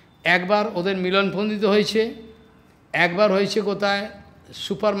 একবার ওদের মিলনপন্থীতে হয়েছে, একবার হয়েছে কোথায়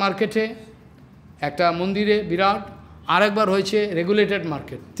সুপার মার্কেটে একটা মন্দিরে বিরাট, আরেকবার হয়েছে রেগুলেটেড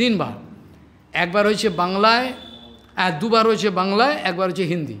মার্কেট, 3 বার। একবার হয়েছে বাংলায়, 2 বার হয়েছে বাংলায়, একবার হচ্ছে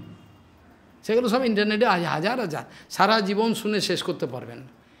হিন্দি। সেগুলো সব ইন্টারনেটে হাজার সারা জীবন শুনে শেষ করতে পারবেন না।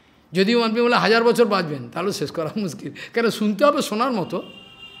 যদিও আপনি বলে 1000 বছর বাঁচবেন, তাহলে শেষ করা মুশকিল, কেন শুনতে হবে শোনার মতো।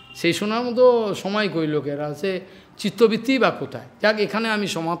 সেই শোনার মতো সময় কই লোকেরা, সে চিত্তবৃত্তিই বা কোথায়। যাক, এখানে আমি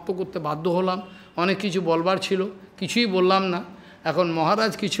সমাপ্ত করতে বাধ্য হলাম, অনেক কিছু বলবার ছিল, কিছুই বললাম না। এখন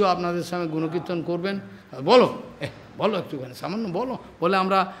মহারাজ কিছু আপনাদের সঙ্গে গুণকীর্তন করবেন, বলো বলো একটুখানি সামান্য বলো, বলে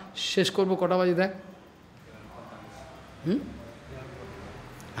আমরা শেষ করবো। কটা বাজে দেখ?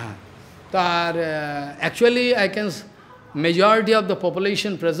 হ্যাঁ, তার actually I can, majority of the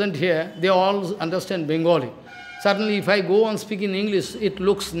population present here, they all understand Bengali. Certainly if I go on speaking English, it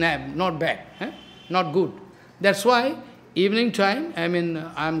looks not bad, not good. That's why evening time,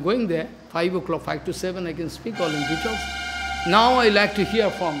 I'm going there, 5 o'clock, 5 to 7, I can speak all in details. Now I like to hear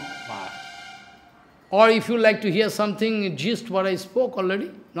from Maharaj. Or if you like to hear something, gist what I spoke already,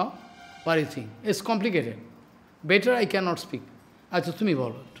 no? What do you think? It's complicated. Better I cannot speak. আচ্ছা তুমি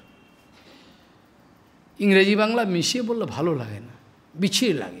বলো। ইংরেজি বাংলা মিশিয়ে বললে ভালো লাগে না,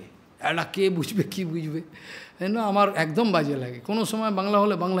 বিছিয়ে লাগে, এটা কে বুঝবে কি বুঝবে, না আমার একদম বাজে লাগে। কোনো সময় বাংলা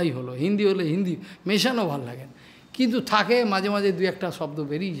হলে বাংলাই হলো, হিন্দি হলে হিন্দি, মেশানো ভালো লাগে না। কিন্তু থাকে মাঝে মাঝে 2-1টা শব্দ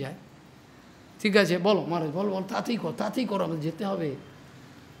বেরিয়ে যায়। ঠিক আছে, বলো মহারাজ, বলো তাতেই করো, আমাদের যেতে হবে।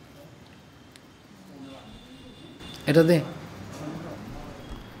 এটা দে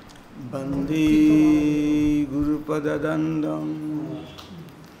Bande Guru Padadandam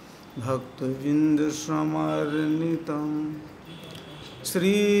Bhakta Vinda Samarnitam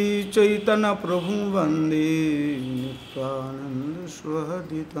Sri Chaitanya Prabhu Bande Nityananda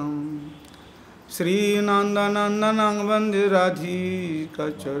Swahaditam Sri Nandanandanang Bande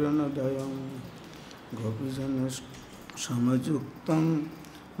Radhika Charanadayam Gopijana Samajuktam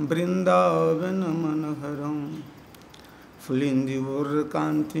Brindavana Manaharam Fulindivur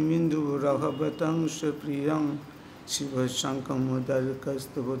Kantimindu Rahabatam Shapriyam Shiva Shankamudar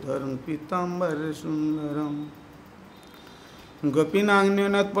Kastavudharam Pitambar Sundaram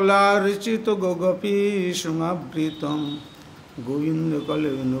Gopinangnyanat Polaricito Gogopi Shumabritam Govinda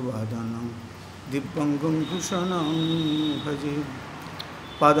Kalavinuvadhanam Dipangam Bhushanam Bhaji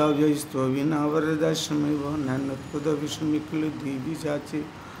Padavyaistva Vinavaradashamiva Nanatkuda Vishmiklu Divi Jachi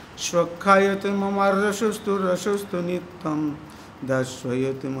Shvakhayate Mamarashustu Rashustu Nitam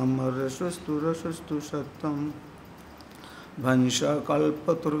Dashvayate Mamarashustu Rashustu Satam Vanisha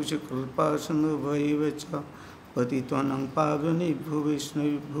Kalpaturucha Kalpasanu Vaivacha Patitvanam Pavani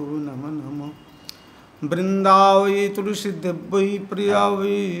Bhuvishnavi Bhuvu Nama Namo Brindavai Tulsi Devai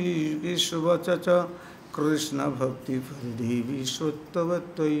Priyavai Vishvachacha Krishna Bhakti Devi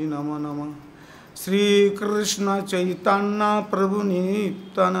Shuttavatai Nama Nama Sri Krishna Chaitanya Prabhu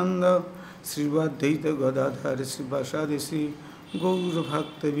Nityananda Sri Advaita Gadadhar Sri Vasadi Sri Gaur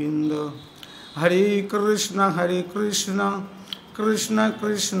Bhaktavinda Hare Krishna Krishna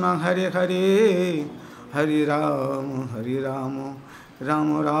Krishna Hare Hare Hare Rama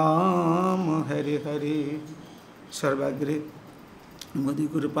Rama Rama Hare Hare Sarvagre Modi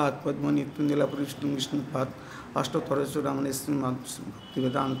Gurupad Padmani Tundela Prishnu Vishnupad Ashtotharaja Ramane Srimad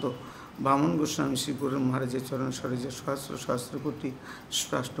Bhaktivedanta Bhaman Goswami Sri Guru Maharaj Charan Saraja Shastra Koti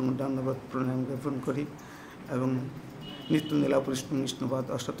Shastam Dandavat Pranam Gavan Kori Evam Nitundela Prishnu Vishnupad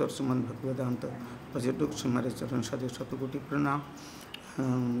Ashtotharaja Bhaktivedanta Pajatuk Maharaj Charan Saraja Satukoti Pranam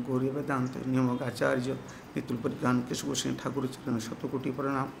Guru Vedanta Niyamag Acharya Nitul Parigan Keshwashin Thakur Charan Satukoti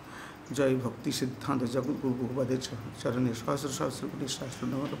Pranam Jai Bhakti Siddhanta Jagat Guru Bhagavatamrita Charane Shastra Koti Shastra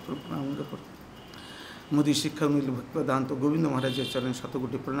Navata Pranam Gapur Modi Shikha Mil Bhaktivedanta Govinda Maharaj Charan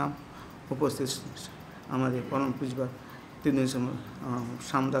Satukoti Pranam উপস্থিত আমাদের পরম পূজ্য তিনি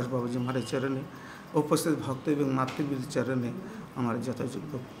শ্যামদাস বাবাজি মহারাজ চরণে উপস্থিত ভক্ত এবং মাতৃবৃন্দের চরণে আমার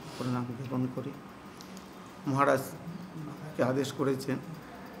যথাযোগ্য প্রণাম জ্ঞাপন করি মহারাজকে আদেশ করেছেন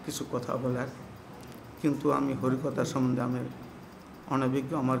কিছু কথা বলার কিন্তু আমি হরিকথা সম্বন্ধে আমি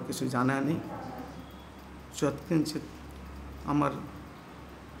অনভিজ্ঞ আমার কিছু জানা নেই যৎকিঞ্চিৎ আমার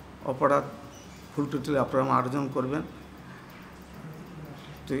অপরাধ ভুল ত্রুটি আপনারা মার্জন করবেন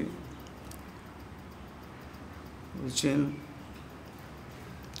তো বলছেন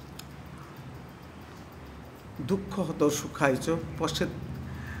দুঃখ হত সুখাইচ পশ্চাৎ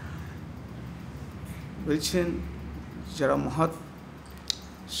বলছেন যারা মহৎ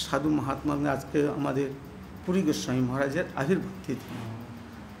সাধু মহাত্মা আজকে আমাদের পুরী গোস্বামী মহারাজের আবির্ভাব তিথি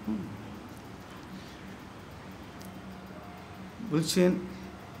বলছেন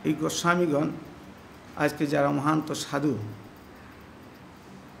এই গোস্বামীগণ আজকে যারা মহান্ত সাধু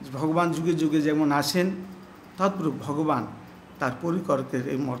ভগবান যুগে যুগে যেমন আসেন তদ্রূপ ভগবান তার পরিকরকে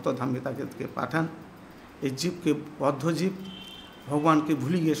এই মর্তধামে তাকে পাঠান এই জীবকে বদ্ধ জীব ভগবানকে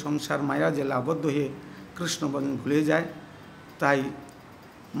ভুলে গিয়ে সংসার মায়া জেলে আবদ্ধ হয়ে কৃষ্ণ বন্ধন ভুলে যায় তাই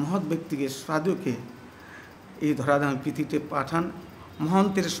মহৎ ব্যক্তিকে সাধুকে এই ধরাধাম পৃথিবীতে পাঠান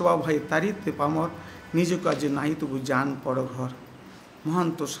মহন্তের স্বভাব হয় তারিতে পামর নিজ কাজে নাহি তবু যান পরঘর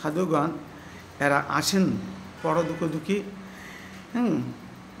মহন্ত সাধুগণ এরা আসেন পর দুঃখী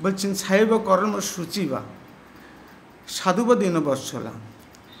বলছেন সাহেব কর্ম সূচিবা সাধুবা দিন বৎসলা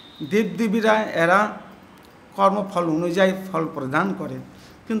দেবদেবীরা এরা কর্মফল অনুযায়ী ফল প্রদান করেন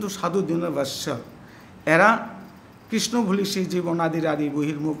কিন্তু সাধু দিন বৎসল এরা কৃষ্ণ ভুলি সেই জীবনাদির আদি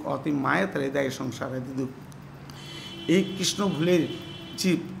বহির্মুখ অতি মায়াতরে দেয় সংসার আদি দুঃখ এই কৃষ্ণ ভুলের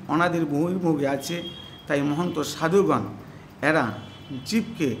জীব অনাদির বহির্মুখে আছে তাই মহন্ত সাধুগণ এরা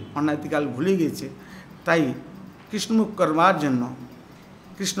জীবকে অনাদিকাল ভুলে গেছে তাই কৃষ্ণমুখ করবার জন্য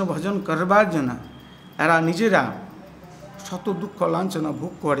কৃষ্ণ ভজন করবার জন্য এরা নিজেরা শত দুঃখ লাঞ্ছনা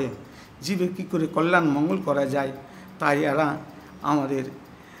ভোগ করে জীবে কী করে কল্যাণ মঙ্গল করা যায় তাই এরা আমাদের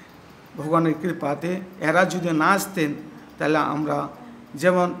ভগবানের কৃপাতে এরা যদি না আসতেন তাহলে আমরা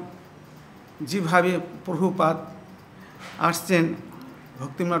যেমন যেভাবে প্রভুপাদ আসছেন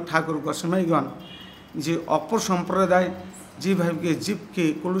ভক্তিনাথ ঠাকুর গোস্বামীগণ যে অপর সম্প্রদায় যেভাবে জীবকে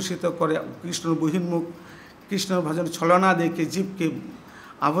কলুষিত করে কৃষ্ণ বহির্মুখ কৃষ্ণ ভজন ছলনা দেখে জীবকে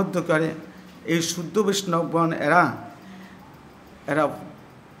আবদ্ধ করে এই শুদ্ধ বৈষ্ণবগণ এরা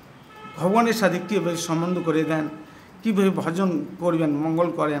ভগবানের সাথে কীভাবে সম্বন্ধ করে দেন কীভাবে ভজন করবেন মঙ্গল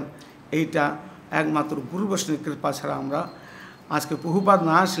করেন এইটা একমাত্র গুরু বৈষ্ণবের কৃপা ছাড়া আমরা আজকে প্রভুপাদ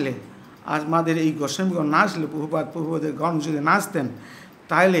না আসলে, আজ আমাদের এই গোস্বামীগণ না আসলে, প্রভুপাদের গণ যদি না আসতেন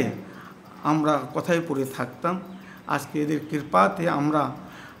তাহলে আমরা কোথায় পড়ে থাকতাম। আজকে এদের কৃপাতে আমরা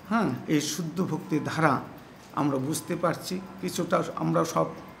এই শুদ্ধ ভক্তির ধারা আমরা বুঝতে পারছি। কিছুটা আমরা সব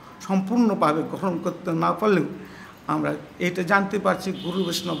সম্পূর্ণভাবে গ্রহণ করতে না পারলেও আমরা এটা জানতে পারছি গুরু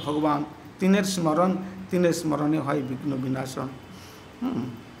বৈষ্ণব ভগবান তিনের স্মরণে হয় বিঘ্ন বিনাশন।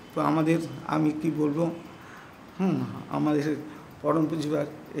 তো আমাদের আমি কি বলবো, আমাদের পরম পুঁজিবার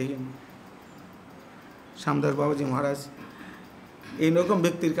এই শ্যামদাস বাবাজি মহারাজ এইরকম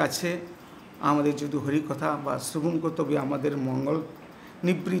ব্যক্তির কাছে আমাদের যদি হরিকথা বা শ্রবণ কর্তব্য আমাদের মঙ্গল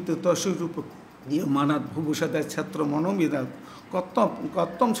নিবৃত তস্বরূপ মানাত ভূভূষাদার ছাত্র মনোবিদাত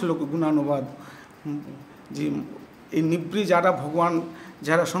কত্তম শ্লোক গুণানুবাদ, যে এই যারা ভগবান,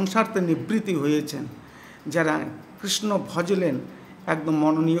 যারা সংসারতে নিবৃত্তি হয়েছেন, যারা কৃষ্ণ ভজলেন, একদম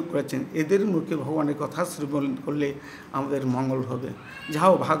মনোনিয়োগ করেছেন, এদের মুখে ভগবানের কথা শ্রবণ করলে আমাদের মঙ্গল হবে।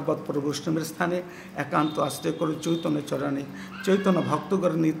 যাও ভাগবত পর বৈষ্ণবের স্থানে একান্ত আশ্রয় করে চৈতন্য চরণে চৈতন্য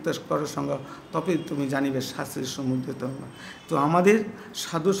ভক্তগণ নিত্য কর সঙ্গ, তবে তুমি জানিবে শাস্ত্রের সমুদ্রিত। তো আমাদের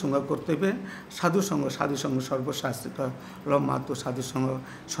সাধু সঙ্গ করতে হবে। সাধু সঙ্গ সর্বশাস্ত্রিক লম্মাত্ম সাধু সঙ্গ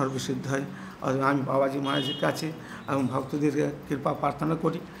সর্বসিদ্ধ হয়। আমি বাবাজি মহারাজের কাছে এবং ভক্তদের কৃপা প্রার্থনা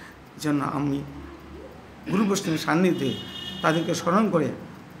করি যেন আমি গুরু বৈষ্ণবের সান্নিধ্যে তাদেরকে স্মরণ করে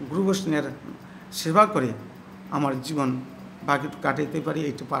গুরু বৈষ্ণবের সেবা করে আমার জীবন বাকি কাটাইতে পারি,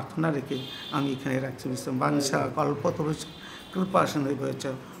 এইটু প্রার্থনা রেখে আমি এখানে রাখছি। বিশ্রাম বাঞ্ছা কল্পতরুশ্চ কৃপা সিন্ধু ভয়শ্চ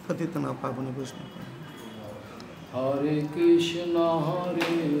পতিতানাং পাবন বৈষ্ণব। হরে কৃষ্ণ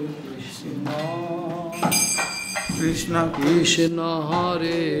কৃষ্ণ কৃষ্ণ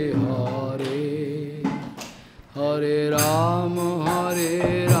হরে হরে, হরে রাম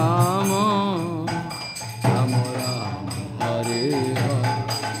রাম রাম হরে হরে,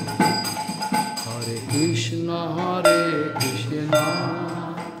 হরে কৃষ্ণ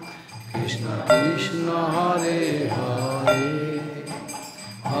কৃষ্ণ কৃষ্ণ হরে হরে,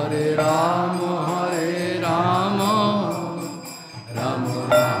 হরে রাম রাম রাম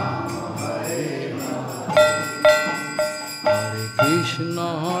হরে হরে, হরে কৃষ্ণ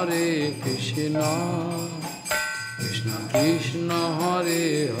কৃষ্ণ কৃষ্ণ হরে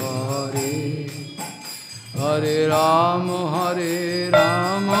হরে, হরে রাম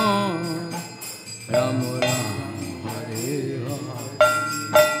রাম রাম হরে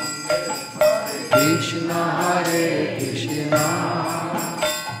হরে, কৃষ্ণ কৃষ্ণ কৃষ্ণ হরে হরে, হরে রাম রাম রাম হরে হরে, কৃষ্ণ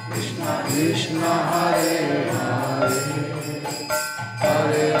কৃষ্ণ কৃষ্ণ হরে হরে,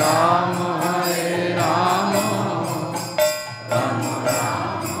 হরে রাম রাম রাম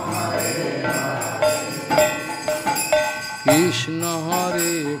হরে হরে,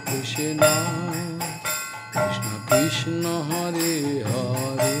 কৃষ্ণ কৃষ্ণ কৃষ্ণ হরে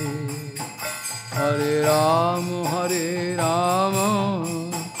হরে, হরে রাম রাম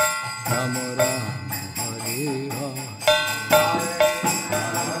রাম হরে হরে,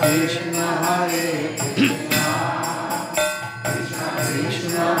 কৃষ্ণ কৃষ্ণ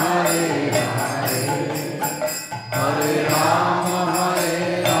কৃষ্ণ হরে হরে, হরে রাম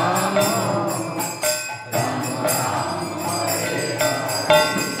রাম রাম হরে হরে,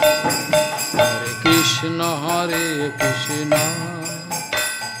 কৃষ্ণ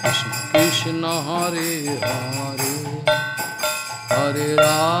কৃষ্ণ কৃষ্ণ হরে হরে, হরে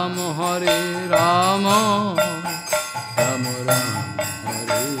রাম রাম রাম হরে হরে,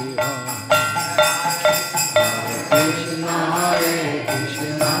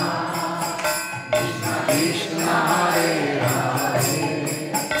 কৃষ্ণ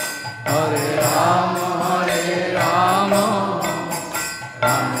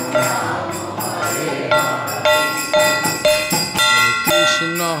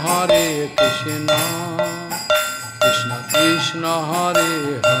কৃষ্ণ কৃষ্ণ কৃষ্ণ হরে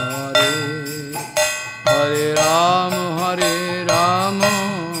হরে, হরে রাম রাম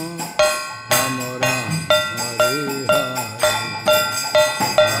রাম হরে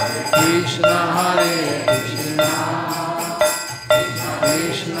হরে, হরে কৃষ্ণ কৃষ্ণ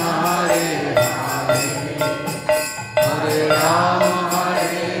কৃষ্ণ হরে হরে, হরে রাম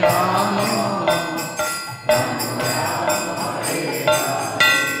রাম রাম হরে হরে,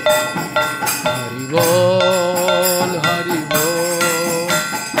 হরি বল হরি বল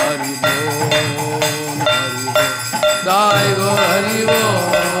হরি বল হরি বল, দাই গো হরি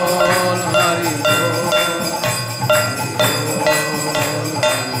বল হরি বল,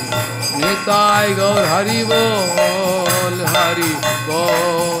 নিতাই গৌর হরি বল হরি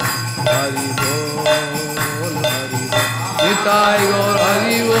বল হরি বল হরি বল, নিতাই গৌর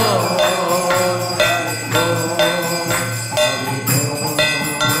হরি বল হরি বল হরি বল।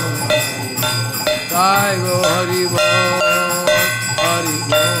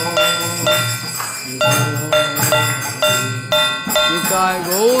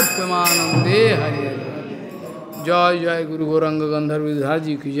 गौर प्रेमानंदे हरि हरि। जय जय गुरु गौरांग गंधर्व विधार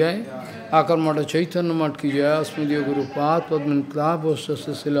जी की जय। आकर मठ चैतन्य मठ की जय। अस्मदीय गुरुपाद पद्मनिक्लाभ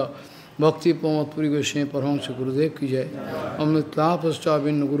शिला भक्ति प्रमोद पुरी गोस्वामी परमहंस गुरुदेव की जय। अमृतलाभ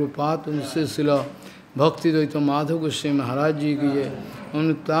अष्टाभिन्न गुरुपाद शिला भक्ति द्वैत माधव गोस्वामी महाराज जी की जय।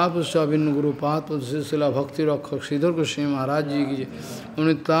 अमृतलाभ अष्टाभिन्न गुरुपाद शिला भक्ति रक्षक श्रीधर गोस्वामी महाराज जी की जय।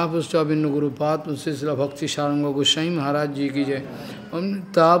 अमृतलाभ अष्टाभिन्न गुरुपाद शिला भक्ति सारंग गोस्वामी महाराज जी की जय।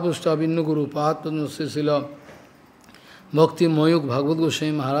 अमृतलाभ अष्टाभिन्न गुरुपाद शिला भक्ति मयूख भागवत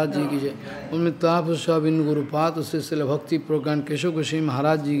गोस्वामी महाराज जी की जय। अमृतलाभ स्वाभिन्न गुरुपाद शिला भक्ति प्रज्ञान केशव गोस्वामी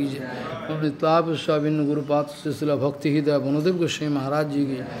महाराज जी की जय। अमृतलाभ स्वाभिन्न गुरुपाद शिला भक्ति हृदय वनदेव गोस्वामी महाराज जी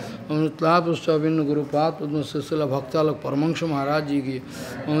की। अमृतलाभ स्वाभिन्न गुरुपाद शिला भक्तालोक परमंश महाराज जी की।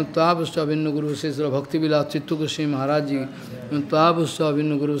 अमृतलाभ स्वाभिन्न गुरु शिला भक्ति विलास चित्तू गोस्वामी महाराज जी की। अमृतलाभ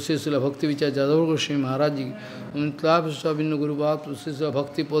स्वाभिन्न गुरु शिला भक्ति विचार जादव गोस्वामी महाराज जी की। अमृतलाभ स्वाभिन्न गुरुपाद शिला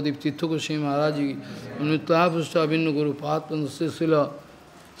भक्ति प्रदीप तीर्थ गोस्वामी महाराज जी की। अमृतलाभ स्वाभिन्न गुरुपाद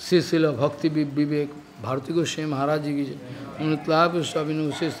शिला भक्ति विवेक भारती गोस्वामी महाराज जी की जय। अमृतलाभ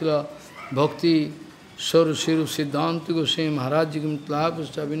स्वाभिन्न शिला भक्ति स्वरूप स्वरूप सिद्धांत गोस्वामी महाराज जी की। अमृतलाभ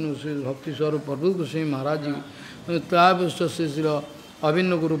स्वाभिन्न भक्ति स्वरूप प्रभु गोस्वामी महाराज जी की। अमृतलाभ शिला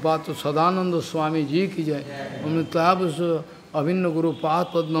अभिन्न गुरुपाद सदानंद स्वामी जी की जय। अमृतलाभ अभिन्न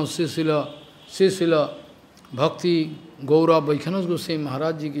गुरुपाद पद्म शिला भक्ति गौरव वैखनस गोस्वामी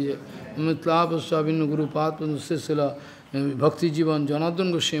महाराज जी की जय। अमृतलाभ स्वाभिन्न गुरुपाद शिला भक्ति जीवन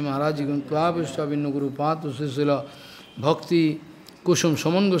जनार्दन गोस्वामी महाराज जी की। अमृतलाभ स्वाभिन्न गुरुपाद शिला भक्ति कुसुम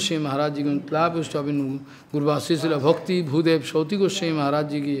समन गोस्वामी महाराज जी की। अमृतलाभ स्वाभिन्न गुरुपाद शिला भक्ति भूदेव सौती गोस्वामी महाराज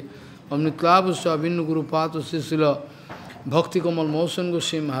जी की। अमृतलाभ स्वाभिन्न गुरुपाद शिला भक्ति कमल मोहसन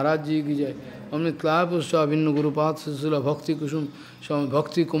गोस्वामी महाराज जी की जय। अमृतलाभ स्वाभिन्न गुरुपाद शिला भक्ति कुसुम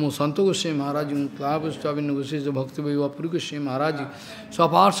भक्ति कुमो संत गोस्वामी महाराज जी। अमृतलाभ स्वाभिन्न गोस्वामी भक्ति वैभव पुरी गोस्वामी महाराज जी।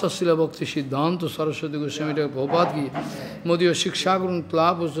 सपार्श शिला भक्ति सिद्धांत सरस्वती गोस्वामी प्रभुपाद की। मोदियों शिक्षा गुरु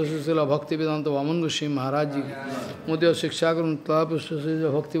अमृतलाभ शिला भक्ति वेदांत वामन गोस्वामी महाराज जी की। मोदियों शिक्षा गुरु अमृतलाभ शिला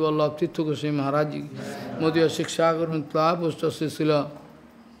भक्ति वल्लभ तीर्थ गोस्वामी महाराज जी की। मोदियों शिक्षा गुरु अमृतलाभ शिला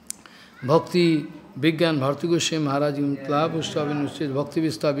भक्ति विज्ञान भारती गोस्वामी महाराज जी। अमृतलाभ स्वाभिन्न भक्ति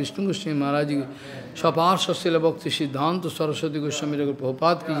विस्तार विष्णु गोस्वामी महाराज जी की। सपार्श शिला भक्ति सिद्धांत सरस्वती गोस्वामी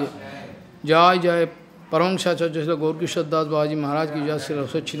प्रभुपाद की जय। जय जय परमंशाचार्य श्री गौर किशोर दास बाबाजी महाराज की जय। श्री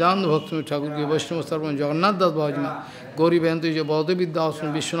सच्चिदानंद भक्त ठाकुर की वैष्णव सर्वन जगन्नाथ दास बाबाजी महाराज गौरी बहंत जय बौद्ध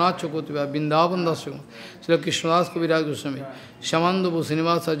विद्यासन विश्वनाथ चकोति वृंदावन दास श्री कृष्णदास कविराज गोस्वामी श्यामानंद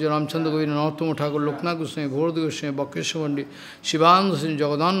श्रीनिवास आचार्य रामचंद्र गोविंद नरोत्तम ठाकुर लोकनाथ गोस्वामी भोरद गोस्वामी बक्रेश्वर पंडित शिवानंद सिंह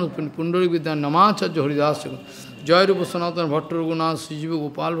जगदानंद पुंडरी विद्या नमाचार्य हरिदास जय रूप सनातन भट्ट रघुनाथ श्रीजीव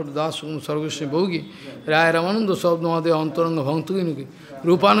गोपाल भट्ट दास सर्वगोस्वामी भोगी राय रामानंद शब्द महादेव अंतरंग भक्तगिन की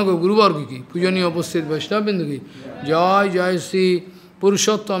रूपानुग गुरुवर्ग की पूजनीय उपस्थित वैष्णवबिंद की। जय जय श्री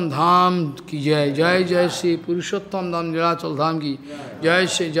पुरुषोत्तम धाम की जय। जय जय श्री पुरुषोत्तम धाम नीलाचल धाम की जय।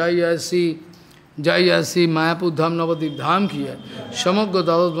 जय श्री मायापुर धाम नवद्वीप धाम की जय। समग्र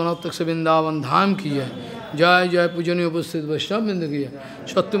द्वादश वनोत्तक से वृंदावन धाम की जय। जय जय पूजनीय उपस्थित वैष्णवबिंद की जय।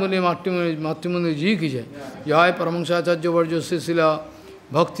 सत्यमुनि मातृमुनि जी की जय। जय परमंशाचार्य वर्ज शिला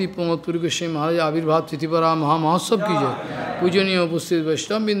भक्ति प्रमोद पुरी गोस्वामी महाराज आविर्भाव तिथि पर महामहोत्सव की जय। पूजनीय उपस्थित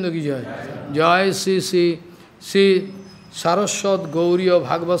वैष्णवबिंद की जय। जय श्री श्री श्री सारस्वत गौरी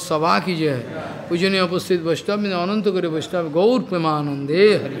भागवत सभा की जय। पूजनीय उपस्थित वैष्णवबिंद अनंत करे वैष्णव गौर प्रेमानंदे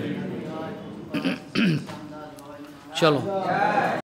हरि। चलो